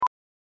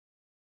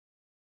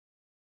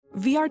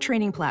VR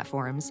training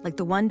platforms, like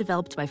the one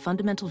developed by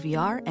Fundamental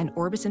VR and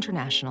Orbis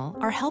International,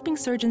 are helping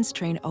surgeons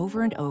train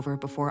over and over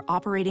before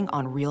operating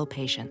on real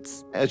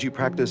patients. As you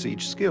practice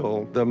each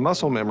skill, the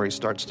muscle memory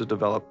starts to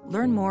develop.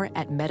 Learn more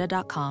at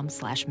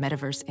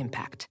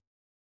meta.com/metaverseimpact.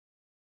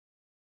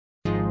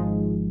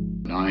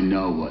 I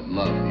know what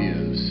love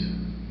is.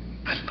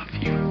 I love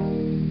you.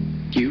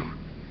 You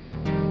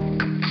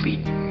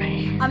complete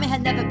me. I may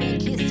have never been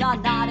kissed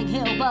on Notting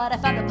Hill, but I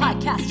found a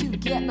podcast to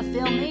get my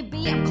fill.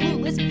 Maybe I'm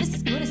clueless, but this is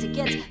as good as it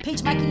gets.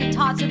 Paige, Mikey, and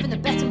Todd serving the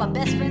best of my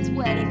best friend's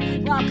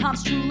wedding.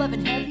 Rom-coms, true love,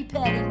 and heavy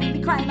petting.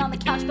 We crying on the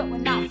couch, but we're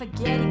not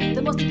forgetting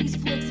that most of these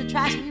flicks are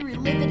trash. We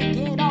relive it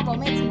again, all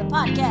romance in the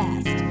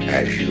podcast.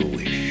 As you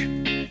wish.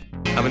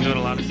 I've been doing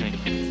a lot of singing.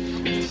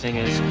 The thing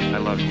is, I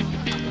love you.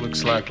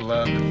 Looks like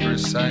love at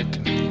first sight to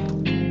me.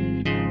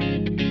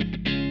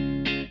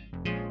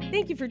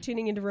 Thank you for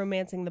tuning into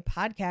Romancing the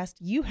Podcast.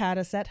 You had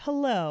us at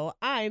hello.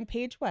 I'm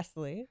Paige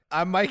Wesley.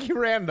 I'm Mikey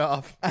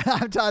Randolph.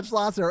 I'm Todd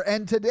Schlosser.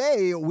 And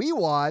today we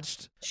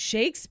watched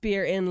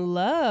Shakespeare in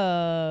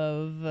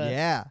Love.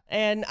 Yeah.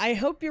 And I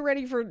hope you're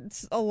ready for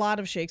a lot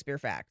of Shakespeare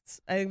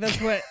facts. I think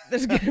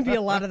there's going to be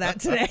a lot of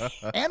that today.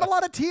 And a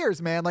lot of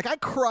tears, man. Like, I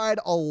cried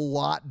a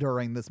lot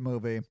during this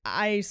movie.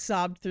 I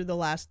sobbed through the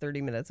last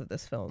 30 minutes of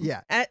this film. Yeah.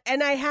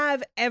 And I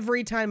have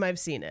every time I've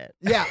seen it.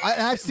 Yeah,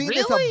 I've seen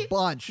this a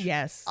bunch.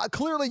 Yes.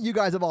 Clearly, you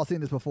guys have all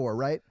seen this before,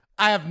 right?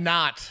 I have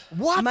not.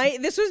 What?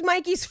 This was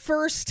Mikey's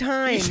first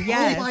time.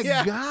 Yes. Oh my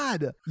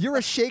God. You're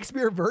a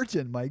Shakespeare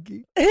virgin,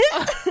 Mikey.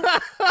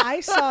 I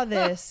saw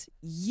this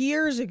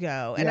years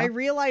ago, and Yeah. I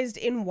realized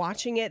in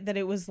watching it that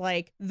it was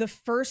like the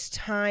first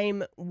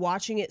time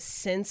watching it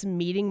since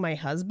meeting my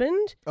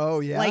husband. Oh,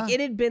 yeah? Like, it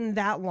had been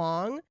that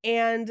long,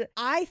 and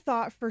I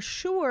thought for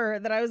sure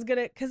that I was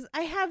gonna, because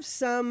I have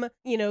some,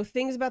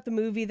 things about the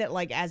movie that,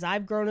 like, as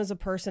I've grown as a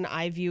person,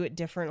 I view it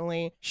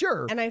differently.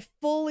 Sure. And I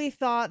fully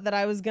thought that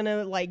I was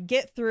gonna, like,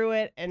 get through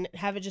it and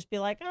have it just be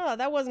like, oh,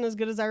 that wasn't as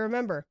good as I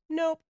remember.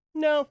 Nope.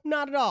 No,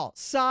 not at all.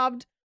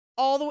 Sobbed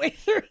all the way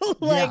through.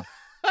 Like,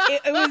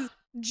 it was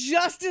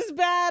just as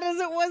bad as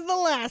it was the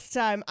last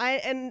time.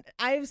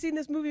 I've seen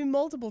this movie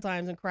multiple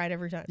times and cried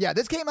every time. Yeah,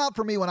 this came out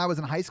for me when I was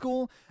in high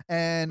school,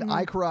 and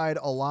I cried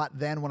a lot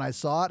then when I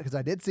saw it because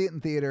I did see it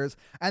in theaters.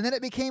 And then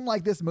it became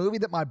like this movie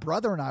that my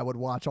brother and I would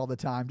watch all the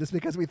time just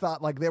because we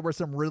thought like there were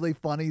some really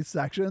funny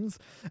sections.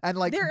 And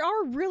like there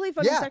are really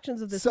funny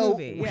sections of this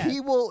movie. Yeah.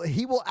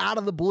 He will out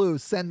of the blue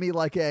send me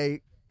like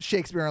a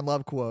Shakespeare in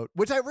Love quote,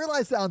 which I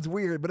realize sounds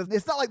weird, but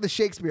it's not like the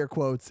Shakespeare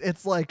quotes.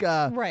 It's like,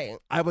 right.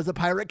 I was a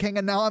pirate king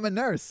and now I'm a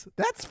nurse.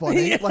 That's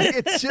funny. Like,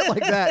 it's shit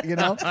like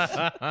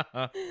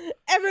that,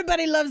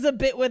 Everybody loves a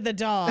bit with the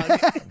dog.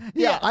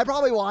 Yeah, I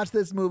probably watched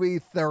this movie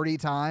 30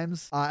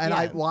 times, and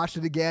I watched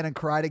it again and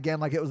cried again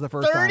like it was the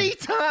first 30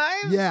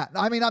 times? Yeah,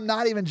 I mean, I'm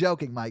not even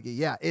joking, Mikey.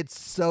 Yeah, it's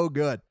so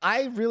good.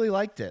 I really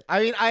liked it.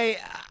 I mean,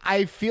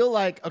 I feel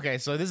like, okay,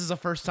 so this is a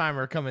first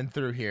timer coming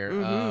through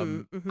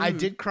here. I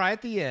did cry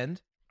at the end.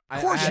 Of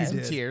course I had you some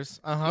did.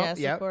 tears. Yes,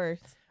 yep. of course.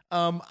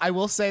 I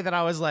will say that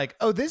I was like,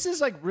 oh, this is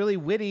like really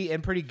witty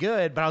and pretty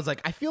good. But I was like,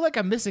 I feel like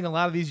I'm missing a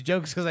lot of these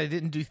jokes because I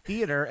didn't do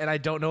theater and I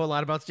don't know a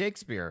lot about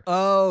Shakespeare.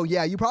 Oh,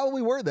 yeah, you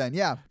probably were then,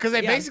 yeah. Because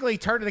they basically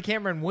turn to the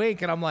camera and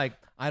wink, and I'm like,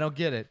 I don't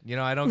get it.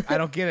 I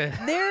don't get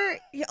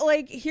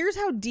it. Here's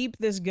how deep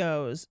this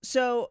goes.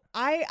 So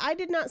I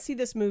did not see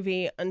this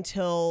movie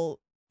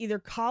until either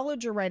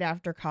college or right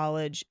after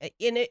college,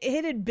 and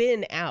it had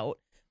been out.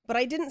 But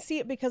I didn't see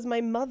it because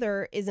my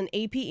mother is an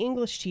AP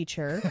English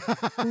teacher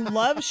who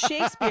loves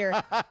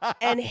Shakespeare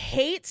and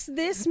hates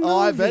this movie. Oh,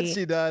 I bet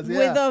she does, yeah.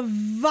 With a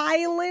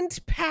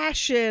violent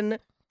passion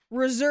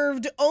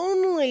reserved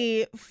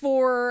only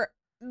for,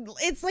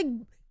 it's like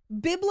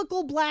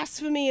biblical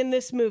blasphemy in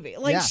this movie.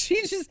 Like,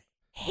 she just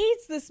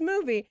hates this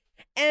movie.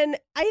 And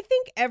I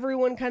think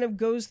everyone kind of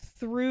goes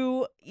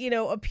through,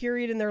 a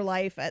period in their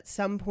life at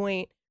some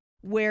point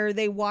where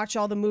they watch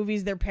all the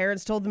movies their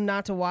parents told them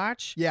not to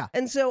watch. Yeah.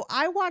 And so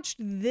I watched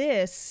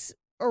this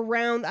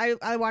around,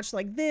 I watched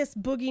like this,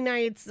 Boogie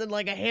Nights, and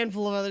like a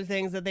handful of other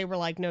things that they were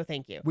like, no,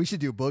 thank you. We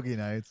should do Boogie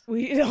Nights.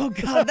 Oh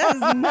God, that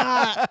is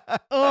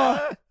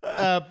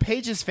not.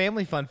 Paige's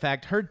family fun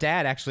fact, her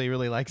dad actually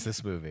really likes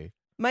this movie.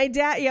 My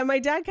dad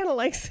kind of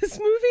likes this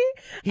movie.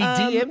 He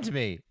DM'd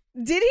me.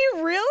 Did he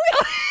really?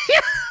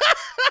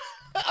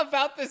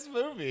 About this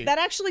movie. That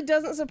actually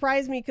doesn't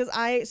surprise me because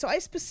I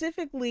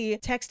specifically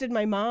texted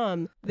my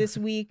mom this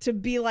week to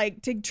be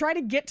like, to try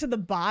to get to the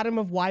bottom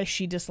of why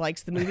she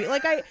dislikes the movie.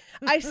 Like I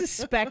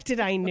suspected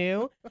I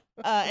knew,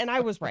 and I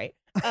was right.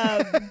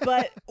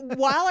 But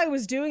while I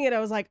was doing it,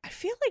 I was like, I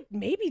feel like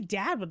maybe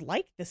Dad would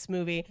like this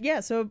movie. Yeah.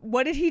 So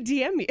what did he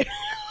DM you?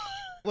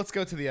 Let's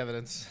go to the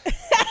evidence.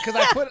 Because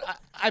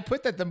I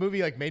put that the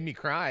movie like made me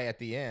cry at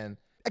the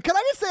end. Can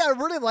I just say, I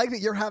really like that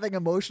you're having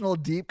emotional,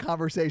 deep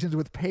conversations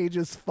with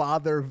Paige's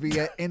father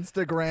via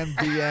Instagram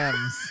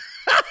DMs.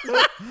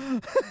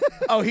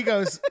 Oh, he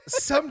goes,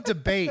 some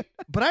debate,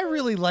 but I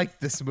really like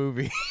this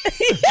movie.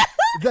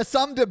 The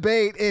some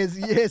debate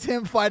is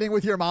him fighting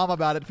with your mom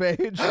about it,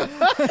 Paige.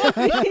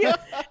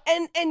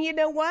 And you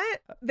know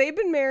what? They've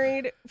been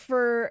married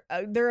for,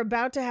 they're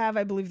about to have,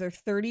 I believe, their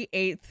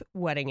 38th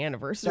wedding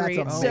anniversary.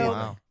 That's amazing. So,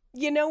 wow.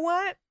 you know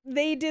what?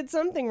 They did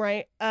something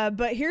right.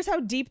 But here's how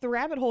deep the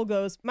rabbit hole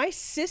goes. My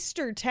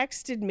sister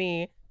texted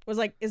me, was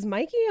like, is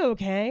Mikey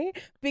okay?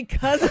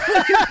 Because of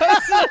what you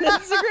posted on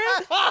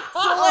Instagram. So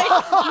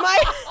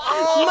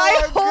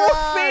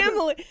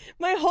like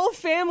my whole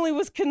family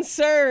was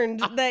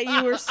concerned that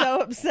you were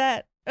so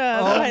upset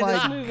by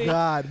this movie.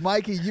 God,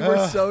 Mikey, you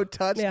were so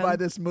touched Yeah. by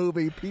this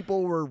movie.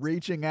 People were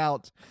reaching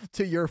out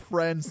to your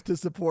friends to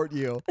support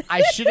you.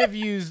 I should have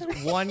used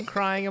one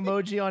crying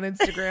emoji on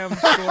Instagram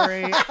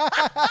story.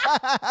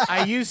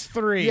 I used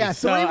 3. Yeah,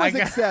 so 3 I was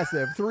got-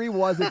 excessive. 3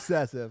 was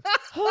excessive.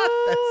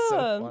 That's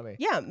so funny.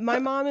 Yeah, my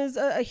mom is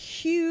a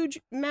huge,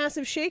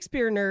 massive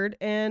Shakespeare nerd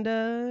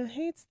and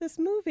hates this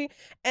movie.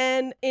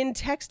 And in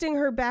texting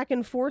her back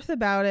and forth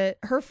about it,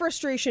 her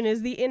frustration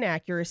is the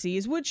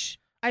inaccuracies, which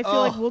I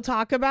feel like we'll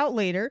talk about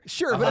later.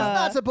 Sure, but it's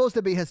not supposed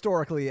to be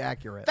historically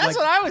accurate. That's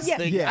what I was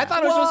thinking. yeah. I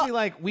thought it was Well- supposed to be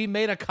like, we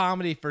made a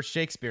comedy for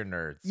Shakespeare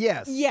nerds.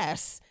 Yes.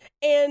 Yes.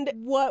 And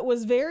what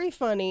was very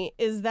funny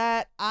is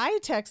that I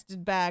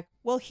texted back,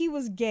 well, he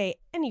was gay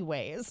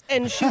anyways.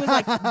 And she was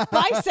like,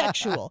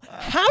 bisexual.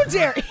 How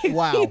dare you?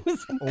 Wow. He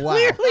was Wow.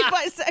 clearly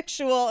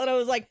bisexual. And I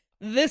was like,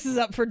 this is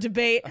up for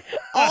debate.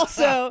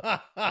 Also,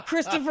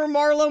 Christopher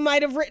Marlowe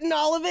might have written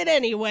all of it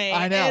anyway.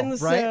 I know,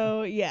 And right?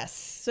 so, yes.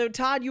 So,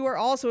 Todd, you are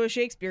also a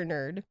Shakespeare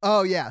nerd.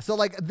 Oh yeah, so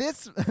like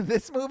this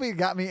movie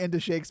got me into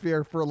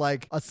Shakespeare for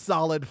like a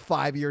solid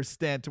 5-year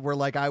stint where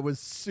like I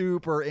was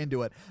super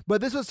into it. But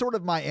this was sort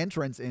of my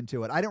entrance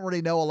into it. I didn't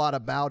really know a lot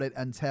about it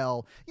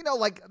until,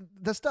 like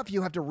the stuff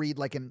you have to read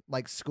like in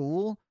like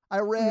school. I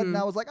read and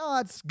I was like, oh,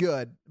 it's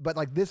good. But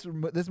like this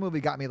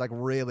movie got me like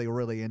really,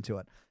 really into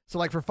it. So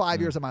like for 5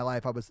 years of my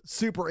life, I was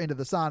super into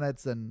the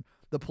sonnets and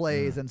the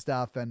plays and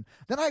stuff. And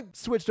then I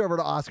switched over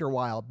to Oscar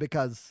Wilde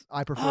because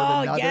I preferred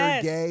another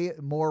yes. gay,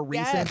 more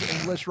recent Yes.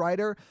 English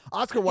writer.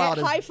 Oscar Wilde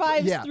Get is high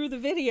fives yeah. through the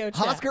video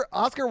chat.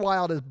 Oscar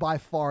Wilde is by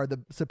far the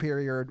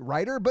superior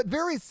writer, but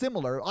very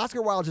similar.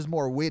 Oscar Wilde is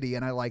more witty,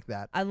 and I like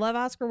that. I love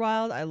Oscar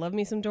Wilde. I love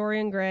me some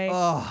Dorian Gray.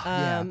 Oh,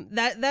 yeah.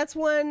 That's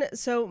one.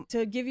 So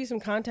to give you some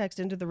context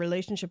into the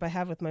relationship I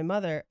have with my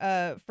mother,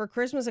 for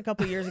Christmas a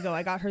couple years ago,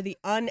 I got her the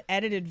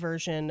unedited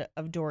version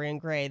of Dorian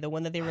Gray, the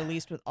one that they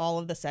released with all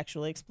of the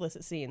sexually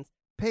explicit scenes.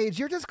 Paige,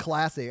 you're just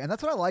classy, and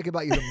that's what I like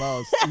about you the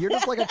most. You're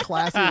just like a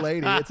classy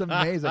lady. It's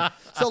amazing.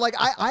 So, like,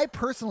 I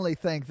personally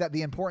think that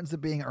The Importance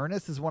of Being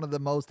Earnest is one of the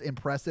most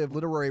impressive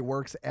literary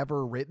works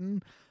ever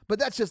written. But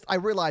that's just, I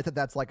realize that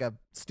that's like a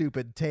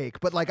stupid take,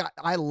 but like,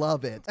 I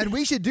love it. And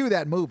we should do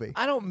that movie.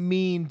 I don't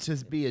mean to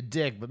be a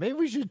dick, but maybe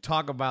we should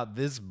talk about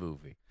this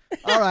movie.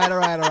 All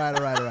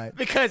right.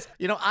 Because,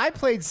 I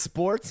played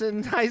sports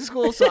in high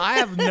school, so I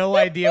have no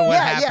idea what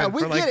happened. Yeah,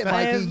 we for like get it, the-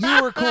 Mikey.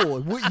 You were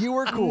cool. You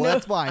were cool.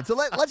 That's fine. So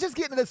let's just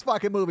get into this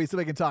fucking movie so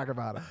we can talk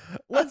about it.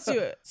 Let's do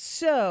it.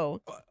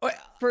 So, Wait,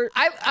 for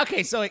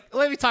okay, so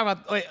let me talk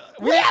about. Wait,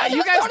 Yeah, you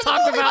let's guys go to the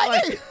talked movie, about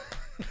Mikey. like.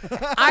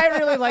 I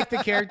really liked the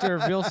character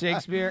of real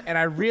Shakespeare, and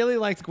I really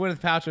liked Gwyneth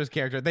Paltrow's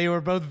character. They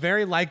were both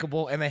very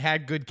likable, and they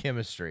had good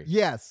chemistry.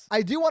 Yes.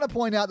 I do want to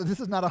point out that this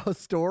is not a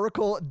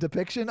historical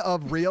depiction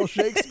of real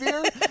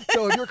Shakespeare.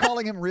 So if you're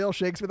calling him real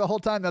Shakespeare the whole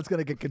time, that's going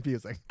to get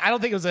confusing. I don't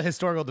think it was a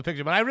historical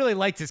depiction, but I really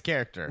liked his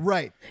character.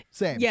 Right.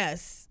 Same.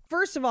 yes.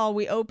 First of all,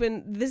 we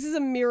open. This is a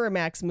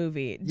Miramax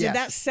movie. Did Yes.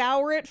 that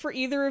sour it for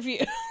either of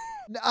you?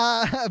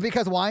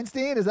 Because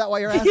Weinstein? Is that why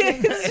you're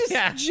asking? It's just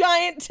Yeah.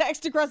 giant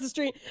text across the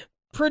street.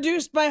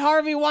 Produced by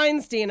Harvey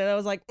Weinstein. And I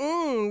was like,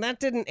 that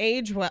didn't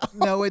age well.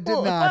 No, it did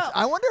not. Well,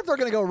 I wonder if they're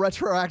going to go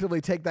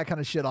retroactively take that kind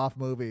of shit off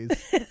movies.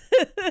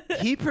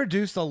 He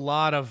produced a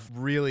lot of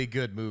really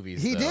good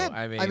movies. He though. did.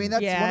 I mean,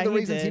 that's Yeah, one of the he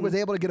reasons he did. was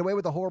able to get away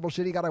with the horrible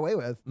shit he got away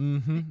with.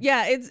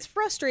 Yeah, it's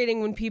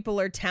frustrating when people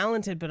are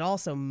talented but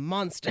also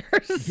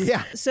monsters.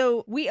 Yeah.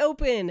 So we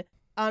open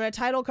on a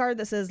title card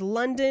that says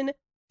London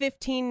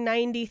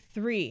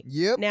 1593.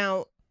 Yep.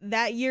 Now,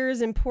 that year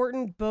is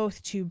important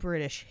both to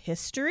British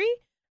history,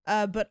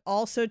 but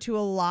also to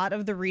a lot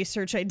of the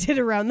research I did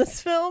around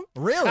this film.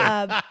 Really?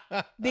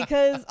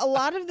 Because a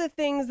lot of the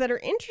things that are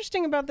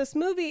interesting about this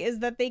movie is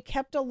that they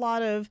kept a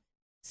lot of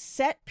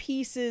set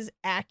pieces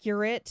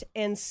accurate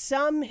and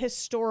some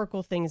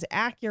historical things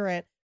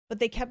accurate, but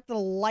they kept the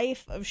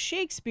life of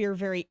Shakespeare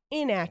very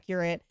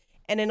inaccurate.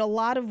 And in a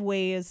lot of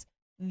ways,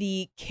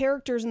 the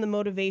characters and the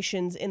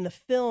motivations in the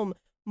film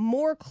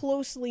more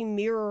closely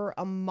mirror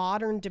a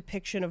modern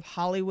depiction of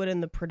Hollywood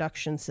and the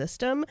production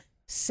system.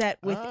 set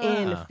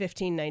within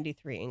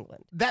 1593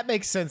 England. That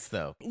makes sense,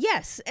 though.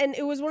 Yes, and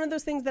it was one of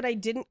those things that I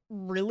didn't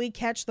really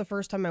catch the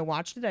first time I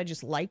watched it. I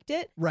just liked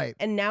it. Right.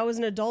 And now as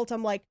an adult,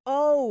 I'm like,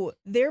 oh,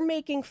 they're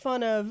making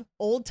fun of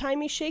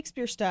old-timey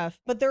Shakespeare stuff,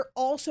 but they're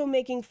also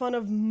making fun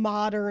of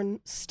modern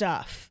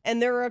stuff.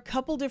 And there are a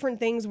couple different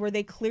things where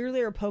they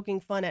clearly are poking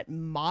fun at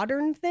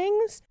modern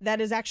things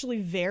that is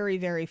actually very,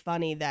 very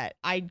funny that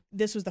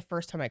this was the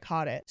first time I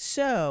caught it.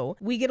 So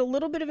we get a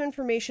little bit of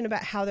information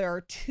about how there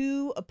are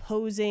two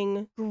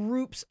opposing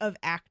groups of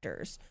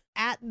actors.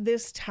 At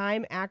this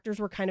time, actors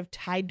were kind of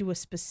tied to a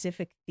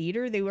specific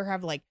theater. They would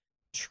have like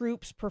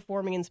troops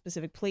performing in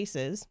specific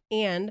places,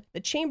 and the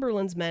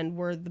Chamberlain's men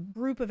were the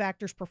group of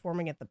actors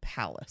performing at the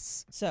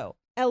palace. So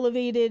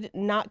elevated,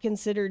 not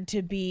considered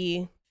to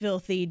be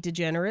filthy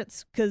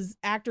degenerates, because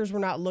actors were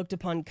not looked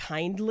upon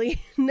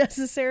kindly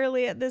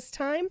necessarily at this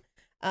time.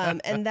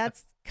 And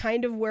that's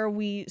kind of where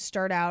we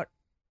start out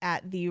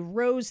at the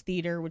Rose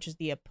Theater, which is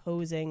the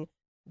opposing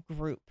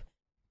group,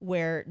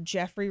 where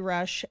Jeffrey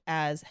Rush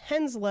as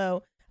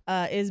Henslow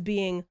is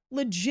being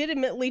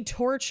legitimately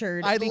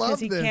tortured because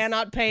he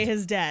cannot pay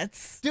his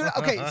debts. Dude,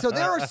 okay, so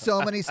there are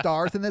so many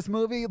stars in this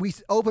movie. We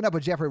open up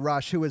with Jeffrey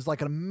Rush, who is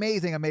like an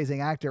amazing,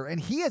 amazing actor, and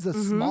he has a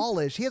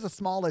smallish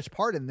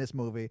part in this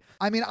movie.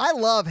 I mean, I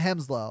love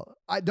Henslow.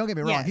 Don't get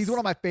me wrong, Yes. he's one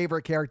of my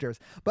favorite characters,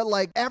 but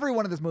like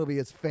everyone in this movie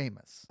is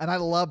famous, and I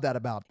love that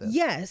about this.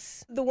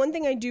 Yes. The one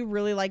thing I do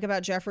really like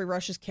about Jeffrey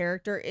Rush's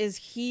character is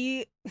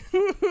he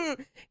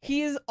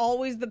is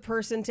always the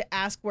person to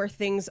ask where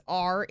things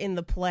are in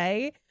the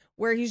play,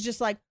 where he's just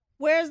like,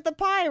 where's the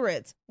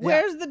pirates?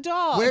 Where's the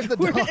dog? Where's the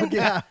dog?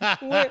 Yeah.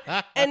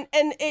 And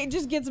it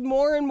just gets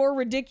more and more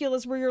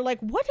ridiculous where you're like,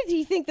 what did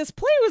he think this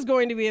play was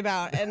going to be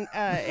about? And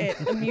it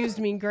amused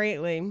me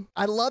greatly.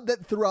 I love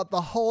that throughout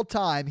the whole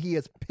time he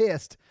is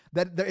pissed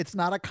that it's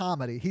not a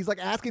comedy. He's like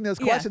asking those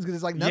questions because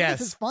he's like, none of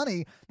this is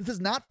funny. This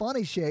is not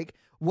funny, Shake.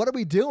 What are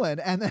we doing?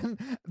 And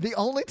then the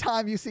only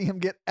time you see him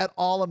get at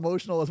all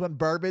emotional is when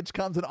Burbage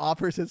comes and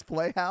offers his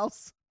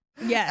playhouse.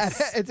 Yes.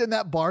 And it's in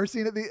that bar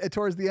scene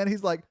towards the end.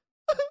 He's like,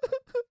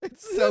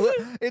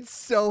 it's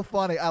so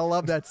funny. I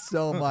love that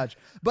so much.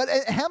 But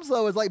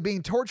Henslow is like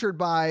being tortured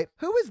by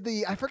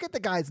I forget the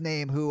guy's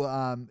name who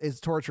is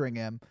torturing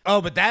him.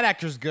 Oh, but that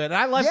actor's good.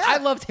 I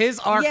loved his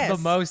arc the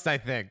most, I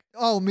think.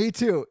 Oh, me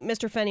too.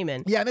 Mr.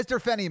 Fennyman. Yeah,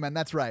 Mr. Fennyman.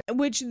 That's right.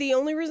 Which the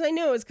only reason I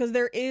know is because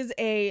there is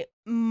a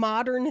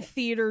modern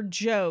theater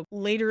joke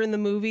later in the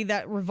movie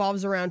that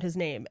revolves around his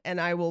name, and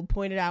I will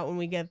point it out when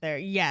we get there.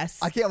 Yes.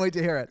 I can't wait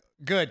to hear it.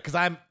 Good, because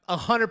I'm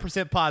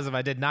 100% positive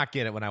I did not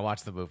get it when I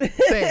watched the movie.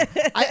 Same.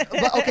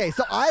 But okay,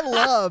 so I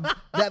love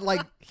that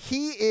like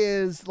he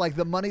is like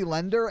the money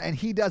lender and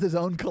he does his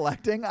own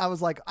collecting. I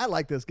was like, I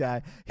like this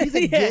guy. He's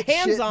a get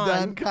shit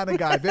done kind of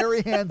guy.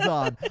 Very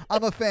hands-on.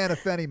 I'm a fan of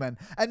Fennyman.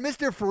 And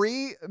Mr.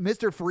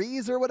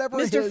 Freeze or whatever.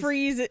 Mr.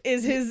 Freeze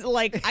is his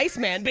like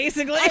Iceman,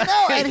 basically. I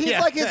know, and he's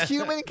like his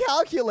human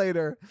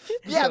calculator.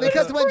 Yeah,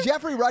 because when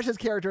Jeffrey Rush's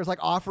character is like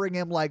offering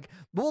him like,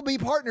 we'll be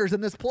partners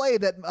in this play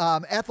that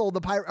Ethel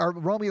the pirate, or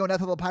Romeo and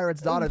Ethel the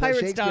pirate's daughter that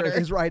Shakespeare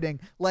is writing.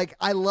 Like,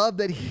 I love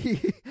that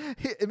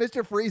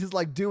Mr. Freeze is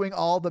like doing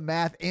all the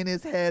math in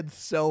his head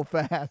so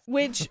fast.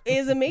 Which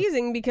is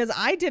amazing because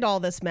I did all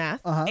this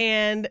math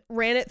and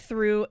ran it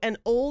through an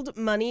old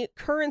money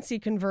currency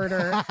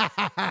converter.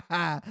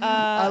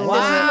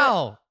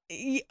 Wow.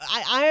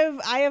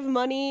 I have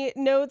money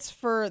notes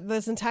for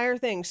this entire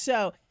thing.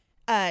 So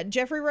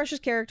Jeffrey Rush's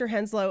character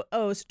Henslow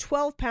owes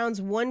 12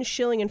 pounds, 1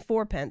 shilling and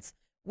 4 pence,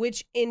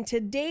 which in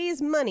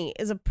today's money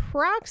is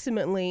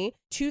approximately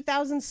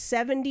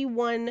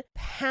 2,071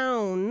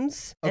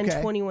 pounds and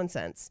 21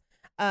 cents.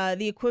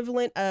 The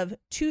equivalent of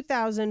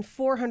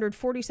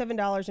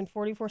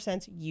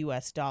 $2,447.44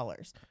 US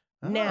dollars.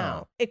 Oh.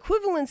 Now,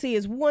 equivalency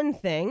is one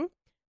thing,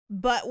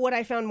 but what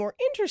I found more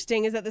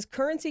interesting is that this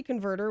currency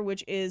converter,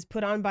 which is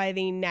put on by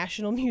the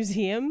National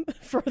Museum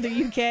for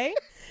the UK,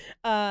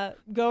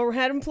 go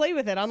ahead and play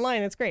with it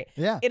online. It's great.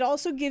 Yeah. It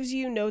also gives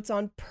you notes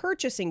on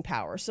purchasing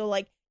power. So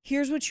like,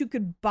 here's what you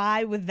could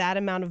buy with that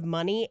amount of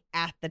money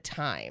at the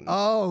time.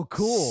 Oh,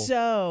 cool.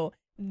 So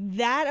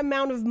that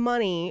amount of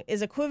money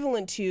is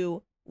equivalent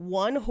to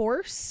 1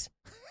 horse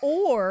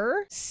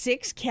or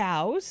 6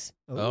 cows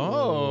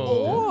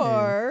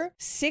or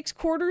 6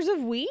 quarters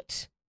of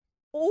wheat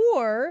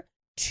or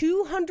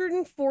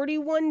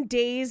 241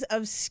 days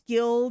of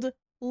skilled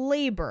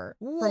labor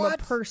from a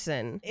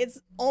person.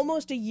 It's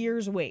almost a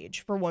year's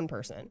wage for one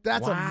person.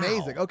 That's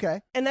amazing.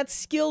 Okay. And that's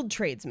skilled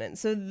tradesmen.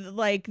 So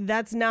like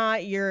that's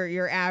not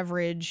your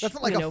average. That's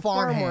not like a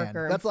farm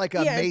worker. That's like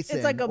a mason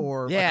it's like a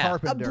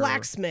carpenter. A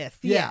blacksmith.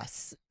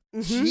 Yes.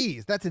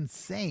 Jeez, that's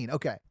insane.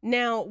 Okay.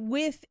 Now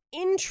with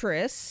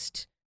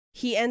interest,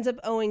 he ends up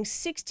owing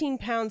 16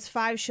 pounds,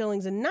 5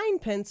 shillings and 9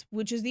 pence,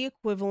 which is the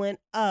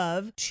equivalent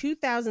of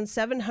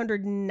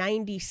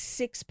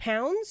 2,796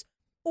 pounds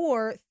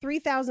or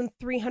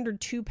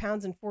 3,302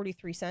 pounds and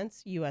 43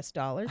 cents US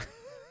dollars.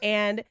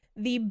 And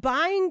the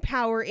buying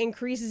power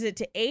increases it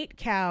to 8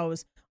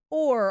 cows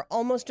or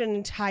almost an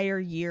entire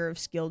year of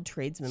skilled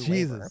tradesman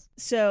labor.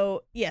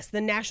 So, yes, the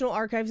National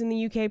Archives in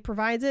the UK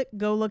provides it.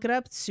 Go look it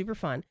up. It's super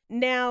fun.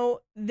 Now,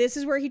 this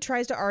is where he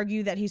tries to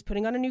argue that he's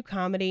putting on a new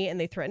comedy and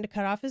they threaten to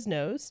cut off his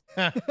nose.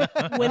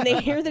 When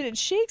they hear that it's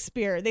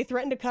Shakespeare, they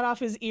threaten to cut off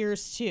his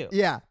ears too.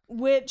 Yeah.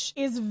 Which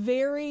is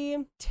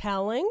very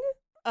telling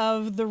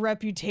of the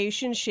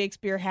reputation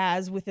Shakespeare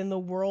has within the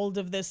world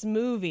of this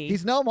movie.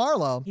 He's no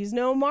Marlowe. He's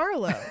no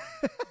Marlowe.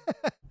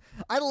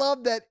 I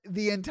love that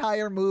the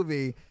entire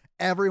movie,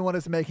 everyone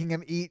is making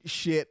him eat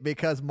shit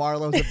because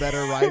Marlowe's a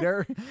better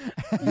writer.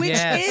 Which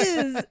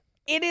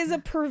it is a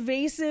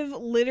pervasive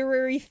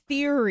literary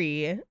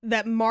theory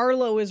that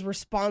Marlowe is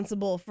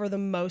responsible for the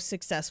most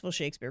successful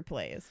Shakespeare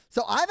plays.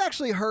 So I've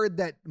actually heard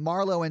that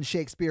Marlowe and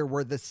Shakespeare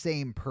were the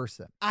same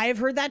person. I've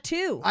heard that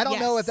too. I don't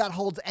know if that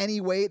holds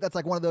any weight. That's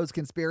like one of those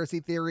conspiracy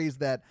theories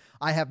that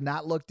I have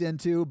not looked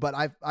into, but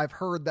I've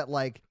heard that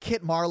like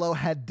Kit Marlowe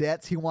had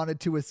debts he wanted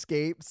to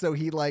escape, so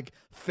he like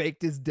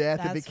faked his death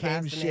and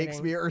became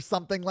Shakespeare or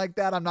something like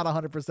that. I'm not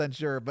 100%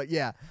 sure, but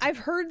yeah. I've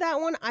heard that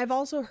one. I've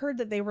also heard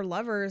that they were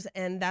lovers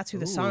and that's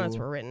who the sonnets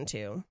were written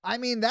to. I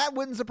mean, that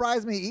wouldn't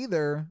surprise me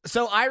either.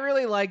 So I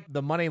really like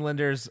the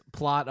Moneylenders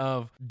plot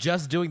of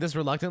just doing this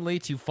reluctantly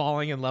to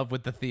falling in love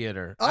with the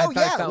theater. Oh, I thought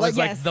yeah, that was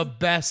like the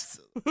best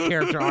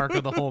character arc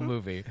of the whole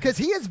movie. Because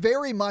he is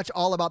very much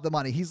all about the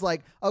money. He's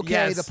like,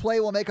 okay, the play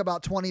will make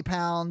about 20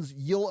 pounds.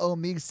 You'll owe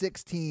me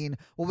 16.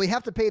 Well, we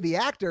have to pay the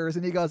actors.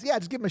 And he goes, yeah,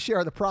 just give him a share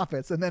of the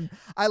profits. And then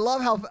I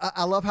love how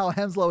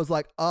Henslow is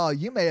like, oh,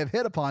 you may have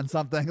hit upon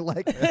something.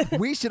 Like,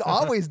 we should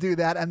always do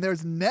that. And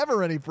there's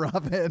never any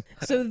profit.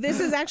 So this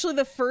is actually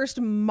the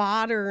first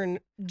modern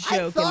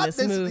joke in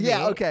this movie.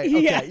 Yeah, okay.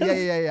 Yes.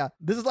 Yeah.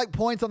 This is like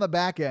points on the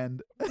back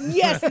end.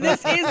 Yes,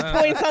 this is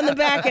points on the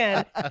back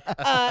end.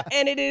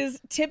 And it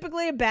is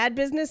typically a bad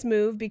business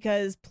move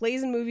because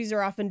plays and movies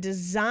are often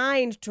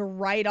designed to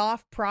write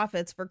off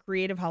profits for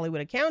creative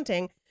Hollywood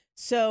accounting.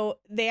 So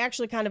they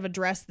actually kind of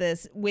address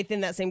this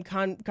within that same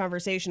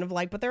conversation of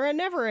like, but there are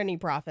never any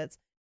profits.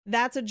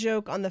 That's a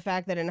joke on the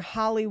fact that in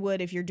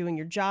Hollywood, if you're doing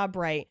your job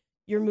right,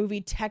 your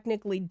movie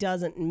technically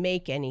doesn't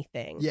make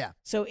anything. Yeah.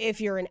 So if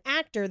you're an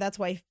actor, that's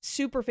why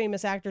super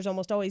famous actors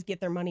almost always get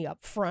their money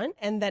up front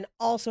and then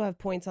also have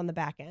points on the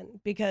back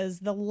end, because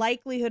the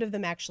likelihood of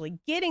them actually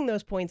getting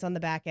those points on the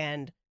back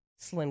end,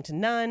 slim to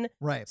none.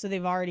 Right. So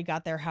they've already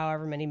got their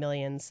however many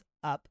millions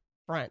up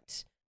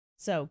front.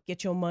 So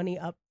get your money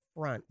up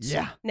front.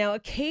 Yeah. Now,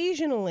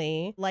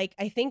 occasionally, like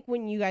I think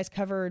when you guys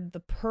covered The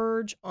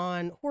Purge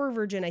on Horror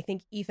Virgin, I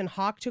think Ethan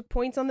Hawke took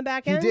points on the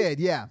back end. He did,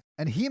 yeah.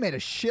 And he made a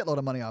shitload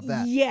of money off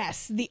that.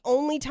 Yes. The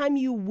only time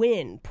you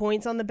win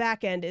points on the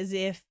back end is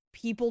if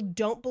people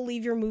don't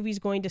believe your movie's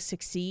going to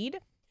succeed.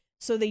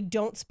 So they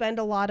don't spend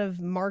a lot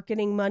of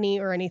marketing money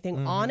or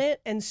anything on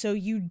it. And so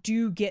you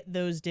do get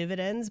those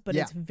dividends, but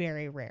it's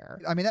very rare.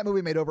 I mean, that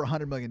movie made over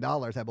 $100 million,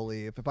 I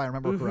believe, if I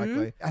remember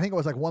correctly. I think it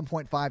was like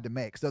 1.5 to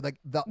make. So like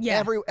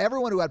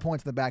everyone who had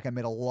points in the back end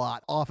made a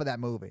lot off of that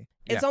movie.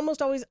 It's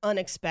almost always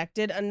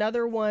unexpected.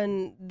 Another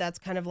one that's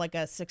kind of like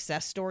a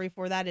success story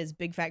for that is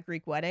Big Fat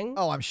Greek Wedding.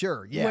 Oh, I'm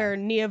sure. Yeah. Where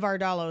Nia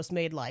Vardalos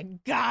made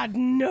like God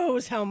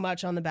knows how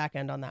much on the back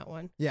end on that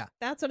one. Yeah.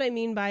 That's what I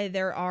mean by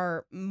there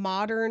are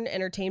modern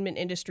entertainment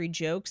industry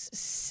jokes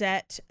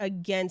set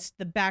against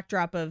the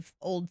backdrop of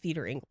old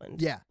theater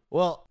England. Yeah.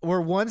 Well,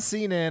 we're one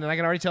scene in, and I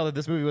can already tell that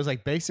this movie was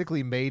like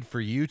basically made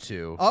for you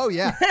two. Oh,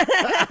 yeah.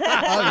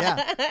 Oh,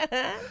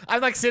 yeah.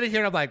 I'm like sitting here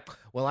and I'm like,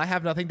 well, I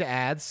have nothing to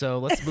add, so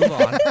let's move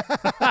on.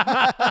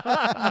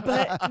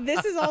 But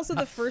this is also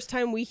the first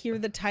time we hear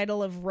the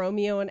title of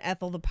Romeo and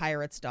Ethel, the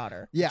Pirate's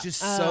Daughter. Yeah. Which is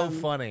so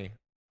funny.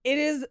 It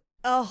is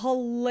a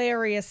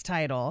hilarious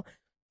title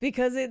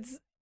because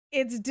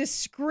it's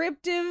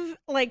descriptive.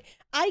 Like,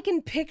 I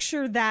can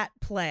picture that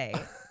play.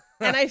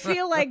 And I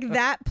feel like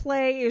that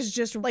play is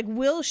just like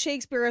Will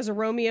Shakespeare as a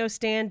Romeo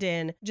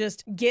stand-in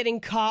just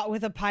getting caught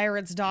with a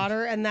pirate's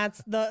daughter, and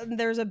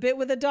there's a bit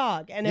with a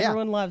dog, and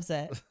everyone loves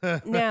it.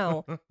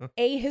 Now,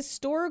 a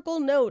historical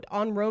note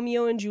on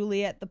Romeo and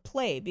Juliet, the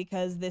play,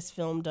 because this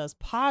film does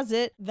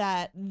posit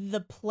that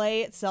the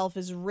play itself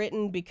is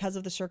written because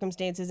of the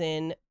circumstances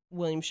in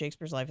William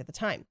Shakespeare's life at the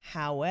time.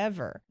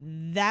 However,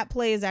 that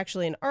play is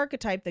actually an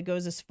archetype that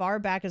goes as far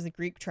back as the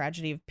Greek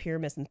tragedy of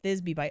Pyramus and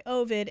Thisbe by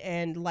Ovid,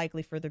 and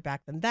likely further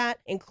back than that,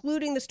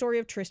 including the story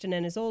of Tristan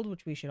and Isolde,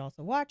 which we should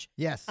also watch.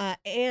 Yes.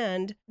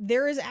 And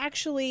there is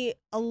actually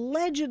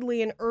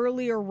allegedly an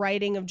earlier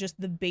writing of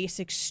just the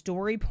basic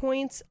story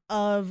points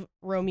of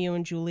Romeo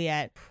and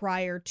Juliet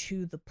prior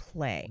to the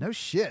play. No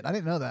shit. I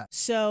didn't know that.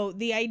 So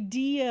the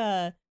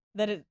idea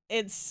that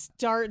it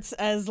starts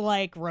as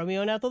like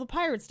Romeo and Ethel, the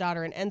Pirate's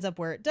Daughter, and ends up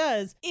where it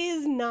does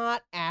is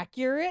not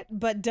accurate,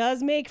 but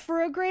does make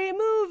for a great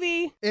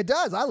movie. It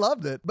does. I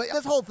loved it. But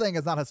this whole thing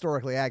is not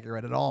historically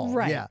accurate at all.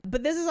 Right. Yeah.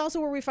 But this is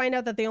also where we find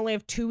out that they only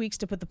have 2 weeks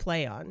to put the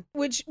play on,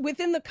 which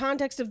within the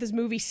context of this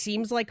movie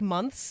seems like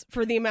months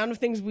for the amount of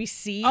things we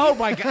see. Oh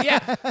my God.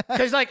 Yeah.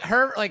 Because like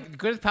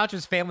Gwyneth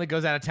Paltrow's family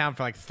goes out of town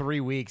for like 3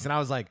 weeks. And I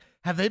was like,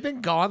 have they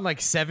been gone like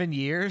 7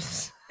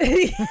 years?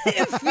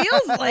 It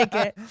feels like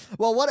it.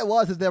 Well, what it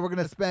was is they were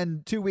going to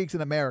spend 2 weeks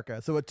in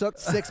America. So it took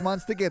 6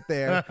 months to get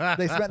there.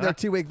 They spent their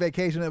 2-week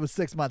vacation. It was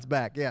 6 months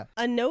back. Yeah.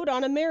 A note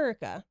on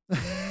America.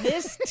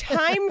 This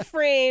time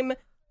frame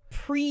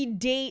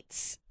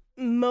predates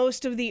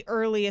most of the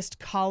earliest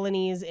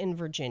colonies in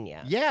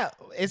Virginia. Yeah.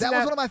 That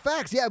was one of my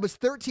facts. Yeah, it was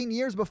 13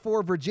 years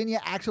before Virginia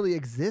actually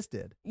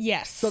existed.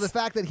 Yes. So the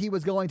fact that he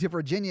was going to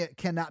Virginia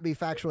cannot be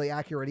factually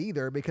accurate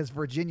either because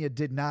Virginia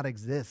did not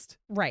exist.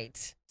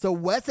 Right. So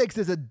Wessex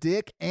is a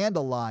dick and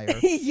a liar.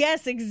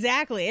 Yes,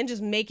 exactly. And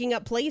just making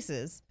up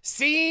places.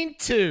 Scene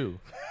 2.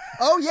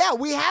 Oh, yeah.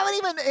 We haven't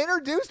even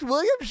introduced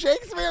William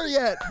Shakespeare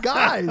yet.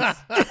 Guys,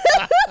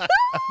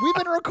 we've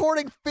been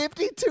recording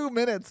 52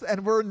 minutes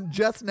and we're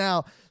just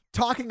now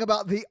talking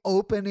about the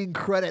opening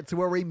credits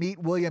where we meet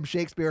William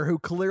Shakespeare, who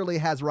clearly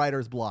has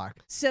writer's block.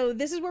 So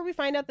this is where we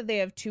find out that they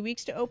have 2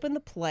 weeks to open the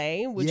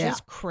play, which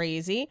is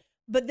crazy.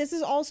 But this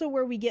is also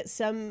where we get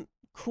some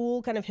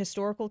cool kind of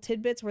historical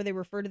tidbits where they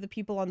refer to the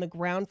people on the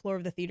ground floor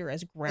of the theater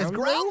as groundlings. As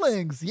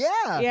groundlings,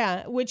 yeah.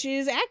 Yeah, which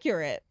is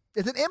accurate.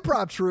 It's an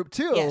improv troupe,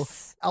 too.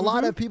 Yes. A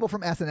lot of people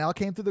from SNL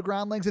came through the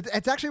groundlings.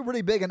 It's actually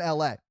really big in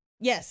L.A.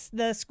 Yes,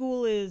 the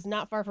school is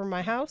not far from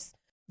my house.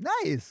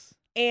 Nice.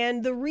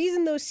 And the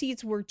reason those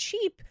seats were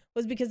cheap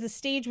was because the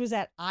stage was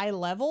at eye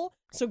level,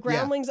 so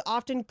groundlings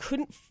often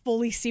couldn't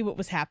fully see what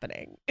was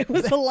happening. It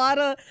was a lot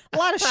of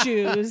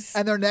shoes.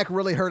 And their neck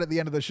really hurt at the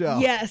end of the show.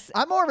 Yes.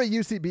 I'm more of a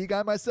UCB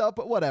guy myself,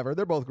 but whatever.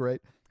 They're both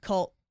great.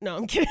 Cult. No,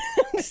 I'm kidding.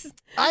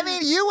 I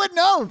mean, you would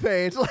know,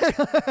 Paige.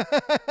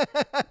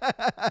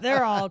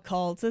 They're all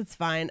cults. It's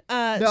fine.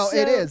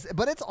 It is,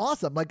 but it's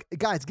awesome. Like,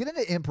 guys, get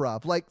into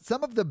improv. Like,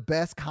 some of the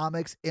best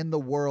comics in the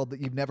world that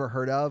you've never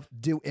heard of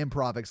do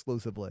improv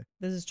exclusively.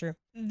 This is true.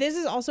 This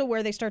is also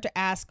where they start to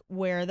ask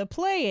where the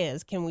play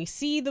is. Can we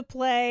see the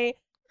play?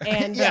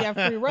 And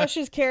Jeffrey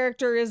Rush's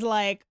character is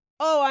like,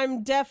 oh,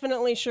 I'm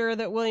definitely sure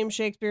that William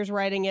Shakespeare's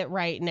writing it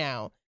right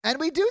now. And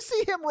we do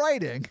see him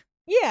writing.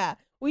 Yeah.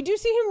 We do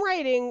see him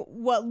writing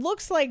what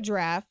looks like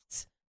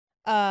drafts.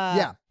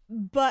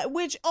 But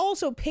which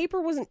also, paper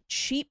wasn't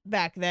cheap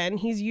back then.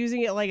 He's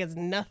using it like it's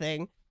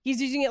nothing. He's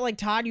using it like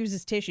Todd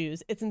uses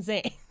tissues. It's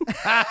insane.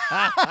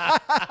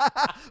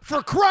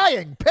 For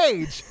crying,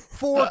 Paige.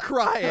 For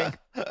crying.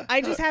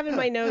 I just have in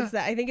my notes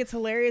that I think it's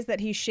hilarious that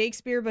he's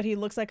Shakespeare, but he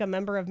looks like a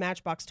member of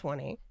Matchbox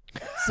 20.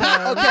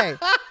 So okay.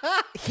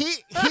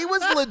 He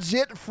was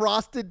legit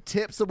Frosted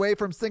Tips away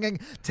from singing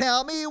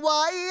 "Tell Me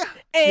Why."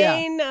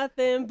 Ain't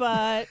nothing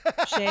but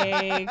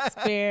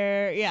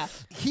Shakespeare. Yeah.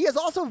 He is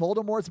also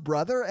Voldemort's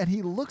brother, and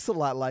he looks a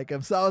lot like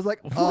him. So I was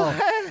like,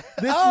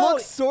 this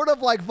looks sort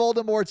of like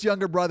Voldemort's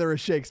younger brother is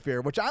Shakespeare,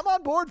 which I'm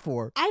on board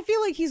for. I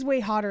feel like he's way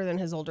hotter than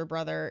his older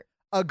brother.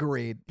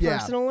 Agreed.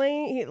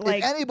 Personally,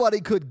 if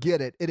anybody could get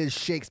it, it is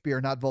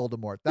Shakespeare, not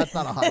Voldemort. That's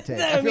not a hot take.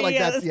 I feel like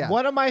that's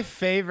One of my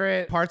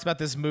favorite parts about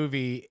this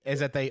movie is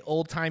that they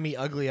old-timey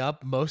ugly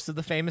up most of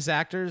the famous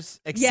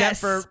actors, except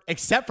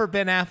for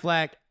Ben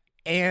Affleck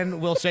and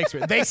Will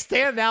Shakespeare. They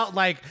stand out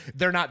like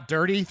they're not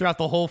dirty throughout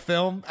the whole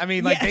film. I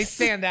mean, they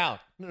stand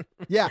out.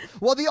 Yeah.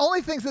 Well, the only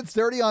thing that's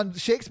dirty on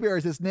Shakespeare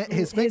is his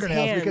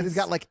fingernails because he's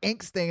got like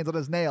ink stains on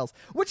his nails,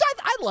 which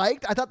I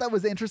liked. I thought that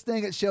was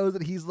interesting. It shows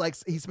that he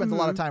spends a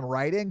lot of time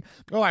writing.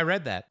 Oh, I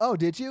read that. Oh,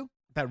 did you?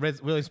 That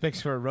William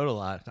Shakespeare wrote a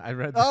lot. I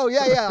read that. Oh,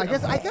 yeah. I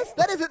guess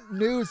that isn't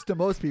news to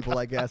most people,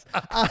 I guess.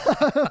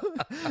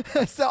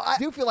 So I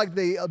do feel like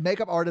the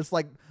makeup artist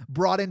like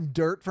brought in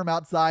dirt from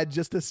outside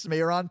just to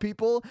smear on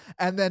people.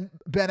 And then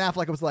Ben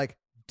Affleck was like,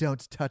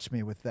 don't touch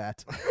me with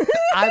that.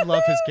 I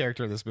love his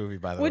character in this movie,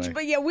 by the way.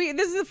 But yeah,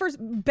 this is the first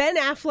Ben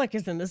Affleck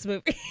is in this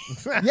movie.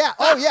 Yeah.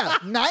 Oh yeah.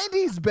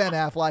 90s Ben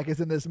Affleck is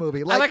in this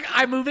movie.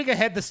 I'm moving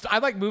ahead. I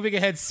like moving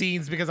ahead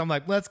scenes because I'm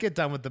like, let's get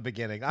done with the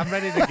beginning. I'm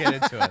ready to get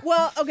into it.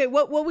 Well, okay.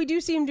 What we do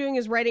see him doing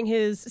is writing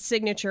his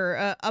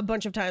signature a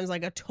bunch of times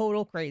like a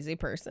total crazy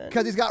person.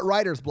 Because he's got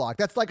writer's block.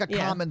 That's like a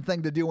common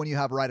thing to do when you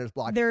have writer's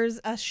block. There's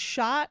a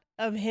shot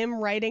of him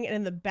writing, and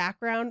in the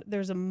background,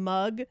 there's a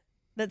mug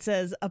that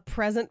says "A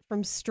present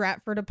from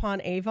Stratford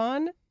upon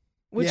Avon,"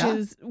 which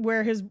is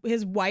where his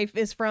wife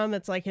is from.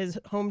 It's like his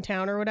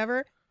hometown or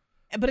whatever.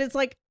 But it's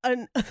like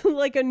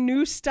a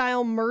new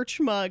style merch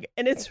mug,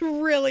 and it's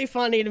really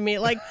funny to me.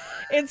 Like,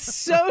 it's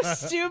so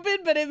stupid,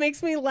 but it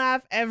makes me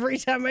laugh every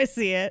time I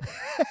see it.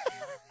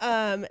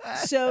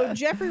 So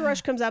Jeffrey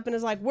Rush comes up and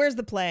is like, "Where's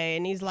the play?"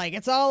 And he's like,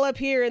 "It's all up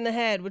here in the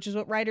head," which is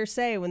what writers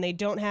say when they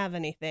don't have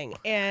anything.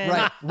 And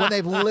right, when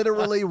they've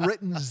literally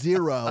written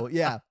zero.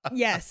 Yeah.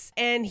 Yes.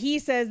 And he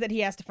says that he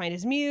has to find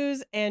his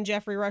muse, and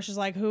Jeffrey Rush is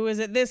like, "Who is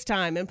it this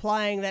time?"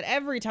 Implying that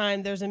every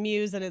time there's a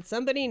muse, that it's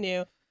somebody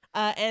new.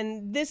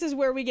 And this is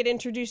where we get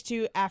introduced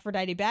to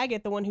Aphrodite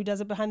Baggett, the one who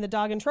does it behind the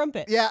dog and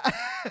trumpet. Yeah.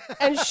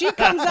 And she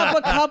comes up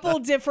a couple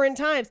different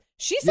times.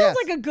 She sounds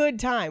like a good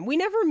time. We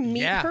never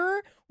meet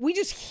her. We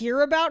just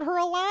hear about her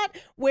a lot,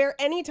 where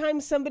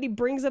anytime somebody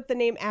brings up the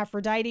name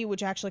Aphrodite,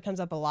 which actually comes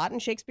up a lot in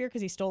Shakespeare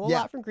because he stole a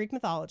lot from Greek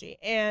mythology,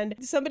 and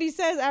somebody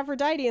says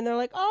Aphrodite and they're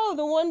like, "Oh,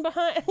 the one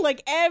behind,"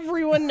 like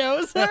everyone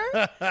knows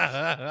her.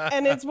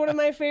 And it's one of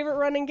my favorite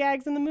running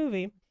gags in the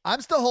movie.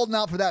 I'm still holding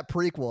out for that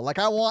prequel. Like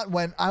I want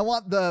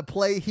the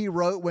play he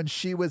wrote when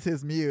she was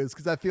his muse,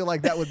 because I feel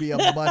like that would be a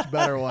much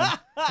better one.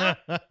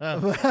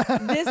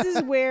 This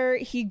is where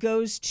he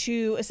goes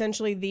to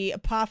essentially the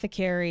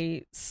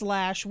apothecary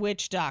 /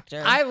 witch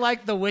doctor. I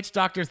like the witch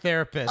doctor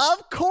therapist.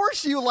 Of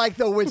course you like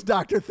the witch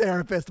doctor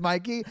therapist,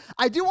 Mikey.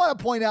 I do want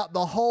to point out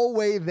the whole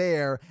way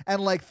there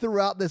and like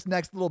throughout this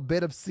next little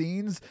bit of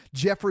scenes,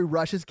 Jeffrey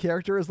Rush's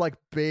character is like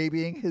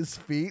babying his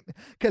feet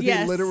because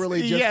he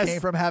literally just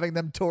came from having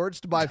them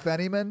torched by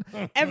Fennyman.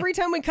 Every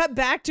time we cut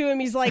back to him,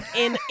 he's like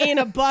in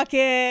a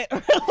bucket.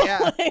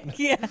 Yeah. Like,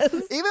 yes.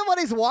 Even when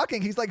he's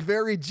walking, he's like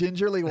very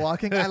gingerly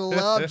walking. I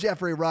love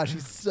Jeffrey Rush.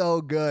 He's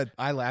so good.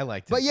 I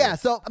liked him. But yeah,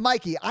 so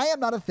Mikey, I am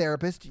not a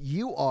therapist.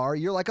 You are.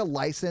 You're like a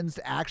licensed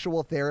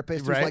actual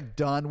therapist who's like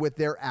done with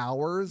their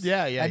hours.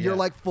 Yeah. And you're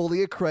like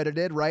fully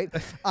accredited, right?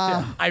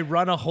 I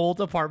run a whole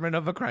department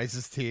of a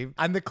crisis team.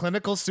 I'm the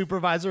clinical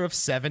supervisor of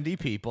 70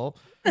 people.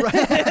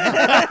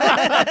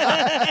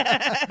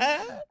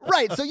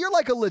 Right. So you're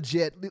like a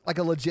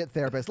legit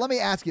therapist. Let me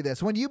ask you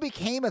this. When you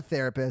became a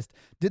therapist,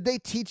 did they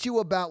teach you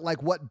about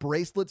like what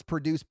bracelets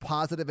produce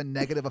positive and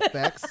negative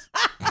effects?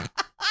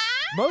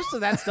 Most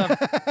of that stuff,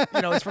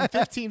 is from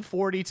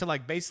 1540 to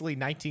like basically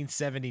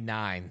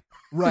 1979.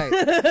 Right.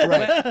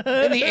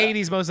 In the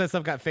 80s, most of that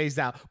stuff got phased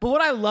out. But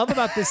what I love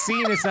about this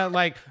scene is that,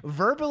 like,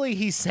 verbally,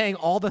 he's saying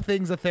all the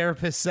things a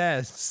therapist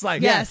says. It's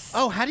like,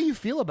 oh, how do you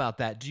feel about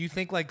that? Do you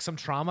think, like, some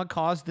trauma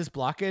caused this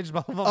blockage?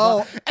 Blah, blah, blah,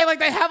 blah. And, like,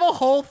 they have a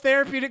whole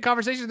therapeutic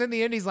conversation. And then in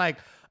the end, he's like,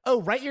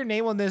 oh, write your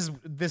name on this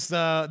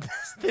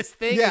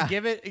thing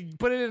and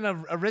put it in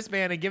a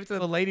wristband and give it to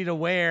the lady to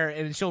wear,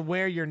 and she'll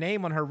wear your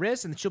name on her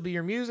wrist, and she'll be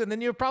your muse, and then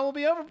you'll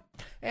probably be over,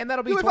 and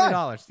that'll be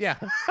 $20. Yeah.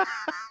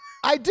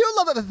 I do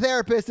love that the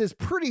therapist is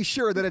pretty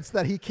sure that it's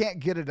that he can't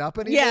get it up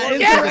anymore. Yeah,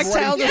 it's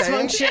erectile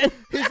dysfunction.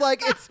 He's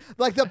like, it's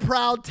like the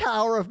proud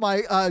tower of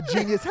my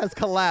genius has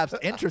collapsed.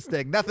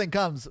 Interesting. Nothing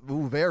comes.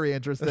 Ooh, very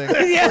interesting.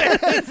 Yeah,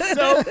 it's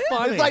so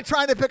funny. It's like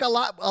trying to pick a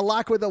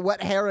lock with a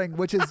wet herring,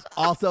 which is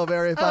also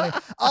very funny.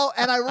 Oh,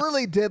 and I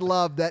really did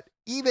love that.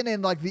 Even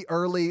in like the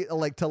early,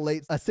 like to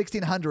late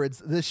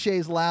 1600s, the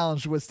chaise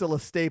lounge was still a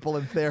staple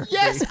in therapy.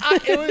 Yes,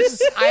 it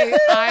was.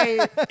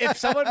 If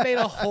someone made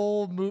a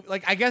whole movie,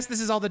 like I guess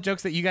this is all the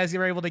jokes that you guys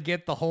were able to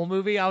get the whole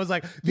movie. I was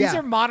like, these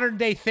are modern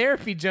day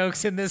therapy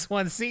jokes in this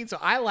one scene, so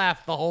I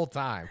laughed the whole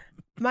time.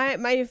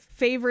 My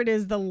favorite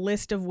is the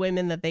list of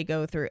women that they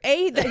go through.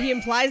 That he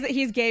implies that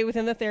he's gay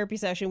within the therapy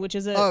session, which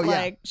is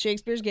like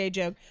Shakespeare's gay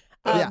joke.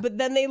 But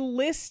then they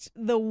list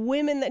the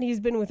women that he's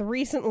been with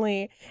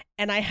recently,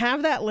 and I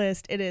have that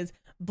list. It is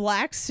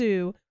Black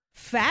Sue,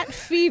 Fat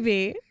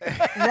Phoebe,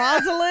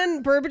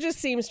 Rosalind Burbage's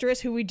seamstress,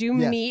 who we do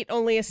meet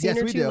only a scene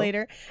or two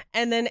later,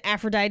 and then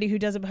Aphrodite, who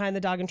does it behind the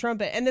dog and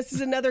trumpet. And this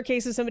is another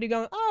case of somebody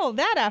going, oh,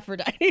 that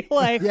Aphrodite.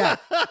 Like, got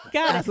it.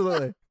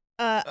 Absolutely.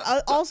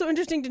 Also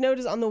interesting to note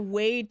is on the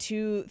way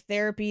to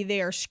therapy,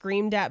 they are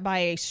screamed at by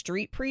a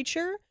street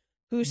preacher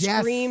who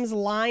screams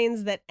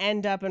lines that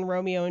end up in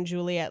Romeo and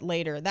Juliet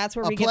later. That's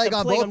where we get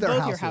the plague on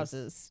both your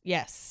houses.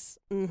 Yes.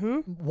 Mm-hmm.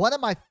 One of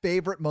my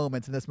favorite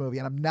moments in this movie,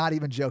 and I'm not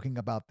even joking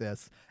about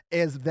this,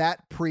 is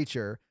that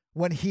preacher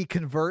when he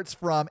converts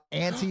from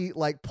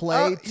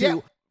play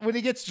to... When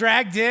he gets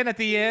dragged in at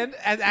the end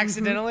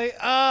accidentally.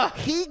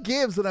 He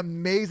gives an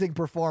amazing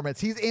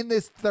performance. He's in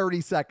this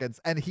 30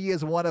 seconds, and he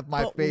is one of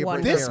my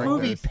favorite This characters.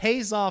 movie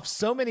pays off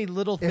so many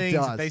little things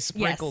that they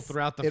sprinkle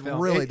throughout the film. It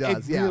really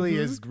does. It really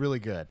is really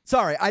good.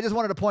 Sorry, I just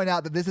wanted to point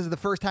out that this is the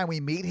first time we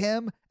meet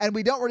him, and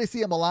we don't really see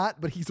him a lot,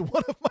 but he's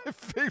one of my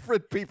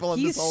favorite people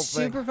in this whole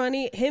thing. He's super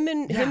funny. Him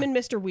and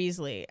Mr.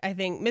 Weasley. I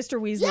think Mr.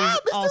 Weasley is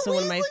also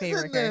one of my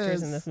favorite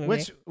characters in this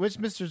movie. Which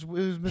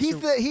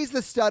Mr. He's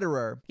the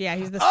stutterer. Yeah,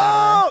 he's the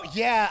stutterer. Oh,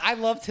 yeah, I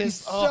loved his.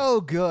 He's so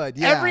good.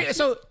 Yeah.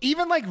 So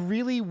even like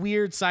really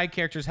weird side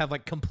characters have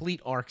like complete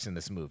arcs in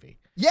this movie.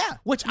 Yeah.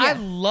 Which I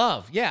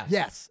love. Yeah.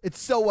 Yes. It's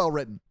so well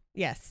written.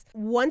 Yes.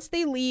 Once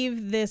they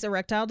leave this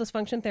erectile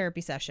dysfunction therapy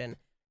session,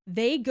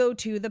 they go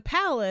to the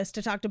palace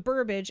to talk to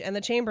Burbage and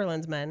the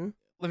Chamberlain's men.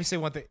 Let me say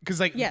one thing, because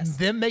like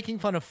them making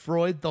fun of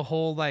Freud the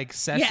whole like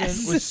session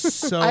was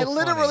so I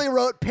literally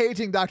wrote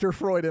paging Dr.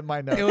 Freud in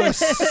my notes. It was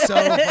so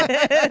funny.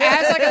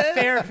 As like a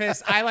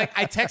therapist, I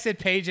texted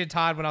Paige and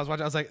Todd when I was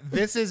watching. I was like,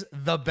 this is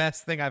the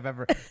best thing I've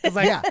ever. It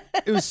was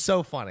it was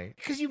so funny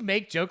because you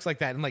make jokes like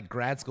that in like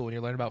grad school when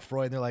you're learning about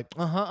Freud, and they're like,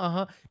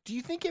 do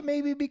you think it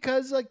may be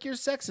because like your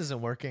sex isn't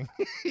working?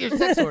 Your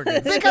sex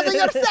organs. Because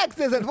your sex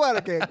isn't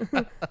working.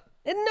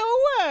 It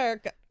no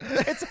work.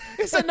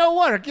 It's a no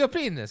work. Your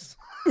penis.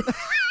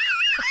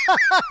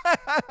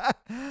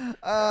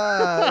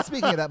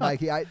 Speaking of that,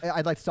 Mikey,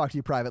 I'd like to talk to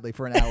you privately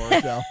for an hour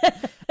or so.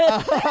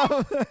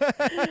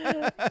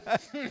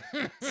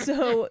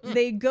 So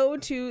they go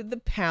to the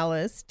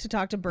palace to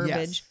talk to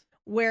Burbage,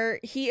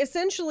 where he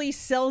essentially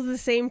sells the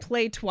same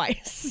play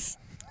twice.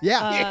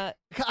 Yeah.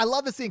 I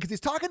love the scene because he's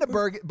talking to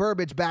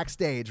Burbage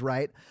backstage,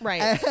 right?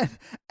 Right.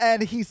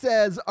 And he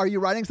says, are you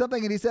writing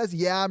something? And he says,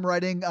 yeah, I'm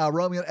writing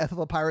Romeo and Ethel,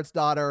 the Pirate's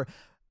Daughter.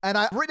 And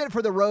I've written it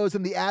for the Rose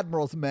and the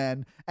Admiral's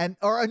Men.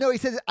 He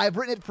says, I've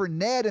written it for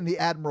Ned and the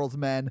Admiral's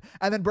Men.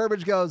 And then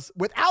Burbage goes,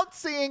 without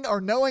seeing or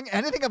knowing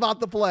anything about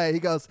the play, he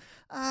goes,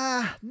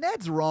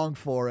 Ned's wrong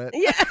for it.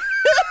 Yeah.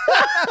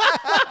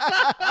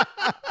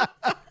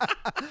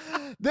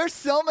 There's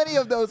so many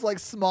of those like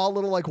small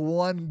little like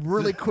one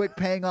really quick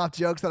paying off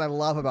jokes that I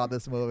love about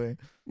this movie.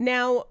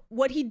 Now,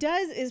 what he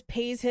does is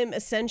pays him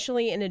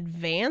essentially in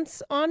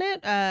advance on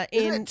it.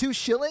 Isn't it 2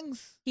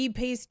 shillings? He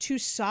pays 2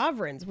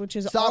 sovereigns, which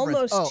is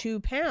Sovereigns. almost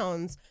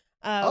 £2,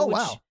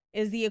 which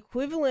is the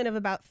equivalent of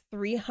about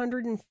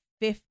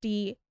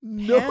 350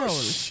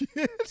 pounds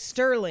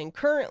sterling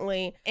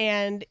currently,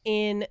 and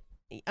in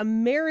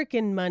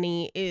American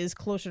money is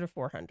closer to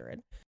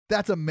 400.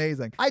 That's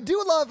amazing. I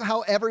do love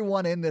how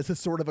everyone in this is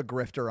sort of a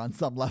grifter on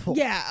some level.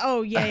 Yeah.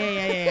 Oh,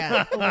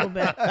 yeah. A little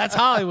bit. That's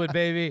Hollywood,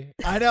 baby.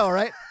 I know,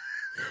 right?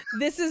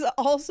 This is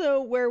also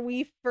where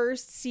we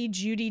first see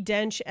Judi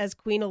Dench as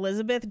Queen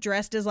Elizabeth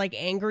dressed as like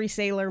angry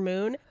Sailor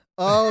Moon.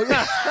 Oh,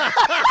 yeah.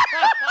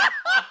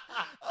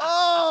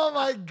 Oh,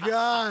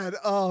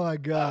 my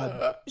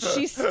God.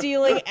 She's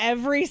stealing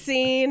every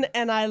scene,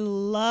 and I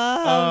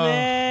love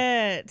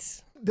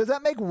it. Does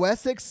that make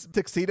Wessex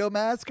Tuxedo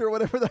Mask or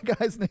whatever that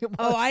guy's name was?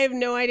 Oh, I have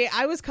no idea.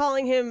 I was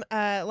calling him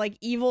like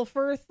Evil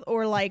Firth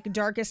or like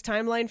Darkest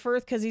Timeline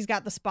Firth because he's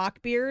got the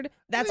Spock beard.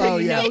 That's how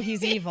you know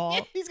he's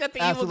evil. He's got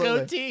the Absolutely. evil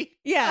goatee.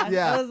 Yeah.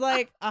 Yeah. I was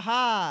like,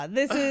 aha,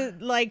 this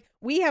is like,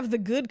 we have the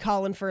good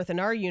Colin Firth in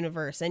our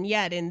universe. And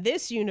yet in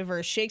this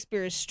universe,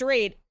 Shakespeare is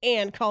straight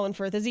and Colin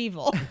Firth is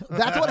evil.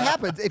 That's what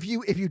happens. If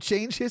you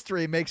change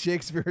history and make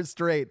Shakespeare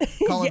straight,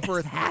 Colin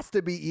Firth has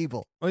to be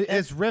evil.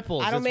 It's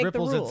ripples. I don't It's make the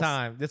ripples in rules.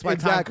 time. That's why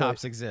Exactly. time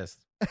cops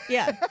exist.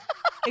 Yeah,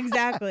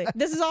 exactly.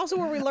 This is also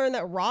where we learn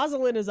that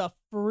Rosalind is a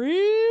freak.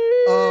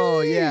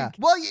 Oh, yeah.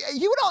 Well,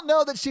 you don't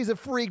know that she's a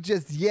freak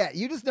just yet.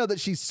 You just know that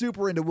she's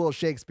super into Will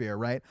Shakespeare,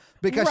 right?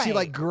 Because she Right.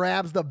 like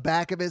grabs the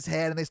back of his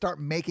head and they start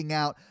making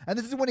out. And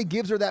this is when he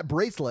gives her that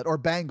bracelet or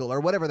bangle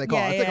or whatever they call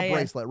it. It's like a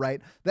bracelet, right?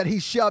 That he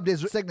shoved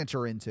his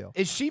signature into.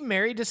 Is she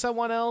married to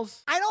someone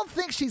else? I don't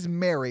think she's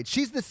married.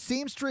 She's the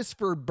seamstress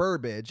for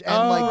Burbage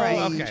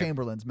and the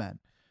Chamberlain's men.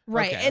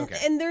 Right. Okay,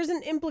 and there's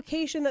an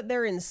implication that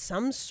they're in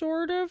some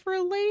sort of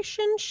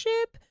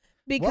relationship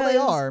because Well, they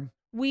are.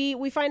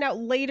 We find out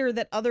later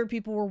that other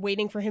people were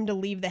waiting for him to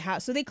leave the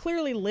house. So they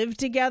clearly live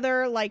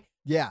together. Like,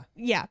 Yeah.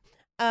 yeah.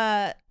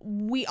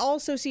 We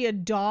also see a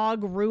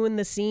dog ruin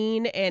the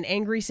scene, and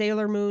Angry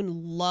Sailor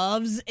Moon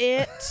loves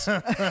it.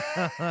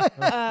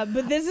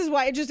 But this is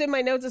why, just in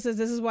my notes, it says,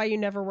 this is why you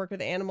never work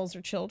with animals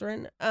or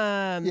children.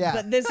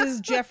 But this is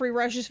Jeffrey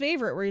Rush's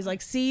favorite, where he's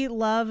like, see,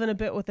 love, and a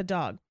bit with a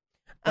dog.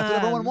 That's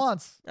what everyone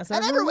wants. That's what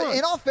And everyone wants.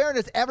 in all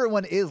fairness,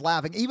 everyone is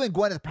laughing. Even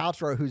Gwyneth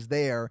Paltrow, who's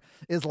there,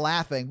 is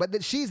laughing.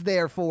 But she's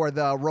there for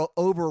the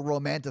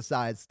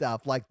over-romanticized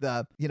stuff, like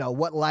the,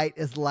 what light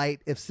is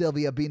light if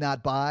Sylvia be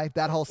not by,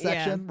 that whole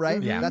section,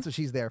 right? Yeah. That's what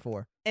she's there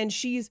for. And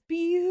she's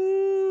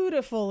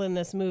beautiful in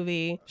this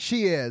movie.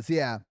 She is,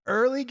 yeah.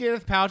 Early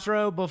Gwyneth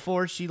Paltrow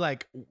before she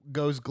like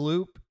goes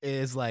gloop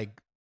is like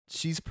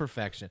she's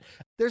perfection.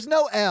 There's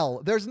no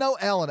L. There's no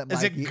L in it,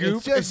 Is Mikey. it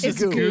goop? It's just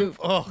goop. goop.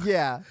 Oh.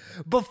 Yeah.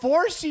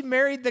 Before she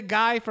married the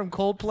guy from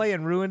Coldplay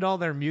and ruined all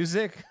their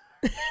music.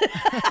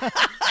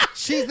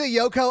 She's the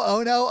Yoko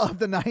Ono of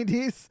the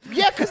 90s.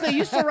 Yeah, because they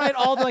used to write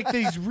all like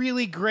these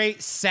really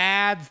great,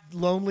 sad,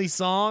 lonely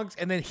songs,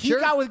 and then he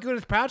got with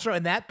Gwyneth Paltrow,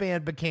 and that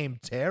band became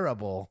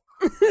terrible.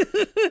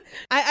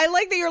 I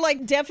like that you're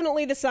like,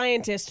 definitely the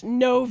scientist.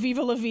 No,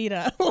 Viva La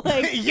Vida.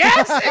 Like,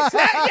 yes,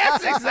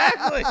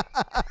 exactly.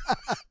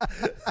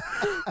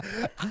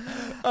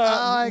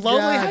 Lonely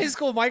God. high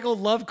school Michael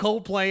loved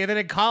Coldplay, and then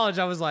in college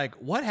I was like,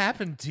 what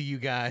happened to you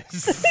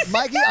guys?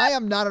 Mikey, I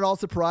am not at all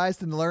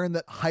surprised to learn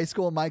that high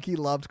school Mikey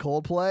loved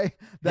Coldplay.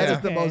 That is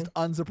the most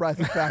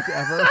unsurprising fact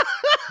ever.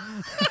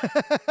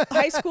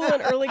 high school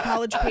and early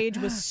college Paige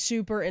was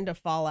super into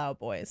Fall Out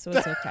Boy, so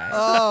it's okay.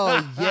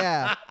 Oh,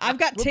 yeah. I've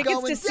got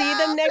tickets to see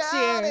them next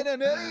year.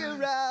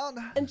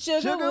 And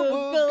Sugar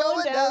Will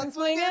going down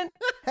swinging.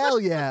 Hell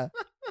yeah.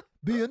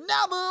 Be a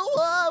number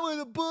one with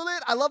a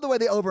bullet. I love the way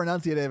they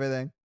over-enunciate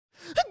everything.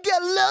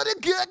 Get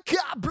loaded, good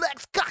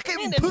complex, cock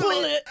and pull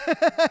it.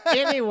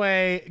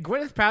 Anyway,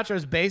 Gwyneth Paltrow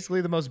is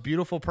basically the most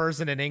beautiful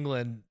person in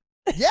England.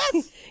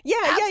 Yes. Yeah.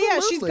 She's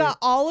Absolutely. got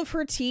all of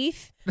her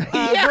teeth. Yeah.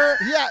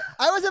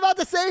 I was about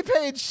to say,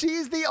 Paige,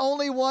 she's the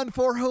only one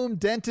for whom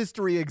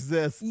dentistry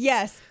exists.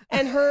 Yes.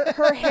 And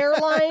her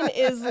hairline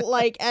is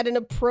like at an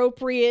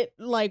appropriate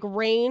like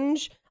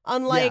range.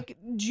 Unlike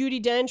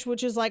Judi Dench,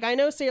 which is like, I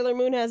know Sailor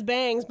Moon has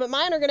bangs, but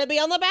mine are going to be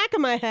on the back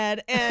of my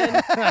head. And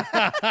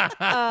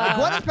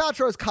Gwyneth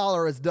Paltrow's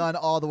collar is done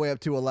all the way up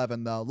to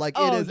 11, though. Like,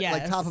 it is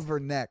like top of her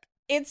neck.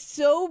 It's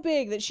so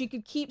big that she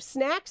could keep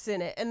snacks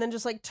in it and then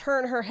just like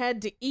turn her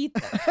head to eat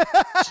them.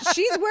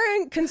 She's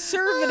wearing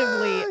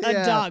conservatively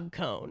a dog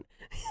cone.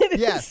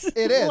 Yes,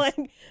 it is. Like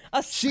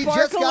a She just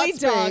got sparkly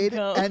dog spayed,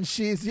 cone. and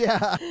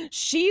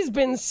She's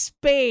been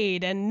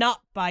spayed and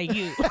not by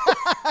you.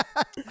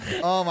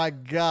 Oh my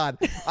God.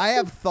 I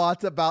have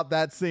thoughts about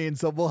that scene,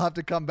 so we'll have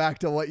to come back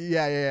to what.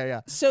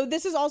 Yeah. So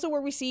this is also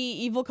where we see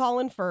evil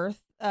Colin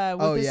Firth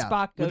with his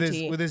Spock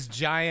goatee. With his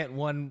giant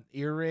one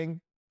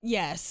earring.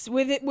 Yes,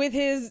 with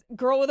his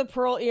girl with a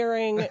pearl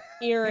earring.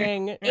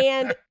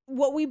 And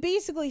what we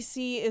basically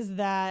see is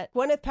that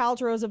Gwyneth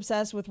Paltrow is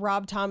obsessed with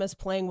Rob Thomas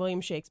playing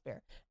William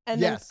Shakespeare. And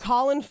then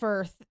Colin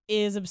Firth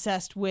is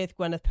obsessed with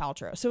Gwyneth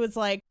Paltrow. So it's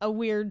like a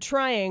weird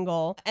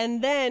triangle.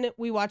 And then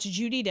we watch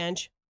Judi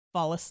Dench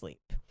fall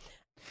asleep.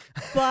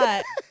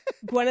 But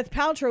Gwyneth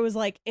Paltrow is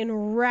like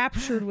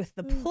enraptured with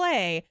the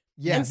play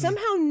and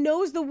somehow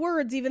knows the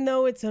words even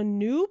though it's a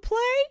new play.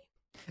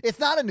 It's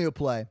not a new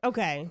play.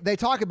 Okay. They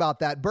talk about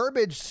that.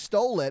 Burbage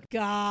stole it.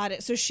 Got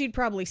it. So she'd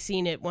probably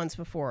seen it once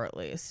before at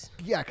least.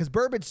 Yeah, because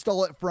Burbage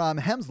stole it from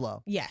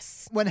Hemslow.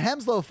 Yes. When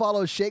Hemslow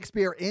follows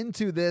Shakespeare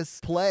into this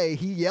play,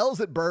 he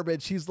yells at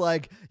Burbage. He's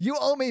like, "You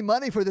owe me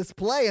money for this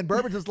play." And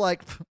Burbage is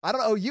like, "I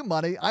don't owe you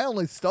money. I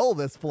only stole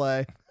this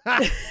play."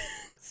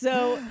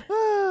 So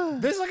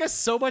there's like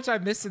so much I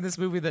missed in this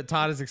movie that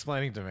Todd is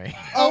explaining to me.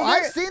 Oh,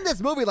 I've seen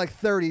this movie like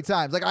 30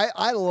 times. Like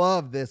I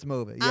love this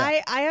movie.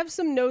 Yeah. I have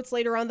some notes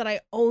later on that I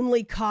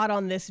only caught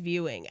on this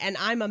viewing, and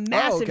I'm a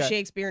massive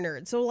Shakespeare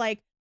nerd. So like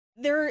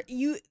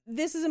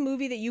this is a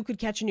movie that you could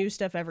catch new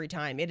stuff every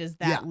time. It is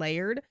that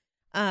layered.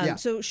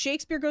 So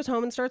Shakespeare goes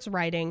home and starts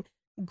writing.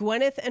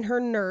 Gwyneth and her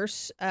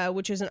nurse,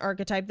 which is an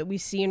archetype that we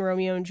see in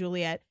Romeo and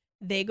Juliet,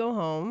 they go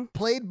home.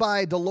 Played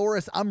by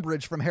Dolores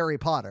Umbridge from Harry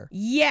Potter.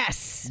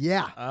 Yes.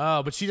 Yeah.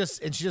 Oh, but she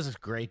does a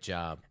great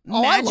job.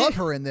 I love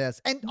her in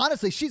this. And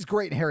honestly, she's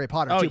great in Harry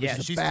Potter too. Yeah,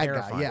 she's she's a bad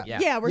terrifying. guy.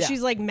 Yeah, where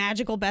she's like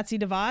magical Betsy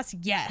DeVos.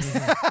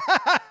 Yes.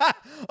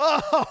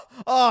 Oh,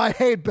 I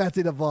hate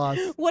Betsy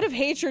DeVos. What if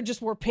hatred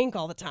just wore pink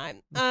all the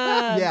time?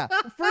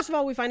 First of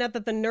all, we find out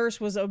that the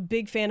nurse was a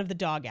big fan of the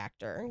dog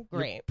actor.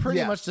 Great. You're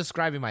pretty much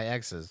describing my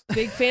exes.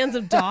 Big fans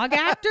of dog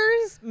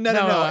actors?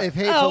 No. If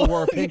hateful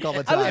wore pink all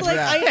the time. I was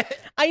like,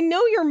 I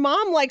know your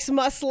mom likes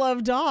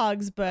must-love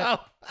dogs,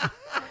 but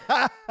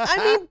I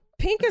mean,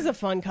 pink is a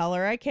fun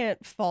color. I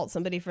can't fault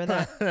somebody for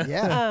that.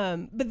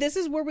 But this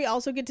is where we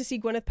also get to see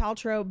Gwyneth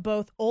Paltrow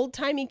both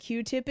old-timey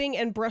Q-tipping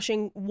and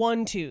brushing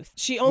one tooth.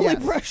 She only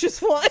brushes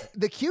one.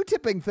 The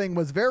Q-tipping thing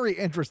was very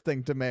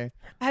interesting to me.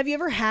 Have you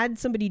ever had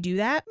somebody do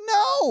that?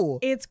 No.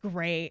 It's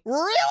great.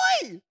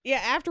 Really?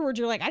 Yeah, afterwards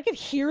you're like, I could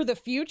hear the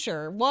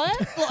future. What?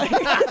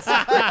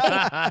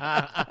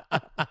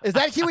 Is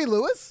that Huey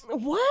Lewis?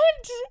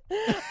 What?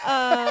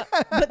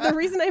 But the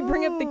reason I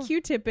bring up the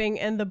Q-tipping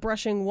and the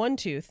brushing one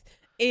tooth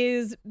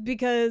is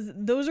because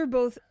those are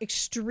both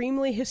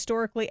extremely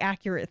historically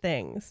accurate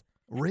things.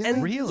 Really?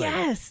 And really?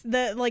 Yes.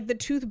 The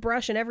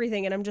toothbrush and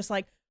everything. And I'm just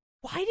like,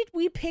 why did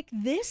we pick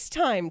this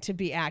time to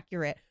be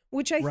accurate?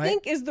 Which I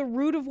think is the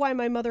root of why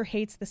my mother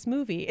hates this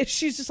movie.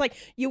 She's just like,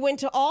 you went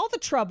to all the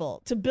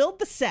trouble to build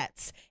the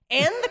sets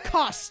and the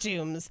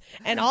costumes,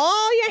 and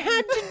all you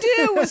had to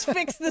do was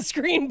fix the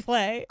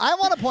screenplay. I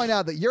want to point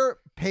out that your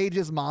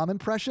Paige's mom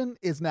impression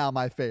is now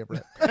my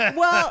favorite.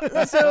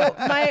 Well, so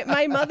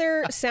my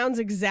mother sounds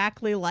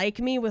exactly like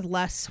me with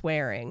less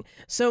swearing.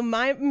 So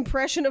my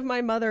impression of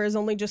my mother is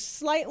only just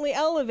slightly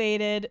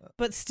elevated,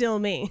 but still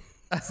me.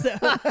 So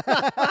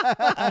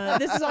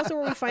this is also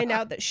where we find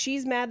out that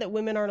she's mad that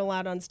women aren't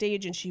allowed on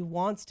stage and she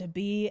wants to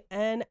be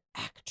an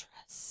actress.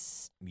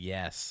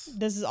 Yes.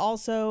 This is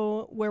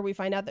also where we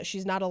find out that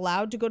she's not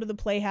allowed to go to the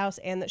playhouse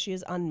and that she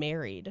is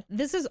unmarried.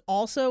 This is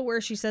also where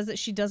she says that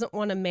she doesn't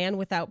want a man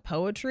without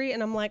poetry.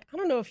 And I'm like, I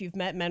don't know if you've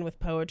met men with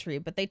poetry,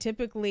 but they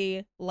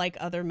typically like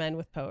other men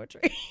with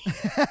poetry.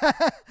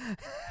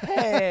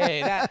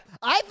 Hey,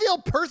 I feel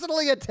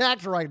personally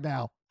attacked right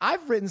now.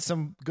 I've written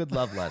some good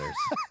love letters.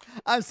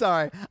 I'm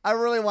sorry. I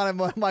really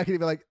wanted Mikey to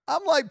be like,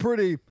 I'm like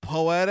pretty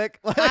poetic.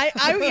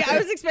 I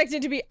was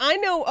expecting to be, I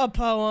know a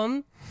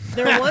poem.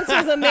 There once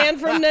was a man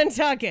from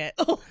Nantucket.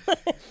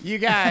 You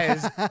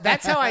guys,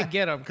 that's how I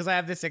get them, because I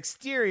have this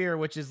exterior,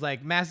 which is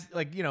like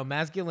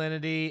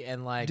masculinity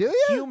and like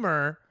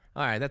humor.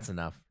 All right, that's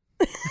enough.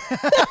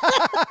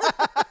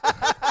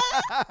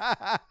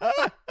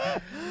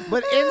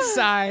 But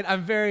inside,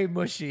 I'm very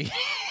mushy.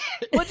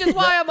 Which is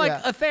why I'm like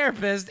a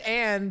therapist,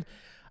 and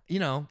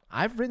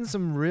I've written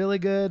some really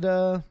good,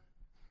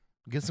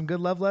 some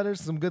good love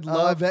letters, some good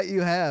love. I bet you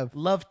have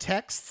love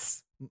texts.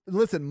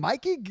 Listen,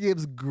 Mikey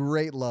gives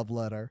great love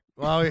letter.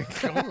 Oh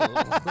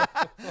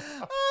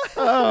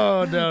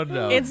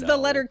no! It's the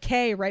letter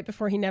K right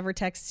before he never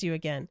texts you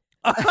again.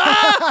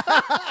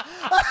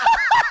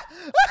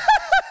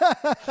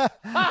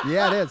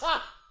 Yeah, it is,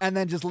 and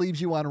then just leaves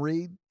you on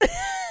read.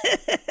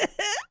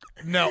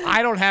 No,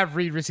 I don't have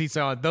read receipts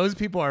on. Those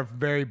people are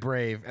very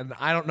brave, and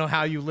I don't know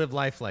how you live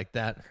life like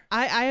that.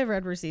 I have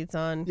read receipts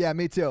on. Yeah,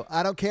 me too.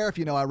 I don't care if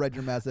you know I read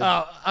your message.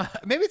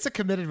 Maybe it's a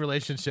committed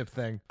relationship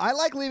thing. I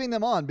like leaving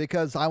them on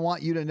because I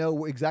want you to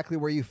know exactly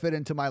where you fit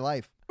into my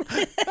life.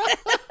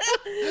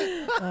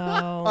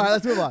 All right,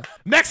 let's move on.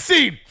 Next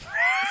scene.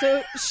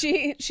 So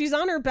she's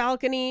on her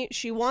balcony.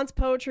 She wants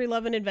poetry,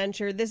 love, and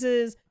adventure. This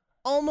is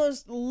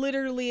almost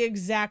literally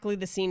exactly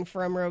the scene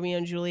from Romeo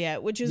and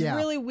Juliet, which is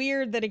really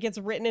weird that it gets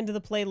written into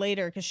the play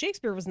later because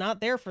Shakespeare was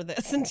not there for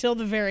this until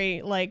the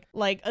very like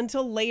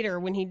until later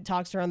when he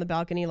talks to her on the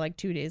balcony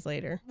 2 days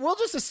later. We'll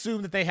just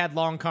assume that they had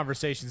long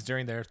conversations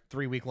during their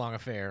 3-week-long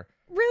affair.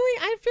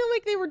 Really? I feel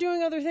like they were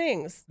doing other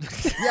things.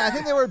 Yeah, I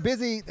think they were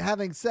busy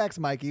having sex,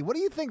 Mikey. What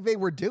do you think they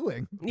were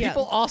doing? Yeah.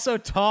 People also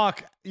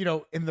talk,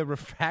 in the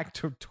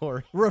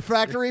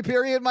refractory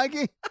period,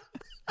 Mikey?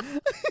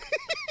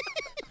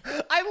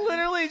 I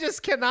literally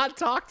just cannot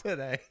talk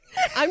today.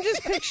 I'm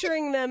just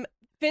picturing them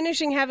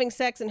finishing having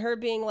sex and her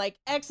being like,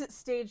 exit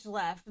stage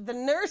left. The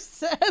nurse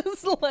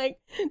says,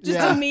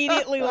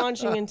 immediately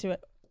launching into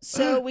it.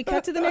 So we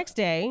cut to the next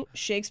day.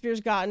 Shakespeare's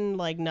gotten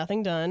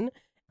nothing done.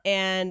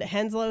 And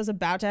Henslow's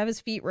about to have his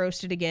feet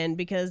roasted again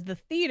because the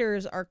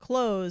theaters are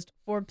closed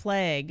for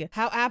plague.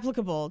 How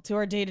applicable to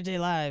our day-to-day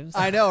lives.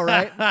 I know,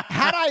 right?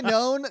 Had I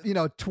known,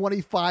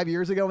 25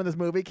 years ago when this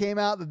movie came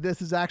out, that this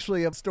is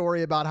actually a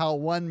story about how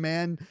one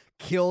man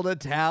killed a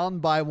town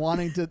by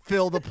wanting to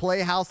fill the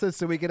playhouses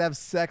so he could have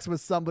sex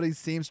with somebody's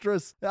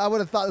seamstress, I would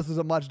have thought this was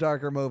a much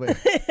darker movie.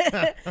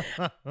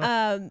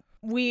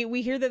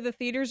 We hear that the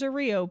theaters are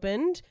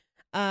reopened.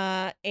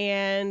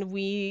 And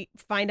we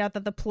find out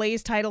that the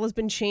play's title has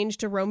been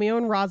changed to Romeo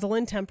and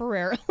Rosalind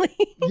temporarily.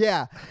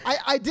 Yeah,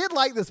 I did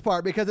like this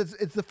part because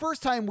it's the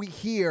first time we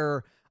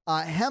hear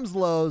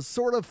Hemslow's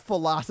sort of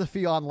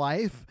philosophy on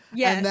life.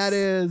 Yes. And that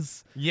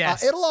is,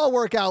 it'll all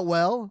work out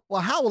well.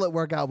 Well, how will it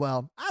work out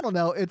well? I don't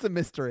know. It's a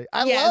mystery.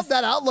 I love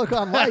that outlook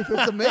on life.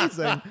 It's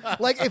amazing.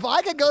 If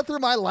I could go through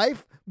my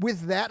life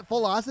with that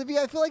philosophy,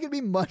 I feel like it'd be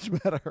much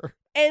better.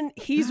 And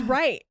he's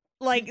right.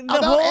 The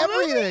about whole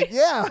everything. movie.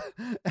 Yeah,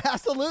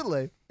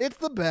 absolutely. It's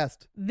the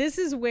best. This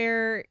is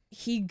where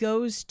he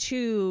goes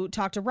to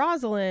talk to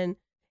Rosalind,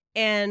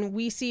 and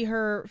we see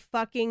her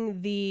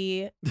fucking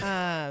the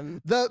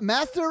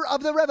master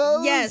of the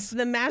revels. Yes,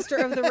 the master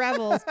of the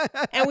revels.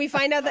 And we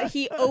find out that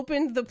he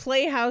opened the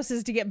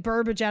playhouses to get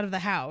Burbage out of the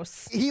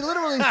house. He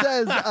literally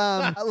says,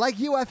 like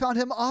you, I found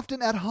him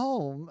often at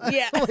home.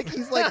 Yeah.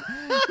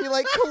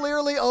 He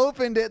clearly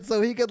opened it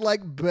so he could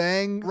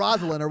bang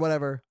Rosalind or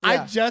whatever.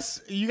 Yeah.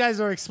 You guys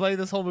are explaining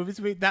this whole movie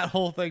to me. That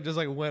whole thing just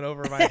went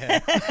over my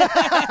head.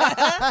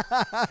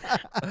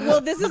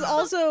 Well, this is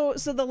also,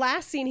 so the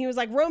last scene, he was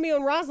like, Romeo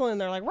and Rosalind.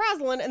 They're like,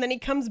 Rosalind. And then he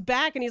comes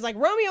back and he's like,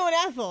 Romeo and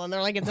Ethel. And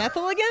they're like, it's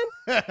Ethel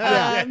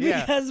again?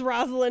 Because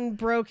Rosalind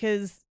broke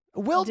his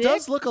Will dick.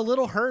 does look a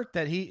little hurt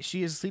that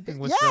she is sleeping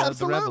with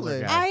the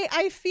Reveler guy.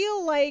 I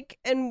feel like,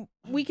 and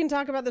we can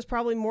talk about this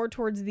probably more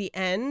towards the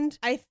end,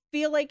 I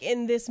feel like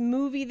in this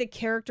movie, the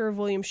character of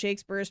William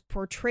Shakespeare is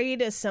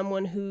portrayed as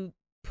someone who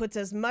puts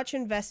as much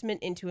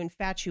investment into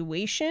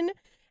infatuation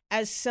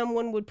as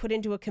someone would put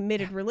into a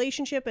committed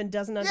relationship and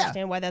doesn't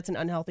understand why that's an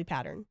unhealthy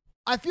pattern.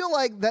 I feel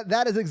like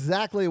that is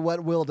exactly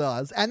what Will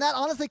does. And that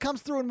honestly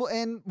comes through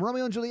in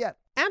Romeo and Juliet.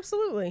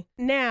 Absolutely.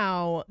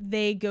 Now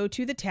they go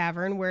to the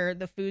tavern where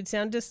the food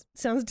sounds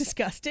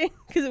disgusting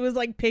because it was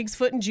like pig's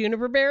foot and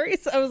juniper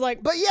berries. I was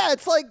like, but yeah,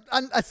 it's like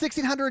a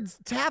 1600s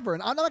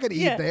tavern. I'm not going to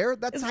eat there.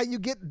 That's how you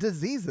get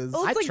diseases.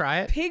 Well, I'd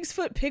try it. Pig's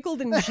foot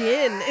pickled in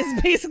gin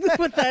is basically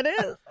what that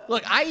is.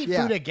 Look, I eat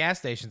food at gas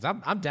stations.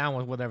 I'm down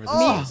with whatever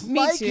this is.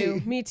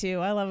 Me too.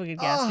 I love a good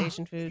gas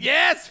station food.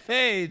 Yes,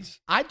 Paige.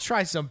 I'd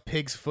try some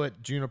pig's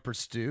foot juniper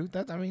stew.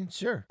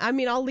 Sure. I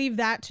mean, I'll leave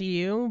that to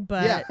you,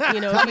 but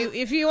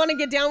if you want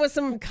to get down with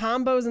some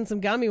combos and some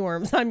gummy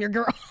worms, I'm your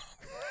girl.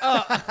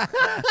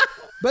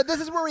 But this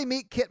is where we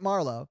meet Kit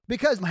Marlowe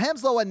because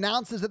Hemslow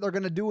announces that they're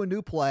going to do a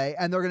new play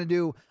and they're going to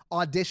do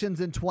auditions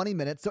in 20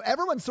 minutes. So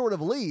everyone sort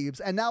of leaves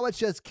and now it's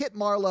just Kit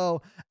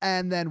Marlowe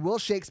and then Will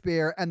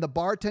Shakespeare and the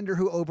bartender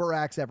who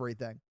overacts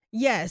everything.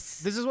 Yes.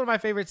 This is one of my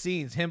favorite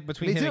scenes,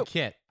 between him and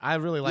Kit. I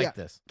really like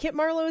this. Kit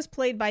Marlowe is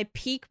played by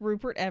peak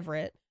Rupert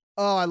Everett.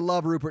 Oh, I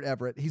love Rupert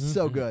Everett. He's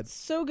so good.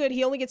 So good.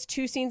 He only gets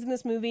 2 scenes in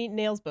this movie,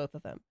 nails both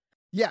of them.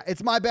 Yeah,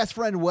 it's my best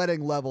friend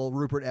wedding level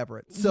Rupert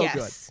Everett. So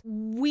good.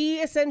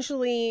 We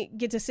essentially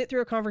get to sit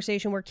through a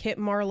conversation where Kit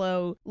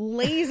Marlowe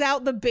lays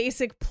out the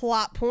basic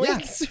plot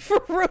points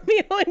for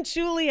Romeo and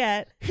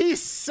Juliet.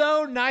 He's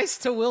so nice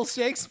to Will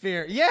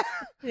Shakespeare. Yeah.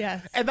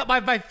 Yes. And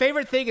my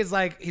favorite thing is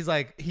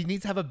he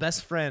needs to have a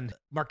best friend,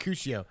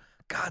 Mercutio.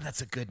 God,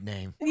 that's a good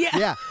name.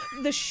 Yeah.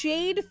 The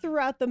shade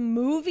throughout the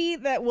movie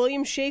that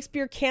William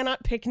Shakespeare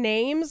cannot pick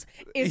names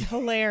is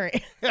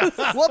hilarious.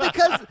 Well,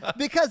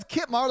 because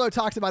Kit Marlowe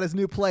talks about his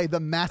new play, The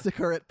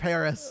Massacre at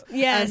Paris.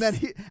 Yes.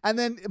 And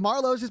then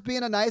Marlowe's just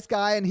being a nice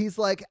guy and he's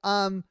like,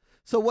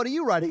 so what are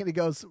you writing? And he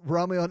goes,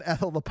 Romeo and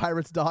Ethel, the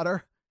pirate's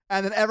daughter.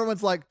 And then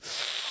everyone's like,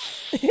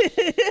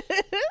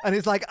 And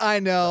he's like, I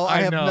know.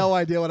 I have no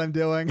idea what I'm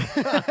doing.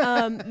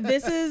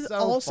 This is So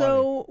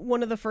also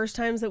one of the first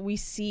times that we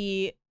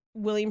see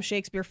William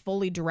Shakespeare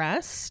fully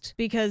dressed,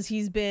 because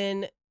he's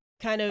been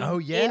kind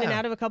of in and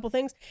out of a couple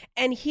things.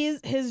 And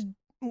his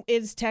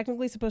is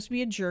technically supposed to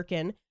be a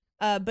jerkin,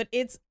 but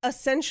it's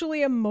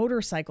essentially a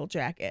motorcycle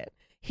jacket.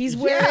 He's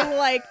wearing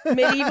like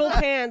medieval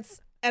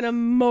pants and a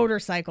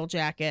motorcycle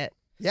jacket.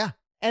 Yeah.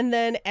 And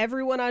then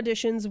everyone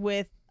auditions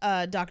with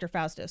Dr.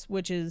 Faustus,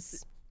 which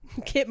is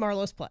Kit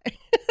Marlowe's play.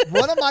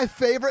 One of my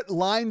favorite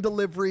line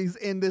deliveries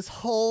in this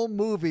whole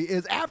movie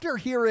is after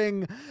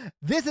hearing,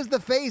 "This is the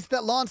face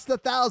that launched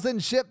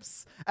 1,000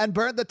 ships and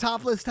burnt the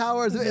topless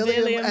towers of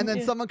Ilium," and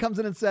then someone comes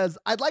in and says,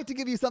 "I'd like to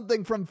give you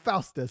something from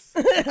Faustus."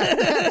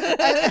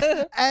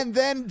 and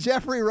then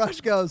Jeffrey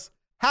Rush goes,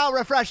 "How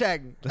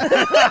refreshing."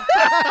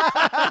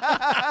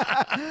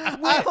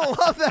 I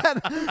love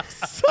that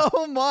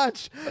so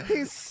much.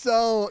 He's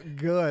so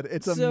good.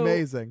 It's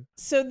amazing.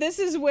 So this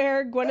is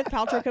where Gwyneth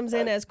Paltrow comes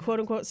in as quote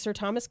unquote Sir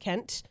Thomas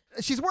Kent.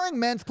 She's wearing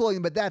men's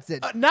clothing, but that's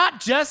it. Not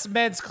just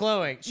men's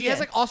clothing. She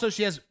has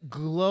she has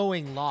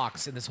glowing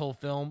locks in this whole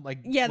film.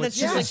 Like that's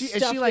just like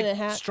stuffed in a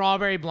hat.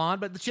 Strawberry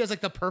blonde, but she has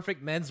like the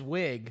perfect men's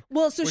wig.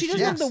 Well, so she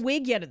doesn't have the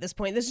wig yet at this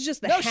point. This is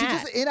just the hat. No, she's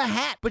just in a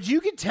hat. But you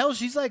can tell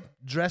she's like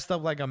dressed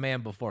up like a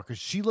man before, because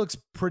she looks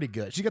pretty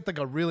good. She got like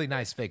a really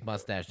nice fake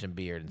mustache and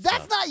beard. And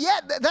that's not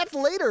yet. That's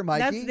later,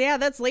 Mikey.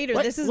 That's later.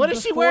 What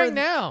is she wearing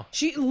now?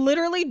 She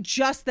literally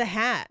just the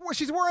hat. Well,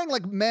 she's wearing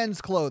like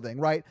men's clothing,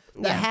 right?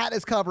 The hat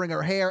is covering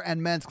her hair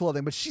and men's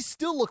clothing, but she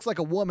still looks like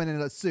a woman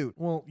in a suit.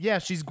 Well, yeah,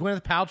 she's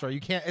Gwyneth Paltrow. You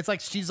can't. It's like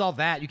she's all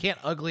that. You can't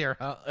ugly her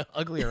up.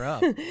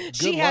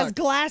 She has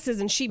glasses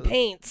and she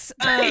paints.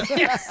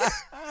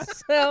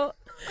 So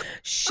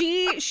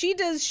she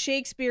does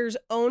Shakespeare's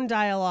own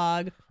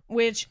dialogue,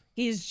 which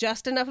he's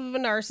just enough of a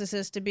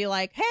narcissist to be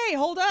like, "Hey,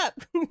 hold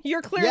up,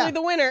 you're clearly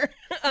the winner."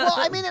 Well,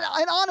 I mean, and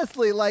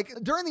honestly, like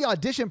during the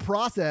audition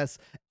process,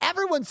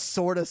 everyone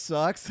sort of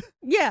sucks.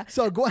 Yeah.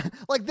 So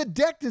like the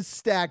deck is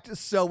stacked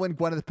so in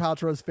Gwyneth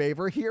Paltrow's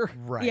favor here.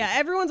 Right. Yeah,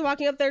 everyone's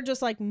walking up there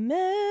just like, "Memory,"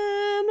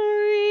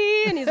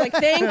 and he's like,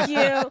 "Thank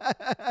you."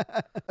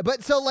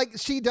 But so like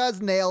she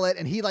does nail it,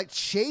 and he like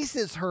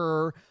chases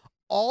her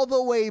all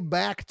the way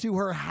back to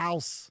her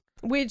house.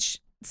 Which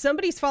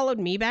somebody's followed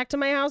me back to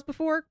my house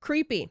before.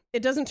 Creepy.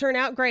 It doesn't turn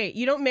out great.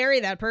 You don't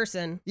marry that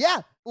person.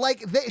 Yeah.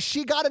 Like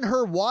she got in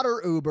her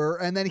water Uber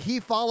and then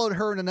he followed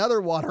her in another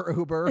water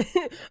Uber.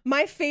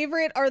 My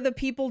favorite are the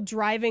people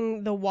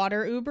driving the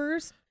water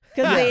Ubers.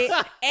 Because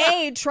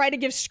they, try to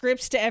give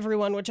scripts to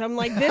everyone, which I'm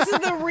like, this is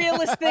the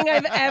realest thing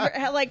I've ever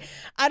had. Like,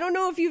 I don't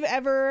know if you've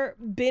ever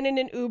been in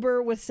an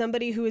Uber with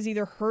somebody who has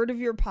either heard of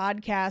your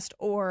podcast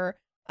or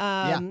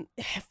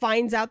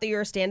finds out that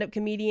you're a stand-up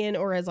comedian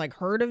or has like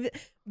heard of it.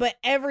 But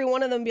every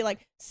one of them be like,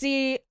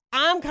 "See,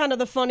 I'm kind of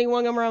the funny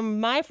one around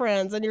my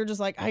friends." And you're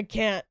just like, "I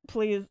can't,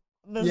 please.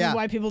 This is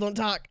why people don't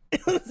talk."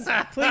 Please.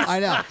 I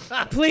know.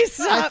 Please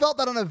stop. I felt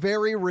that on a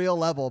very real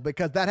level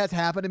because that has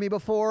happened to me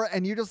before.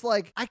 And you're just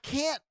like, I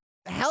can't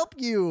help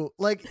you.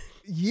 Like,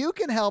 you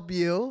can help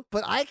you,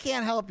 but I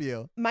can't help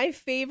you. My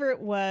favorite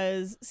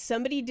was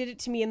somebody did it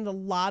to me in the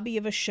lobby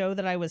of a show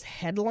that I was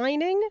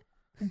headlining.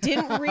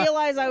 Didn't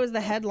realize I was the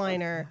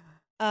headliner.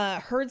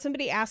 Heard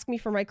somebody ask me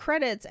for my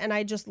credits, and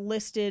I just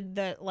listed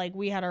that like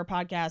we had our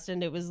podcast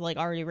and it was like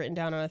already written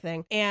down on a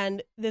thing.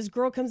 And this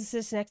girl comes and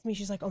sits next to me.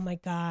 She's like, "Oh my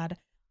God,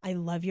 I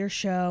love your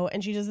show."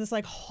 And she does this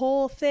like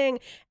whole thing.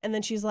 And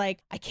then she's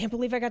like, "I can't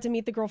believe I got to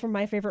meet the girl from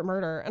My Favorite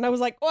Murder." And I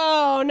was like,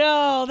 "Whoa,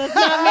 no, that's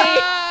not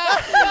me."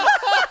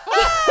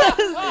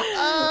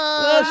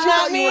 That's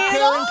not me. You were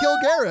Karen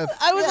Kilgariff.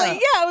 I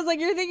was like,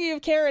 "You're thinking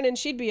of Karen," and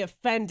she'd be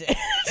offended.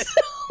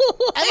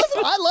 And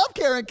listen, I love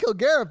Karen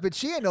Kilgariff, but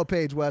she ain't no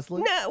Paige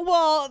Wesley. No,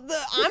 well,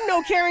 I'm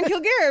no Karen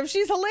Kilgariff.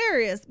 She's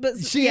hilarious, but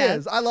she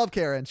is. I love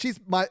Karen. She's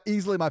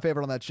easily my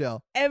favorite on that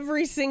show.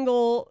 Every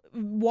single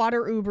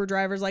water Uber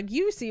driver's like,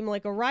 "You seem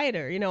like a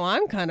writer. You know,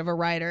 I'm kind of a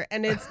writer,"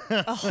 and it's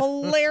a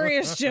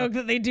hilarious joke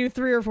that they do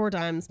 3 or 4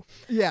 times.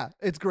 Yeah,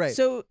 it's great.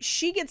 So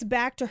she gets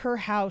back to her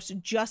house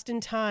just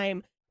in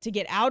time to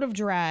get out of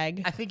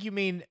drag. I think you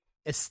mean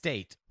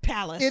estate.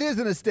 Palace. It is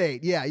an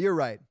estate. Yeah, you're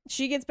right.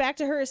 She gets back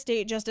to her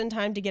estate just in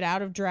time to get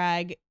out of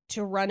drag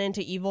to run into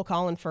evil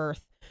Colin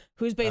Firth,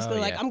 who's basically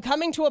like, "I'm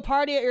coming to a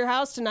party at your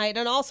house tonight,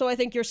 and also I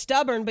think you're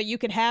stubborn, but you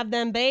could have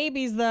them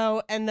babies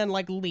though," and then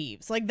like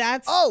leaves. Like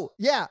that's Oh,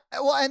 yeah.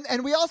 Well,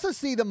 and we also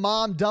see the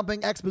mom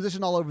dumping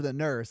exposition all over the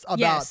nurse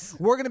about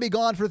we're going to be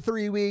gone for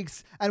 3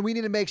 weeks and we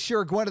need to make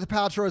sure Gwyneth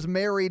Paltrow is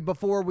married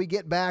before we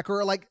get back,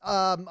 or like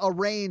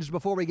arranged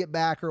before we get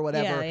back or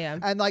whatever. Yeah.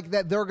 And like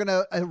that they're going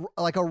to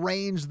like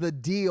arrange the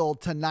deal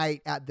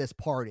tonight at this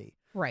party.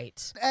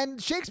 Right.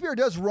 And Shakespeare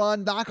does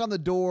run, knock on the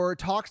door,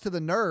 talks to the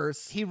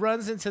nurse. He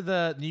runs into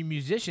the new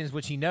musicians,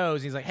 which he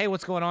knows. He's like, hey,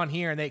 what's going on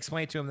here? And they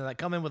explain to him. They're like,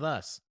 come in with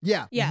us.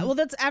 Yeah. Yeah, well,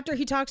 that's after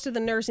he talks to the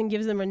nurse and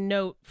gives them a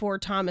note for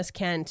Thomas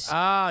Kent.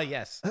 Ah,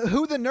 yes.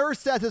 Who the nurse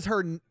says is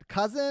her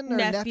cousin or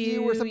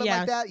nephew or something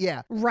like that.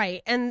 Yeah.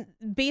 Right. And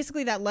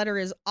basically that letter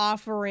is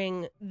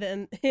offering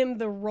him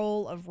the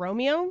role of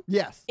Romeo.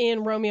 Yes.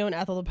 In Romeo and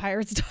Ethel the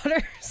Pirate's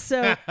Daughter.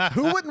 So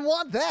who wouldn't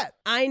want that?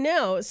 I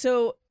know.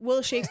 So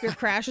Will Shakespeare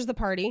crashes the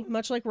party,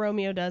 much like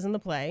Romeo does in the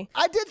play.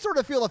 I did sort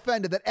of feel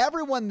offended that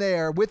everyone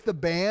there with the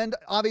band,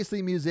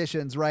 obviously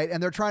musicians, right?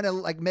 And they're trying to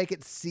like make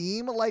it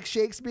seem like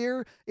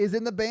Shakespeare is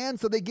in the band,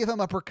 so they give him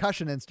a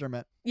percussion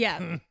instrument.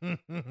 Yeah.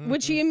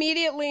 Which he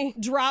immediately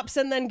drops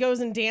and then goes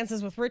and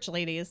dances with rich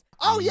ladies.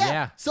 Oh,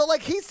 yeah. So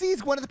like he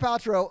sees Gwyneth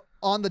Paltrow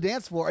on the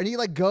dance floor and he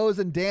like goes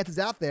and dances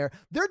out there.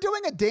 They're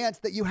doing a dance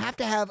that you have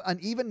to have an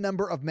even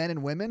number of men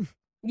and women.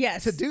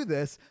 Yes. To do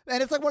this.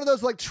 And it's like one of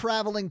those like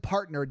traveling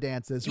partner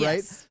dances, right?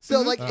 Yes.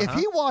 So like if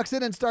he walks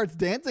in and starts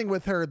dancing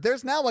with her,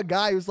 there's now a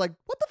guy who's like,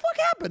 what the fuck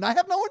happened? I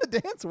have no one to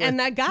dance with. And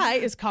that guy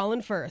is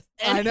Colin Firth.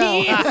 And I know.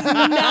 he is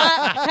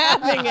not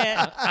having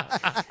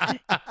it.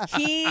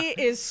 He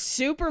is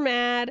super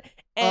mad.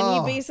 And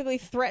he basically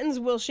threatens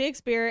Will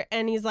Shakespeare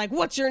and he's like,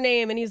 what's your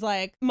name? And he's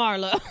like,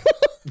 Marlowe.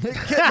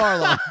 Kit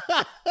Marlowe.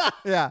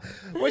 Yeah.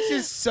 Which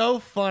is so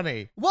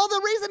funny. Well,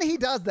 the reason he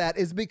does that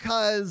is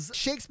because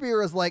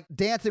Shakespeare is like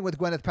dancing with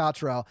Gwyneth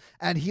Paltrow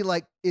and he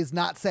like is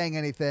not saying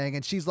anything.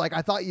 And she's like,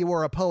 I thought you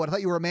were a poet. I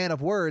thought you were a man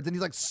of words. And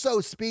he's like so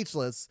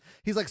speechless.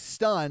 He's like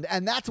stunned.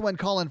 And that's when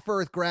Colin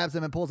Firth grabs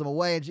him and pulls him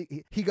away.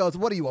 And he goes,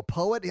 what are you, a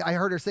poet? I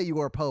heard her say you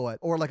were a poet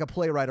or like a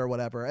playwright or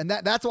whatever. And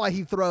that's why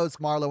he throws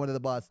Marlowe into the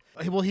bus.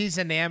 Well, he's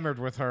enamored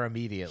with her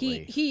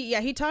immediately.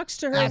 He talks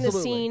to her in the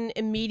scene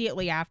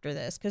immediately after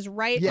this. Because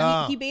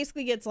he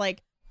basically gets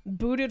like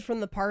booted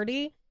from the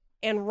party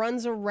and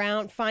runs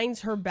around,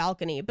 finds her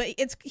balcony. But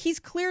he's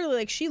clearly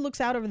like, she looks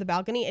out over the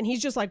balcony and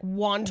he's just like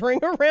wandering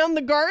around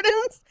the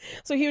gardens.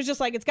 So he was just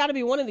like, it's got to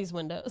be one of these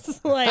windows.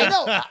 Like, I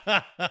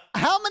know.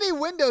 How many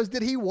windows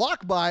did he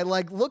walk by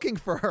like looking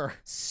for her?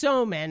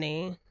 So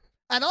many.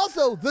 And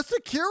also, the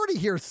security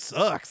here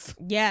sucks.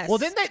 Yes. Well,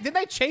 didn't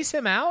they chase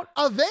him out?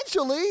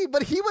 Eventually,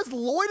 but he was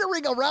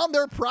loitering around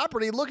their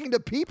property looking to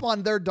peep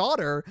on their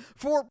daughter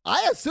for,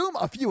 I assume,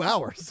 a few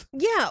hours.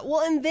 Yeah,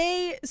 well, and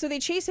they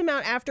chase him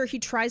out after he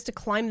tries to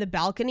climb the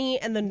balcony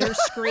and the nurse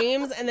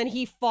screams and then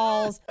he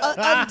falls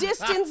a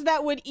distance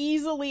that would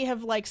easily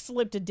have like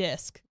slipped a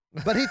disc.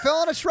 But he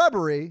fell in a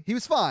shrubbery. He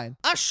was fine.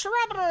 A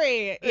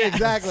shrubbery. Yeah.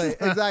 Exactly.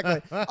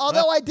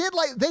 Although I did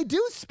like, they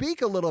do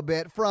speak a little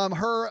bit from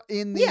her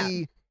in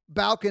the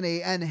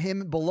balcony and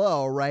him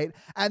below, right?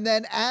 And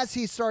then as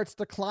he starts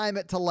to climb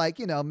it to like,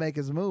 make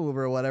his move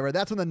or whatever,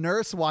 that's when the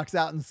nurse walks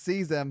out and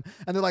sees him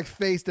and they're like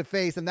face to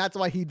face. And that's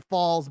why he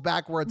falls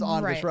backwards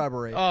onto the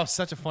shrubbery. Oh,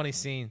 such a funny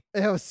scene.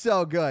 It was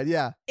so good.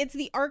 Yeah. It's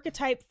the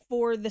archetype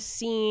for the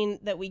scene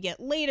that we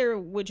get later,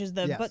 which is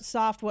the but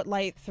soft what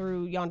light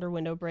through yonder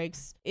window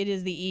breaks. It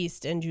is the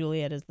east and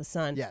Juliet is the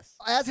sun. Yes.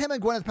 As him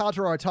and Gwyneth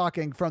Paltrow are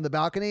talking from the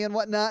balcony and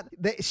whatnot,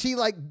 she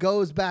like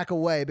goes back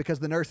away because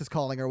the nurse is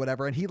calling her or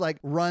whatever. And he like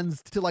runs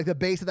to like the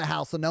base of the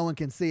house so no one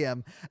can see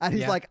him. And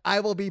he's like, I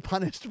will be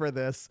punished for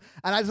this.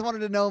 And I just wanted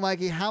to know,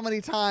 Mikey, how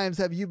many times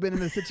have you been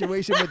in a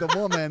situation with a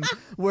woman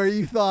where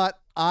you thought,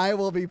 I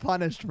will be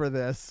punished for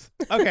this?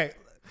 Okay.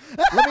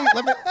 Let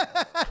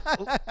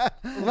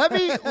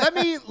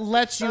me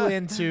let you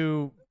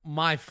into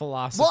my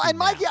philosophy. Well, and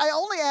now. Mikey, I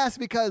only ask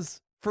because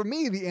for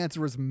me, the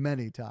answer is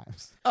many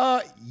times.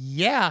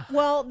 Yeah.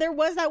 Well, there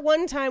was that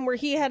one time where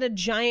he had a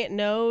giant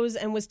nose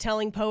and was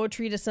telling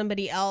poetry to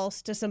somebody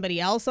else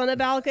on a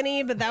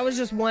balcony, but that was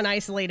just one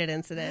isolated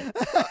incident.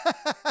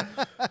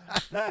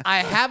 I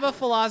have a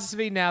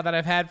philosophy now that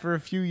I've had for a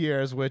few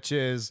years, which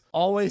is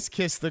always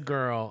kiss the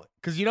girl.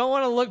 Because you don't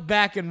want to look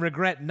back and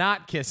regret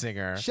not kissing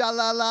her.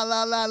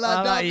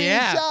 Sha-la-la-la-la-la, don't be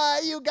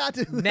shy, you got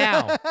to.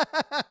 Now,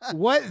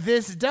 what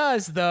this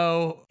does,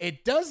 though,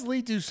 it does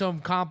lead to some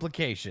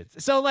complications.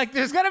 So, like,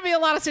 there's going to be a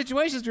lot of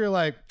situations where you're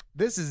like,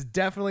 this is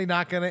definitely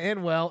not going to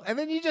end well. And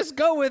then you just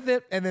go with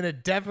it, and then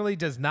it definitely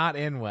does not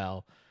end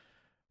well.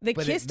 The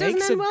kiss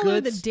doesn't end well, or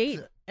the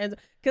date?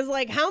 Because,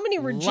 like, how many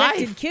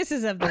rejected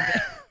kisses have there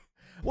been?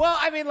 Well,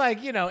 I mean, like,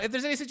 if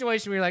there's any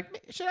situation where you're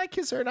like, should I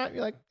kiss her or not?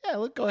 You're like, yeah,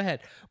 look, go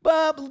ahead.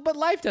 But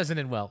life doesn't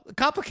end well.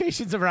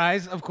 Complications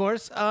arise, of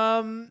course.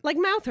 Like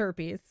mouth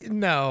herpes.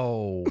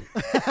 No.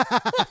 It's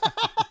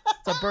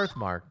a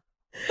birthmark.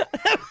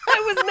 I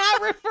was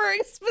not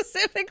referring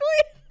specifically.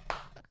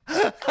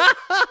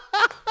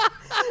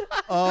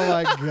 Oh,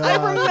 my God. I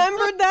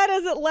remembered that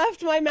as it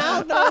left my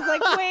mouth, and I was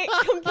like, wait,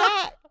 come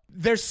back.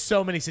 There's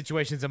so many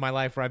situations in my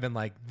life where I've been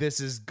like, this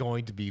is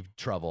going to be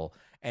trouble.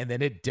 And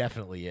then it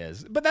definitely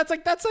is. But that's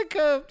like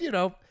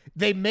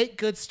they make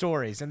good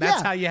stories, and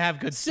that's how you have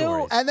good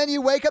stories. And then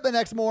you wake up the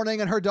next morning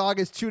and her dog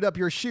has chewed up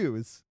your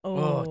shoes.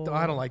 Oh,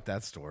 I don't like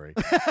that story.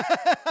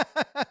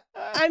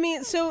 I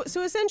mean, so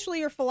essentially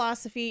your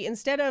philosophy,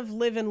 instead of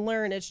live and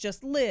learn, it's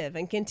just live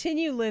and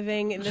continue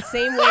living in the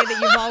same way that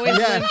you've always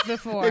lived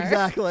before.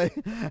 Exactly.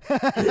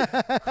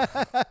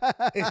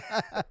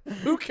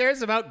 Who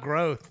cares about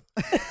growth?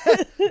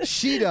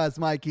 She does,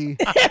 Mikey.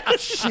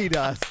 She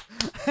does.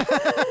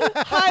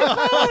 High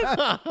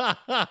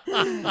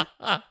five.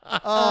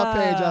 Oh,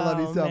 Paige, I love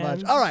you so man.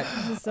 much. All right.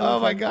 Oh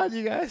my God,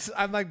 you guys.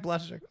 I'm like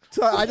blushing.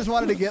 So I just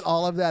wanted to get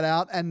all of that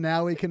out, and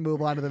now we can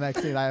move on to the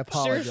next scene. I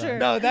apologize. Sure.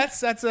 No,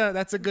 that's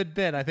a good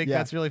bit. I think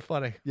that's really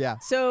funny. Yeah.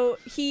 So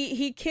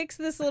he kicks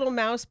this little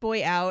mouse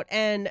boy out,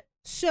 and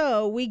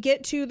so we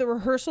get to the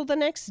rehearsal the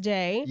next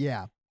day.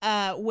 Yeah.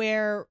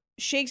 Where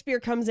Shakespeare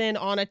comes in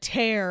on a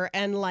tear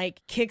and like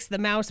kicks the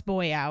mouse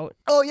boy out.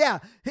 Oh yeah,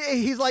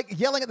 he's like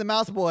yelling at the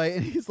mouse boy,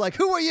 and he's like,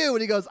 "Who are you?"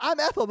 And he goes, "I'm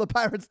Ethel, the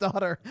pirate's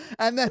daughter."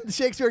 And then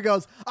Shakespeare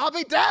goes, "I'll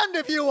be damned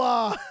if you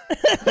are,"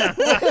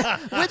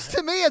 which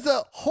to me is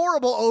a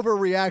horrible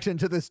overreaction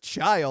to this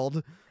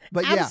child.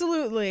 But yeah,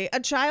 absolutely, a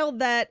child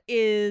that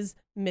is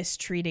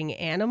mistreating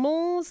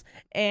animals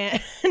and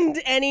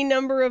any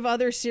number of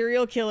other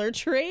serial killer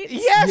traits.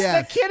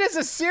 Yes, the kid is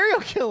a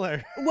serial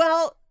killer.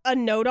 Well, a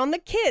note on the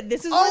kid.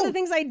 This is one of the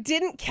things I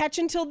didn't catch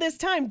until this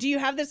time. Do you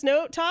have this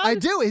note, Todd? I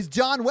do. He's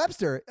John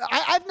Webster.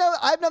 I've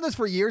known this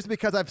for years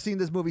because I've seen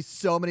this movie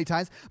so many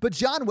times. But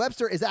John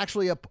Webster is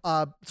actually a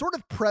sort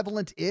of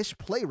prevalent-ish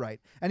playwright,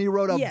 and he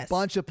wrote a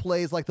bunch of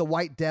plays like The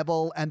White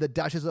Devil and The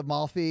Duchess of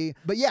Malfi.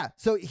 But yeah,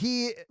 so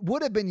he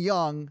would have been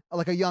young,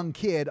 like a young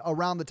kid,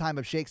 around the time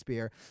of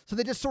Shakespeare. So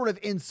they just sort of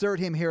insert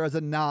him here as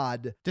a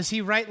nod. Does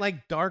he write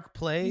like dark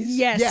plays?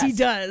 Yes, he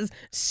does.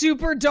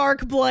 Super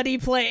dark, bloody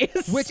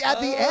plays. Which at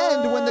the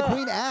end, when the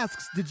queen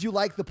asks, "Did you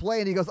like the play?"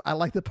 and he goes, "I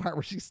like the part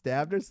where she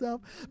stabbed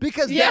herself,"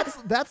 because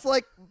that's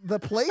like the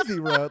plays he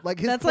wrote. Like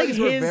his plays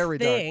were very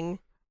dark.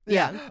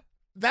 Yeah.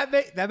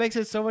 That makes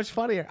it so much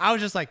funnier. I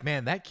was just like,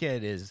 man, that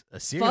kid is a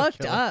serial fucked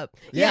killer. up.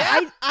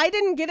 Yeah, I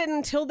didn't get it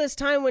until this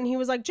time when he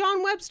was like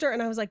John Webster,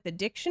 and I was like, the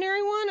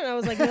dictionary one, and I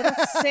was like, no,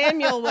 that's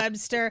Samuel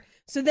Webster.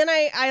 So then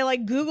I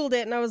like Googled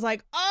it, and I was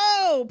like,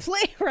 oh,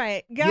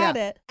 playwright, got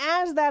it.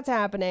 As that's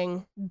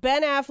happening,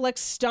 Ben Affleck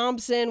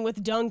stomps in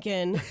with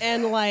Duncan,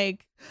 and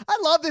like, I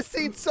love this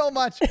scene so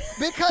much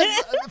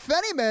because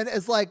Fennyman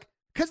is like,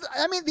 because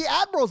I mean the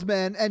Admiral's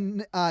men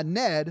and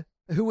Ned,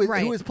 who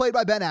is played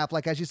by Ben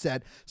Affleck, as you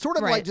said, sort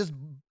of like just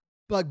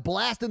like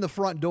blast in the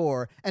front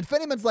door, and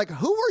Fennyman's like,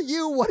 "Who are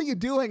you? What are you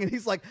doing?" And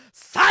he's like,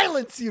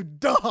 "Silence, you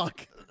dog!"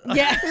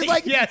 Yeah, he's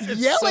like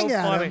yelling so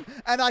at funny. him,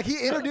 and like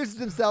he introduces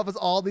himself as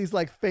all these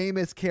like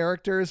famous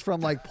characters from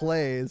like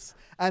plays,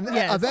 and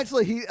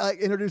eventually he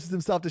introduces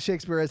himself to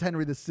Shakespeare as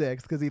Henry VI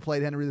because he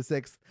played Henry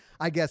VI,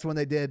 I guess, when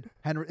they did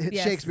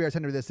Shakespeare as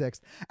Henry VI,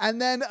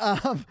 and then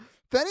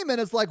Fennyman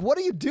is like, "What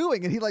are you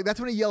doing?" And he like, that's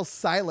when he yells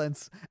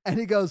silence, and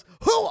he goes,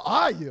 "Who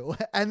are you?"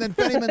 And then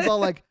Fennyman's all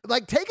like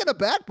taken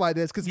aback by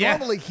this because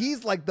normally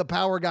he's like the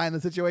power guy in the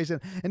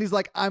situation, and he's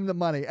like, "I'm the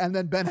money." And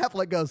then Ben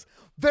Affleck goes,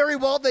 "Very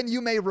well, then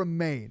you may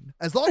remain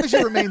as long as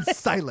you remain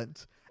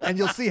silent, and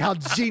you'll see how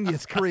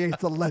genius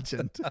creates a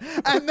legend."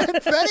 And then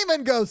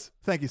Fennyman goes,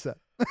 "Thank you, sir."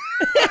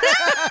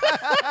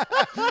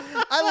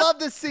 I love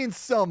this scene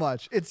so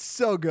much. It's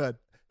so good.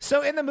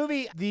 So in the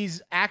movie,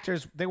 these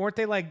actors, they were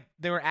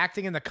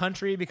acting in the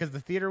country because the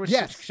theater was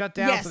shut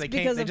down. Yes, so they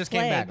just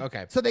plague. came back.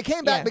 Okay. So they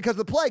came back because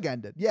the plague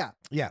ended. Yeah.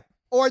 Yeah.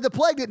 Or the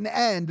plague didn't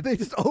end. They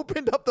just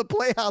opened up the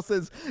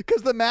playhouses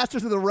because the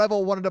Masters of the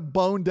Revel wanted to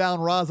bone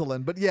down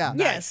Rosalind. But yeah.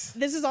 Yes.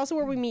 This is also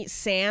where we meet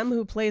Sam,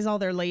 who plays all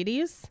their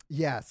ladies.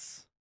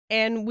 Yes.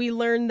 And we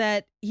learn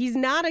that he's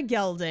not a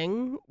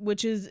gelding,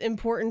 which is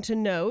important to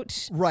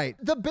note. Right.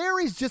 The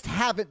berries just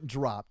haven't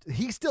dropped.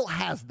 He still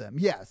has them.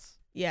 Yes.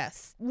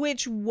 Yes.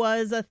 Which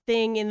was a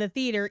thing in the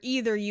theater.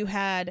 Either you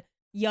had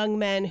young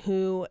men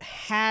who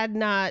had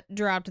not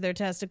dropped their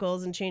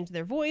testicles and changed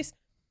their voice,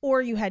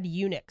 or you had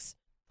eunuchs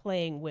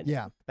playing women.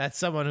 Yeah. That's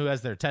someone who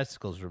has their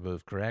testicles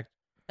removed, correct?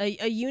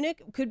 A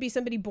eunuch could be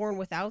somebody born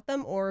without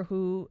them or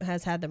who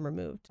has had them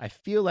removed. I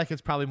feel like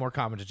it's probably more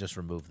common to just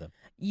remove them.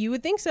 You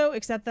would think so,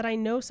 except that I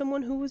know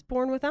someone who was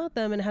born without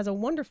them and has a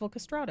wonderful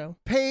castrato.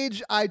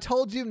 Paige, I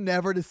told you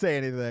never to say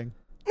anything.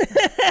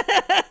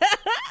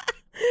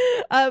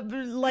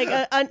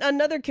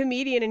 Another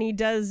comedian, and he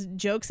does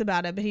jokes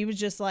about it, but he was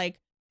just like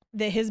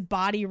that his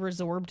body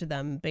resorbed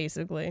them,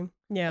 basically.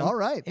 Yeah. All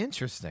right.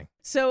 Interesting.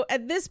 So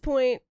at this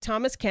point,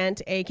 Thomas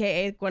Kent,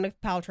 aka Gwyneth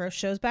Paltrow,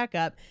 shows back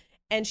up,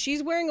 and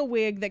she's wearing a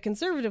wig that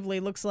conservatively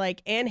looks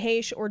like Anne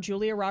Heche or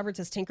Julia Roberts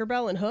as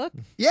Tinkerbell and Hook.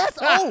 Yes.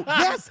 Oh,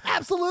 yes,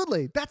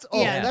 absolutely. That's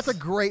a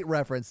great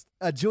reference.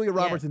 Julia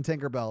Roberts and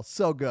Tinkerbell.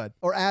 So good.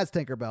 Or as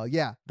Tinkerbell.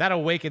 Yeah. That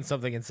awakened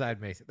something inside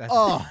me.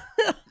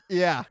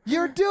 Yeah.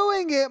 You're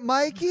doing it,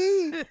 Mikey.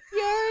 You're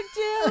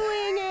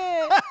doing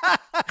it.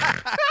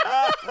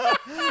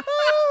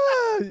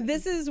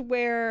 This is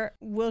where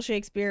Will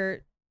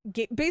Shakespeare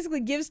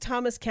basically gives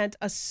Thomas Kent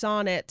a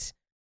sonnet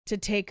to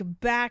take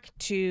back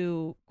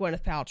to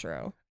Gwyneth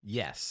Paltrow.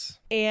 Yes.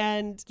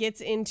 And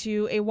gets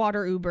into a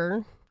water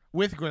Uber.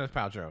 with Gwyneth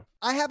Paltrow.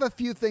 I have a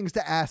few things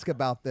to ask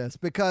about this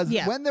because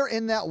when they're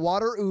in that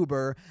water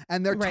Uber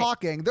and they're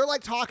talking, they're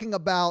like talking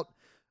about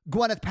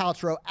Gwyneth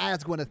Paltrow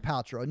as Gwyneth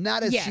Paltrow,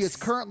 not as she is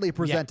currently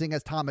presenting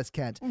as Thomas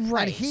Kent.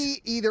 Right. And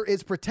he either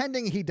is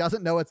pretending he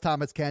doesn't know it's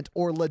Thomas Kent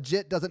or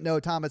legit doesn't know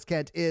Thomas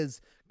Kent is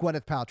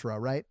Gwyneth Paltrow,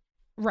 right?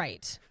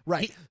 Right.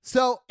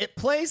 So it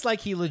plays like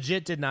he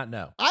legit did not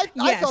know. I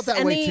felt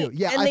that way too.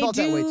 Yeah, I felt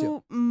that way too. And they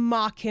do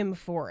mock him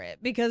for it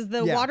because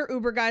the water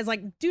Uber guy's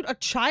like, dude, a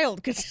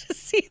child could just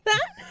see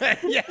that.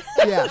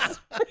 Yeah.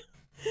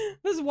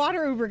 This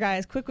water Uber guy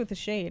is quick with the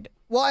shade.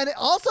 Well, and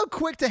also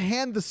quick to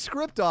hand the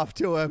script off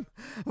to him.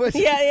 Which,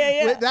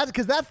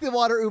 Because that's the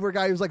water Uber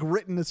guy who's like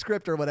written the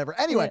script or whatever.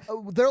 Anyway,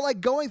 they're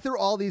like going through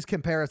all these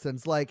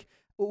comparisons, like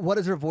what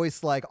is her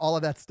voice like, all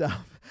of that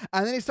stuff.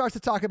 And then he starts to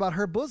talk about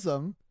her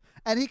bosom,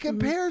 and he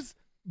compares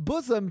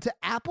bosom to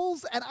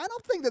apples. And I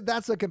don't think that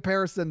that's a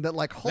comparison that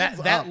like holds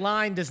up. That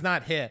line does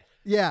not hit.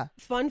 Yeah.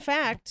 Fun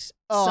fact,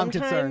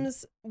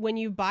 sometimes when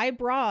you buy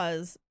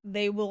bras,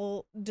 they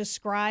will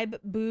describe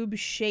boob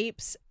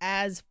shapes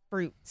as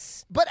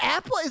fruits. But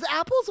is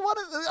apples one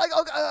of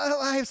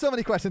I have so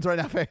many questions right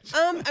now, Paige.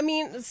 I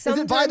mean, is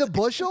it by the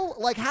bushel?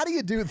 Like, how do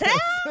you do this?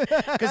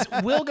 Because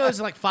Will goes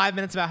like 5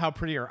 minutes about how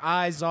pretty her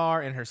eyes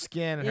are and her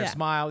skin and her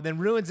smile, then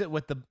ruins it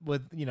with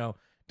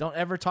don't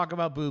ever talk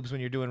about boobs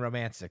when you're doing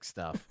romantic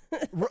stuff.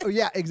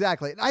 Yeah,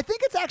 exactly. I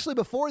think it's actually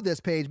before this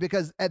page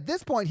because at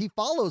this point he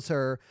follows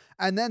her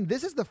and then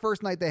this is the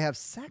first night they have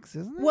sex,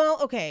 isn't it? Well,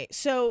 okay.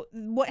 So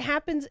what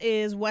happens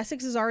is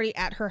Wessex is already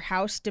at her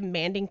house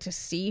demanding to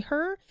see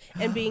her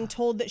and being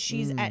told that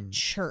she's at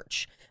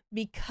church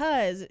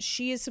because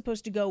she is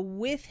supposed to go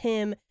with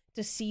him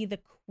to see the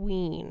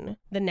Queen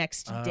the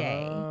next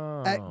day.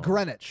 At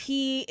Greenwich.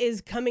 He is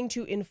coming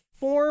to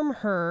inform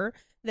her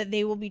that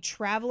they will be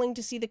traveling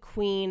to see the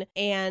Queen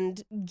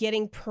and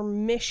getting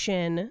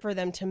permission for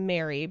them to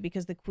marry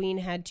because the Queen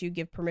had to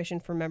give permission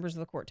for members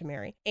of the court to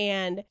marry.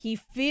 And he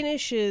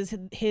finishes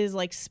his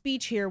like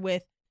speech here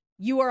with,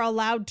 "You are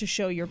allowed to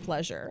show your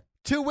pleasure."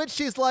 To which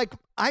she's like,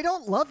 "I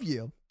don't love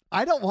you.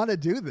 I don't want to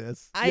do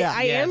this." I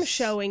am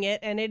showing it,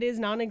 and it is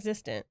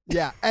non-existent.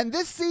 Yeah, and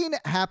this scene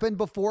happened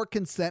before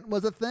consent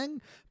was a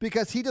thing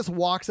because he just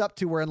walks up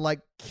to her and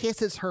like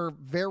kisses her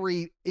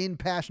very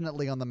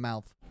impassionately on the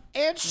mouth.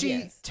 And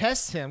she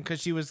tests him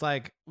because she was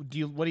like, what do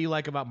you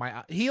like about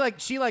my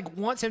she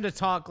wants him to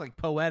talk like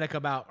poetic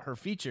about her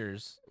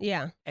features.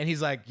 Yeah. And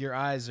he's like, your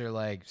eyes are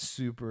like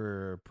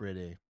super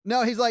pretty.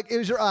 No, he's like, it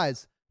was your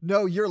eyes.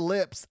 No, your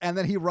lips. And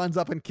then he runs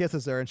up and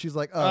kisses her and she's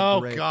like, oh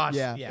great. Gosh.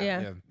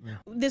 Yeah.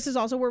 This is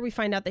also where we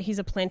find out that he's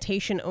a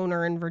plantation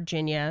owner in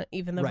Virginia,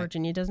 even though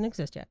Virginia doesn't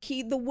exist yet.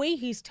 The way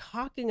he's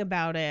talking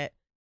about it,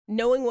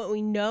 knowing what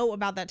we know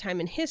about that time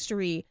in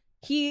history,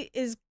 he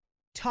is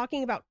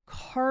talking about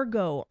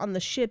cargo on the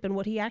ship, and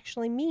what he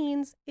actually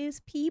means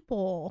is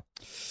people.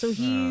 So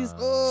he's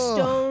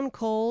stone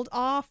cold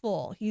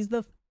awful. He's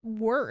the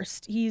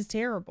worst. He's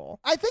terrible.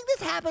 I think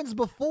this happens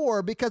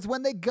before because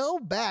when they go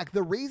back,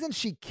 the reason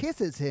she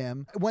kisses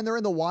him when they're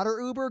in the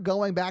water Uber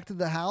going back to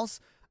the house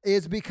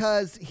is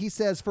because he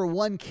says, for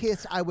one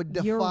kiss, I would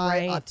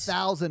defy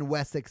 1,000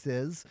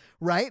 Wessexes,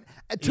 right?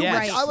 To which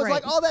I was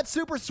like, oh, that's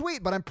super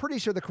sweet, but I'm pretty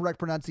sure the correct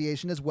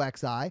pronunciation is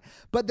Wexi.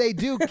 But they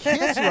do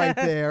kiss right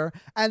there,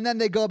 and then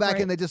they go back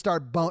and they just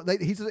start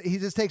he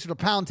just takes her to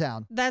Pound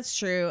Town. That's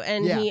true.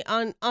 And he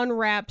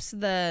unwraps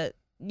the,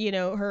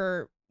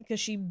 her, because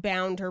she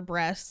bound her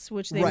breasts,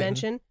 which they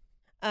mention.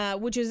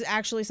 Which is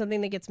actually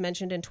something that gets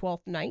mentioned in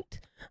 12th Night.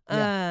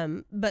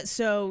 But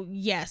so,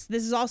 yes,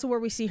 this is also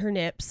where we see her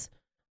nips.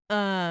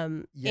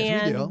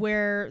 Yes, we do.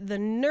 Where the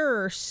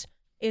nurse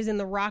is in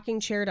the rocking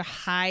chair to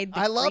hide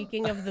the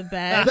creaking of the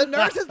bed. The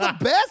nurse is the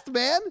best,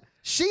 man.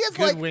 She is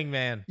good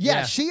wingman.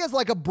 Yeah, she is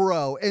like a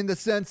bro in the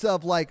sense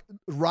of like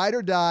ride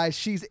or die.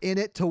 She's in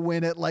it to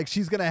win it. Like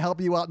she's going to help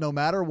you out no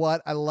matter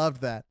what. I love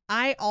that.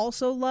 I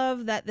also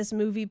love that this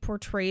movie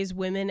portrays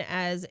women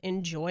as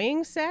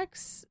enjoying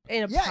sex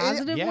in a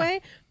positive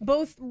way.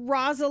 Both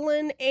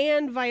Rosalind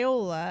and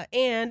Viola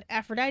and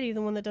Aphrodite,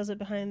 the one that does it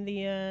behind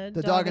the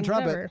dog and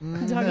trumpet.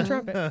 Dog and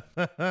trumpet.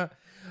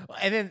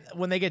 And then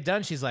when they get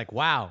done, she's like,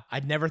 wow,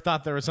 I'd never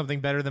thought there was something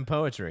better than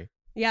poetry.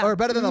 Yeah. Or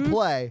better than a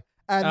play.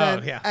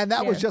 And then,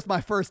 that was just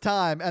my first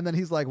time. And then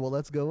he's like, well,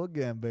 let's go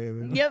again,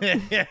 baby.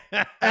 Yep.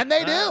 And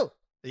they do.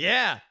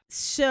 Yeah.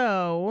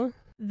 So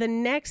the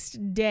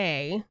next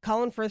day,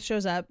 Colin Firth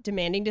shows up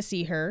demanding to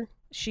see her.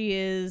 She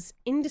is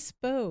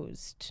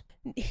indisposed.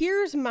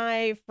 Here's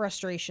my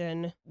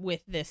frustration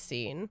with this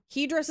scene.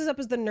 He dresses up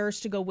as the nurse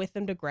to go with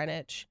them to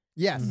Greenwich.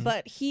 Yes.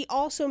 But he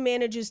also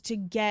manages to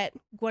get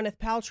Gwyneth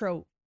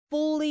Paltrow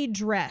fully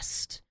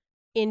dressed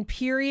in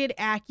period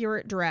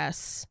accurate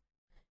dress.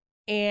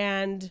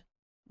 And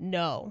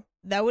no,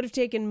 that would have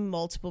taken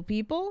multiple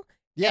people.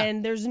 Yeah.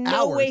 And there's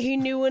no way he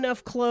knew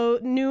enough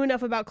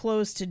about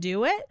clothes to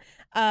do it.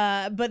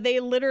 But they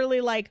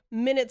literally like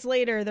minutes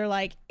later, they're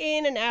like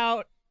in and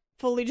out,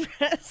 fully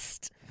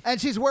dressed.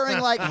 And she's wearing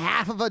like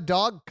half of a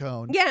dog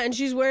cone. Yeah, and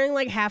she's wearing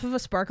like half of a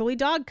sparkly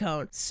dog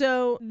cone.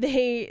 So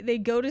they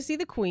go to see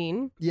the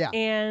queen. Yeah.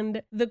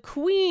 And the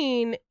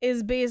queen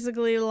is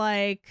basically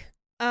like,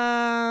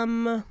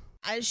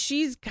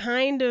 she's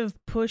kind of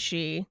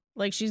pushy.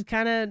 Like she's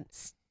kind of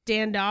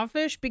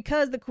standoffish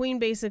because the queen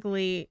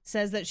basically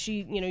says that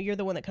she, you're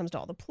the one that comes to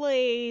all the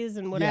plays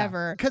and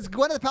whatever. Because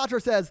Gwyneth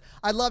Paltrow says,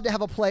 I'd love to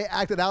have a play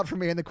acted out for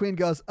me. And the queen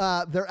goes,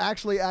 they're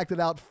actually acted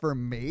out for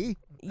me.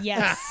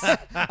 Yes.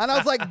 And I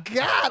was like,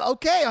 God,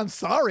 okay, I'm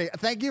sorry.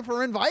 Thank you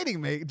for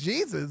inviting me.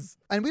 Jesus.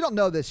 And we don't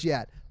know this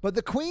yet, but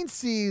the queen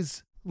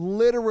sees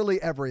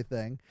literally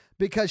everything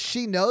because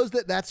she knows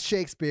that that's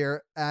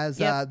Shakespeare as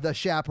the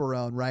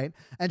chaperone, right?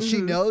 And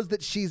she knows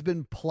that she's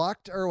been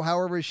plucked, or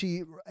however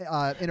she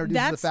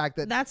introduces the fact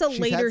that that's a she's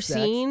later had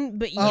sex. scene,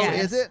 but Oh,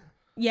 yes. is it?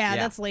 Yeah,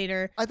 that's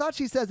later. I thought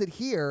she says it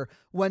here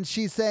when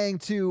she's saying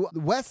to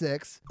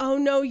Wessex. Oh,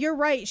 no, you're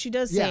right. She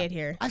does say it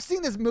here. I've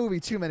seen this movie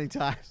too many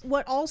times.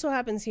 What also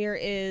happens here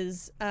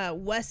is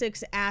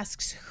Wessex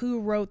asks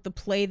who wrote the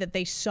play that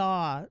they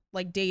saw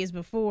like days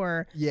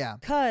before. Yeah.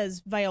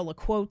 Because Viola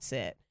quotes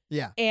it.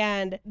 Yeah.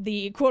 And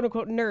the quote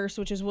unquote nurse,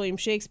 which is William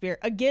Shakespeare,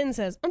 again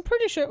says, I'm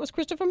pretty sure it was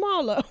Christopher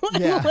Marlowe.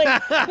 Yeah.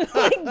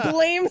 like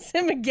blames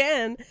him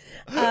again.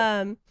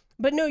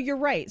 But no, you're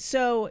right.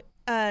 So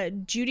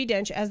Judi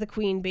Dench as the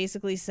queen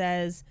basically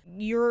says,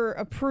 you're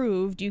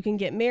approved, you can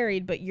get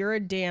married, but you're a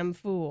damn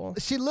fool.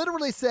 She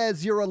literally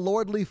says you're a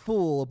lordly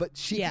fool, but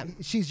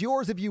she's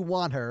yours if you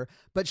want her,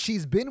 but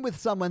she's been with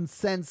someone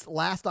since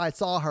last I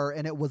saw her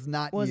and it was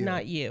not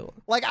you.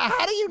 Like,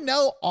 how do you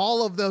know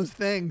all of those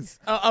things?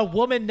 A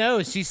woman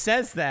knows. She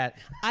says that.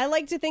 I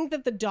like to think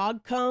that the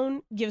dog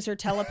cone gives her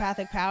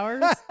telepathic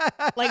powers.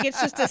 Like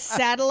it's just a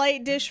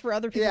satellite dish for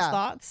other people's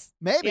thoughts.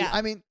 Maybe. Yeah.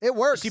 I mean, it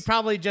works. She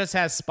probably just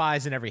has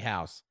spies in every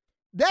house.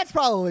 That's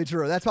probably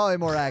true. That's probably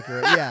more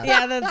accurate. Yeah.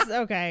 Yeah, that's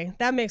okay.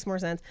 That makes more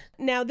sense.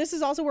 Now, this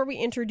is also where we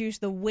introduce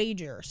the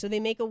wager. So they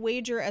make a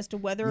wager as to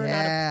whether or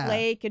not a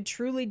play could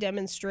truly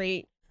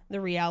demonstrate the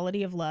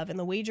reality of love. And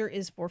the wager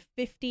is for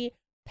 £50.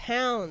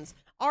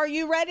 Are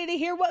you ready to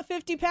hear what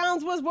 50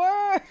 pounds was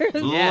worth?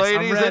 Yes,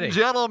 Ladies and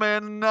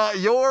gentlemen,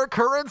 your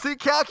currency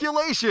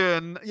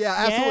calculation. Yeah,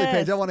 absolutely, Yes.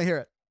 Paige. I want to hear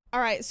it. All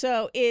right,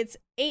 so it's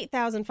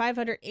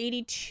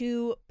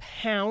 8,582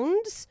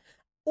 pounds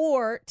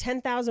or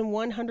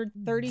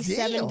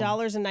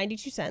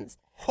 $10,137.92.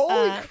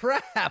 Holy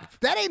crap.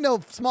 That ain't no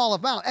small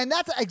amount. And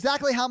that's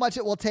exactly how much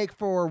it will take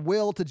for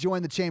Will to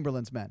join the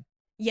Chamberlain's men.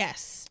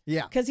 Yes.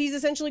 Yeah. Because he's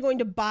essentially going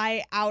to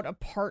buy out a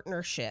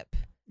partnership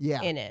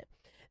in it.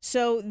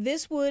 So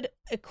this would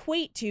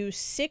equate to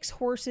 6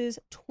 horses,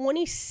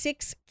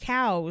 26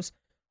 cows,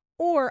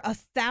 or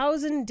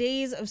 1,000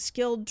 days of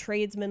skilled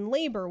tradesman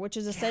labor, which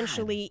is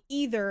essentially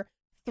either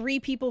 3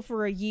 people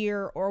for a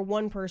year or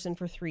 1 person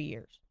for 3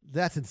 years.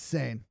 That's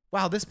insane.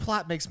 Wow, this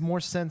plot makes more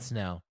sense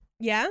now.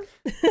 Yeah.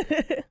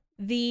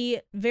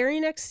 The very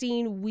next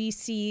scene, we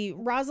see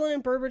Rosalind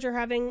and Burbage are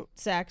having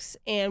sex,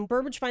 and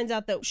Burbage finds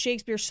out that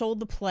Shakespeare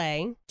sold the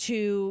play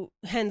to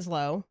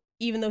Henslowe,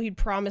 even though he'd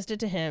promised it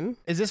to him.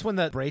 Is this when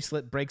the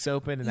bracelet breaks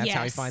open and that's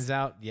how he Yes. finds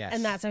out? Yes.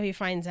 And that's how he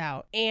finds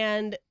out.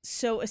 And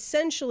so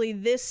essentially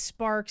this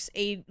sparks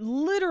a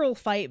literal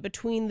fight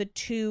between the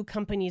two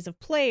companies of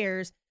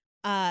players,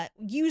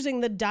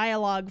 using the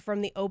dialogue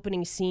from the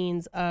opening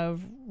scenes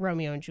of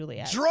Romeo and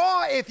Juliet.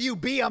 Draw if you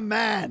be a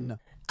man.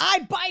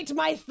 I bite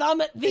my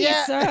thumb at thee,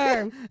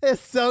 sir.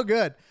 It's so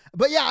good.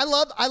 But yeah,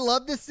 I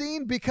love this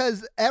scene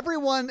because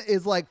everyone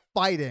is like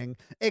fighting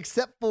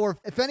except for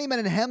Fennyman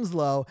and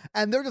Hemslow,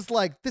 and they're just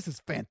like, this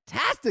is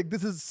fantastic.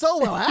 This is so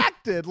well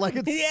acted. Like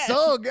it's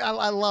so good.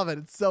 I love it.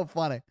 It's so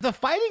funny. The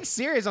fighting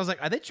series, I was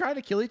like, are they trying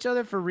to kill each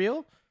other for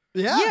real?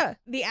 Yeah.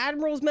 The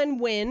Admiral's men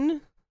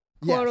win.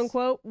 Quote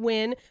unquote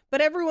win,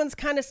 but everyone's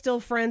kind of still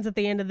friends at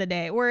the end of the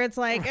day, where it's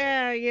like,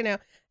 they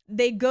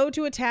go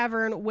to a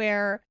tavern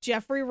where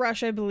Geoffrey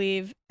Rush, I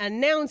believe,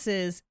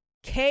 announces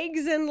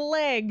kegs and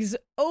legs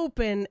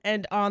open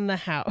and on the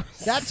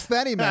house. That's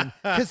Fennyman,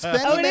 because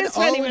Fennyman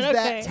owns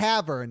that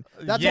tavern.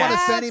 That's one of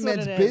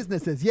Fennyman's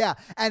businesses. Yeah,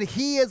 and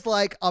he is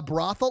like a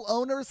brothel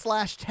owner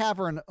 /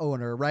 tavern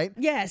owner, right?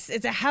 Yes,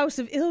 it's a house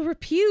of ill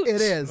repute.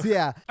 It is,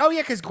 yeah. Oh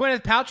yeah, because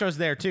Gwyneth Paltrow's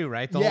there too,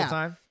 right? The whole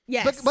time.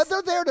 Yes. But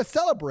they're there to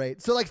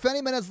celebrate. So like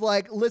Fennyman is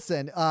like,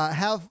 listen,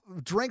 have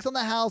drinks on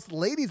the house,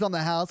 ladies on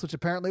the house, which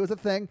apparently was a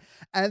thing.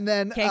 And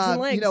then,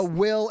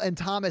 Will and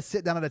Thomas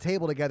sit down at a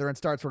table together and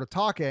start sort of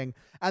talking.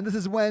 And this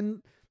is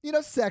when,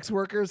 sex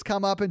workers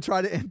come up and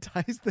try to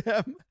entice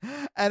them.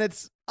 And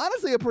it's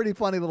honestly a pretty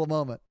funny little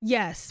moment.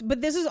 Yes.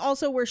 But this is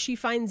also where she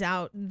finds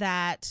out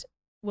that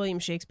William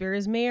Shakespeare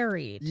is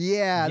married.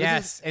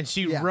 Yeah. And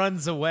she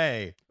runs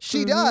away.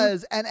 She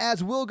does. And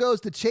as Will goes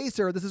to chase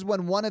her, this is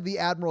when one of the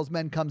Admiral's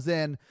men comes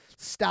in,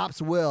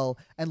 stops Will,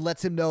 and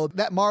lets him know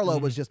that Marlowe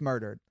was just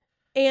murdered.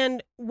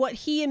 And what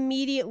he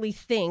immediately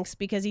thinks,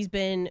 because he's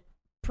been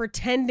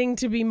pretending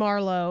to be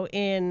Marlowe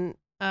in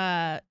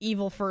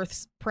Evil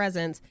Firth's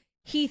presence,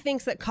 he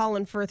thinks that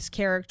Colin Firth's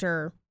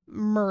character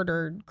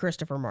murdered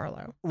Christopher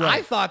Marlowe. Right.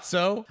 I thought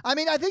so. I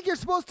mean, I think you're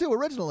supposed to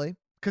originally.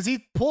 Because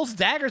he pulls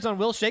daggers on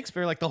Will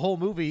Shakespeare like the whole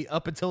movie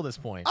up until this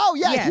point. Oh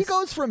yeah, Yes. he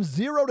goes from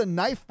 0 to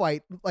knife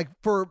fight like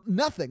for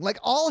nothing. Like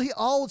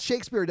all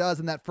Shakespeare does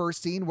in that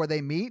first scene where they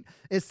meet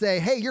is say,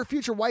 "Hey, your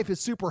future wife is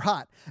super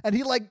hot," and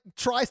he like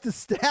tries to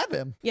stab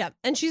him. Yeah,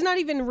 and she's not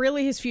even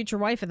really his future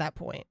wife at that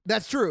point.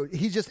 That's true.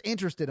 He's just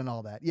interested in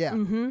all that. Yeah.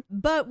 Mm-hmm.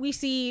 But we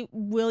see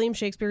William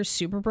Shakespeare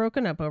super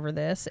broken up over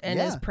this and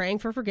is praying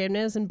for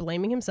forgiveness and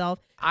blaming himself.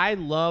 I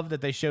love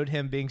that they showed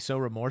him being so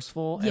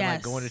remorseful and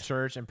like going to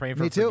church and praying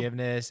for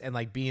forgiveness and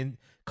like being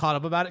caught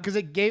up about it, because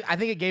I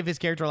think it gave his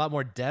character a lot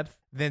more depth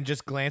than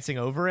just glancing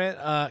over it.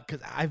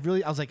 Because I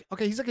was like,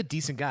 okay, he's like a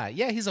decent guy.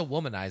 Yeah, he's a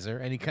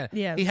womanizer, and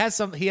he has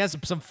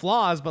some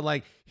flaws, but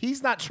like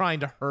he's not trying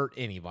to hurt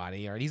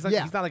anybody, or he's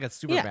not like a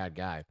super bad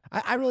guy.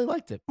 I really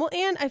liked it. Well,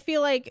 and I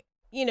feel like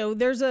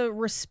there's a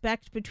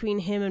respect between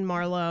him and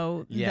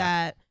Marlowe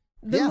that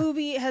the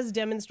movie has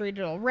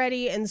demonstrated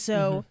already, and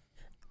so.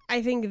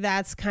 I think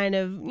that's kind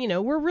of,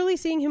 we're really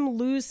seeing him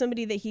lose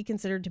somebody that he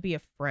considered to be a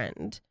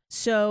friend.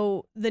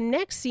 So the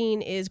next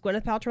scene is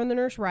Gwyneth Paltrow and the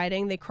nurse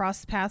riding. They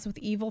cross paths with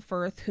Evil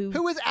Firth,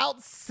 who is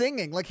out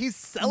singing. Like he's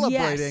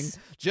celebrating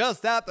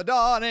just at the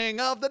dawning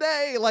of the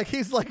day. Like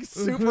he's like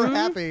super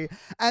happy.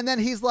 And then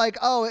he's like,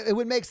 oh, it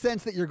would make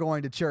sense that you're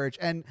going to church.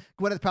 And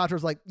Gwyneth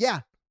Paltrow's like,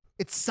 yeah,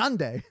 it's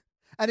Sunday.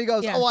 And he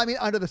goes, oh, I mean,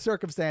 under the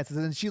circumstances.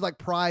 And then she like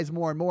pries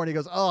more and more. And he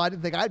goes, oh, I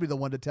didn't think I'd be the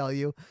one to tell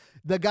you.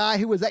 The guy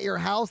who was at your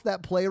house,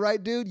 that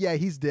playwright dude, yeah,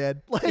 he's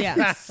dead. Like,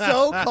 he's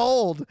so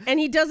cold. And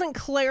he doesn't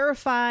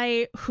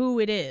clarify who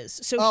it is.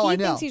 So he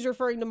thinks he's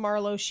referring to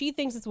Marlowe. She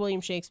thinks it's William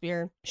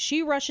Shakespeare.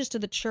 She rushes to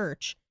the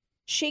church.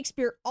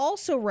 Shakespeare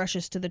also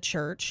rushes to the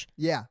church.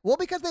 Yeah. Well,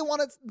 because they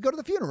want to go to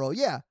the funeral.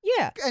 Yeah.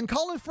 Yeah. And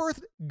Colin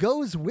Firth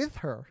goes with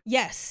her.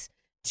 Yes.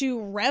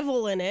 To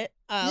revel in it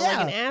like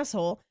an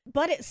asshole.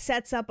 But it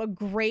sets up a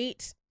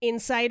great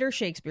insider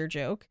Shakespeare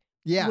joke.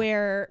 Yeah.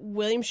 Where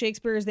William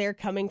Shakespeare is there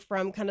coming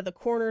from kind of the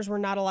corners where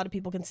not a lot of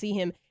people can see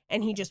him.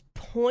 And he just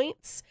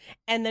points.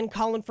 And then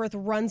Colin Firth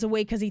runs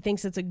away because he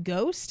thinks it's a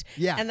ghost.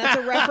 Yeah. And that's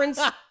a reference.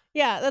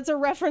 That's a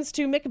reference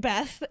to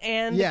Macbeth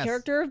and the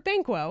character of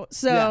Banquo.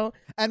 So.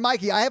 And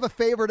Mikey, I have a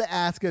favor to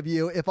ask of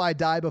you if I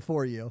die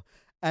before you.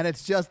 And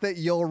it's just that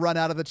you'll run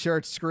out of the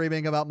church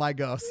screaming about my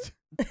ghost.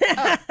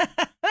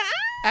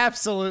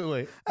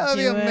 Absolutely. That would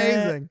be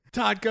amazing.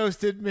 Todd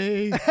ghosted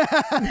me.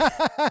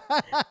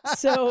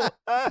 So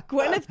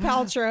Gwyneth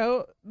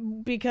Paltrow,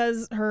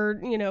 because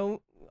her,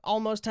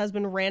 almost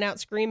husband ran out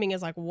screaming,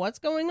 is like, what's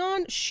going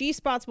on? She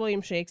spots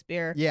William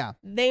Shakespeare. Yeah.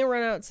 They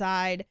run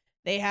outside.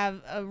 They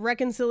have a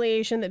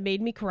reconciliation that made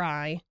me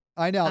cry.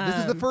 I know. This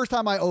is the first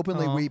time I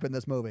openly weep in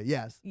this movie.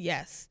 Yes.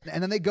 Yes.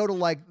 And then they go to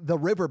like the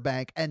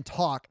riverbank and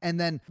talk. And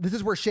then this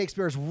is where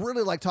Shakespeare's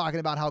really like talking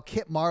about how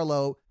Kit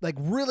Marlowe like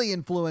really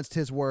influenced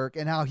his work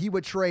and how he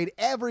would trade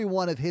every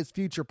one of his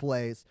future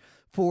plays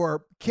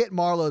for Kit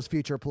Marlowe's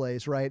future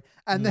plays, right?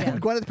 And then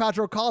Gwyneth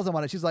Paltrow calls him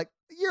on it. She's like,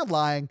 you're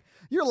lying.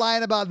 You're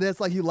lying about this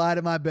like you lied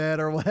in my bed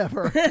or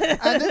whatever.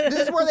 And this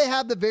is where they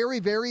have the very,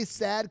 very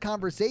sad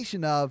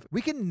conversation of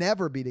we can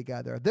never be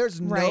together.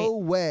 There's no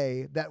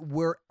way that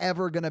we're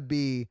ever going to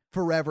be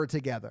forever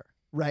together.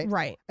 Right.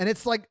 Right. And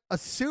it's like a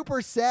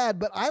super sad,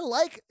 but I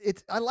like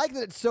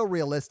that it's so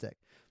realistic.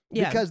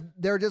 Yeah. Because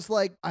they're just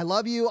like, I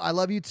love you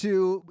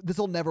too. This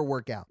will never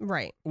work out.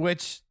 Right.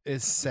 Which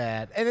is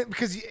sad. And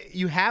because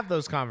you have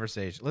those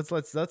conversations.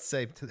 Let's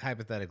say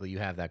hypothetically you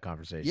have that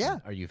conversation. Yeah.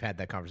 Or you've had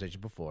that conversation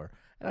before.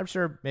 And I'm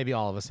sure maybe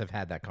all of us have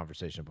had that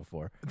conversation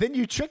before. Then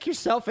you trick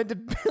yourself into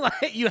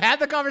like you had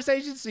the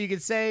conversation so you can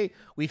say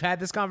we've had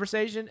this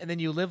conversation, and then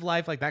you live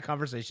life like that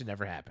conversation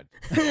never happened.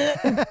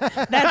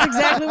 That's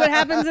exactly what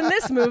happens in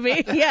this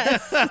movie.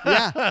 Yes.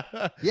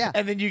 Yeah. Yeah.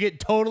 And then you get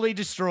totally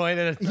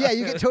destroyed. Yeah,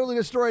 you get totally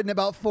destroyed in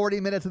about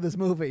 40 minutes of this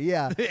movie.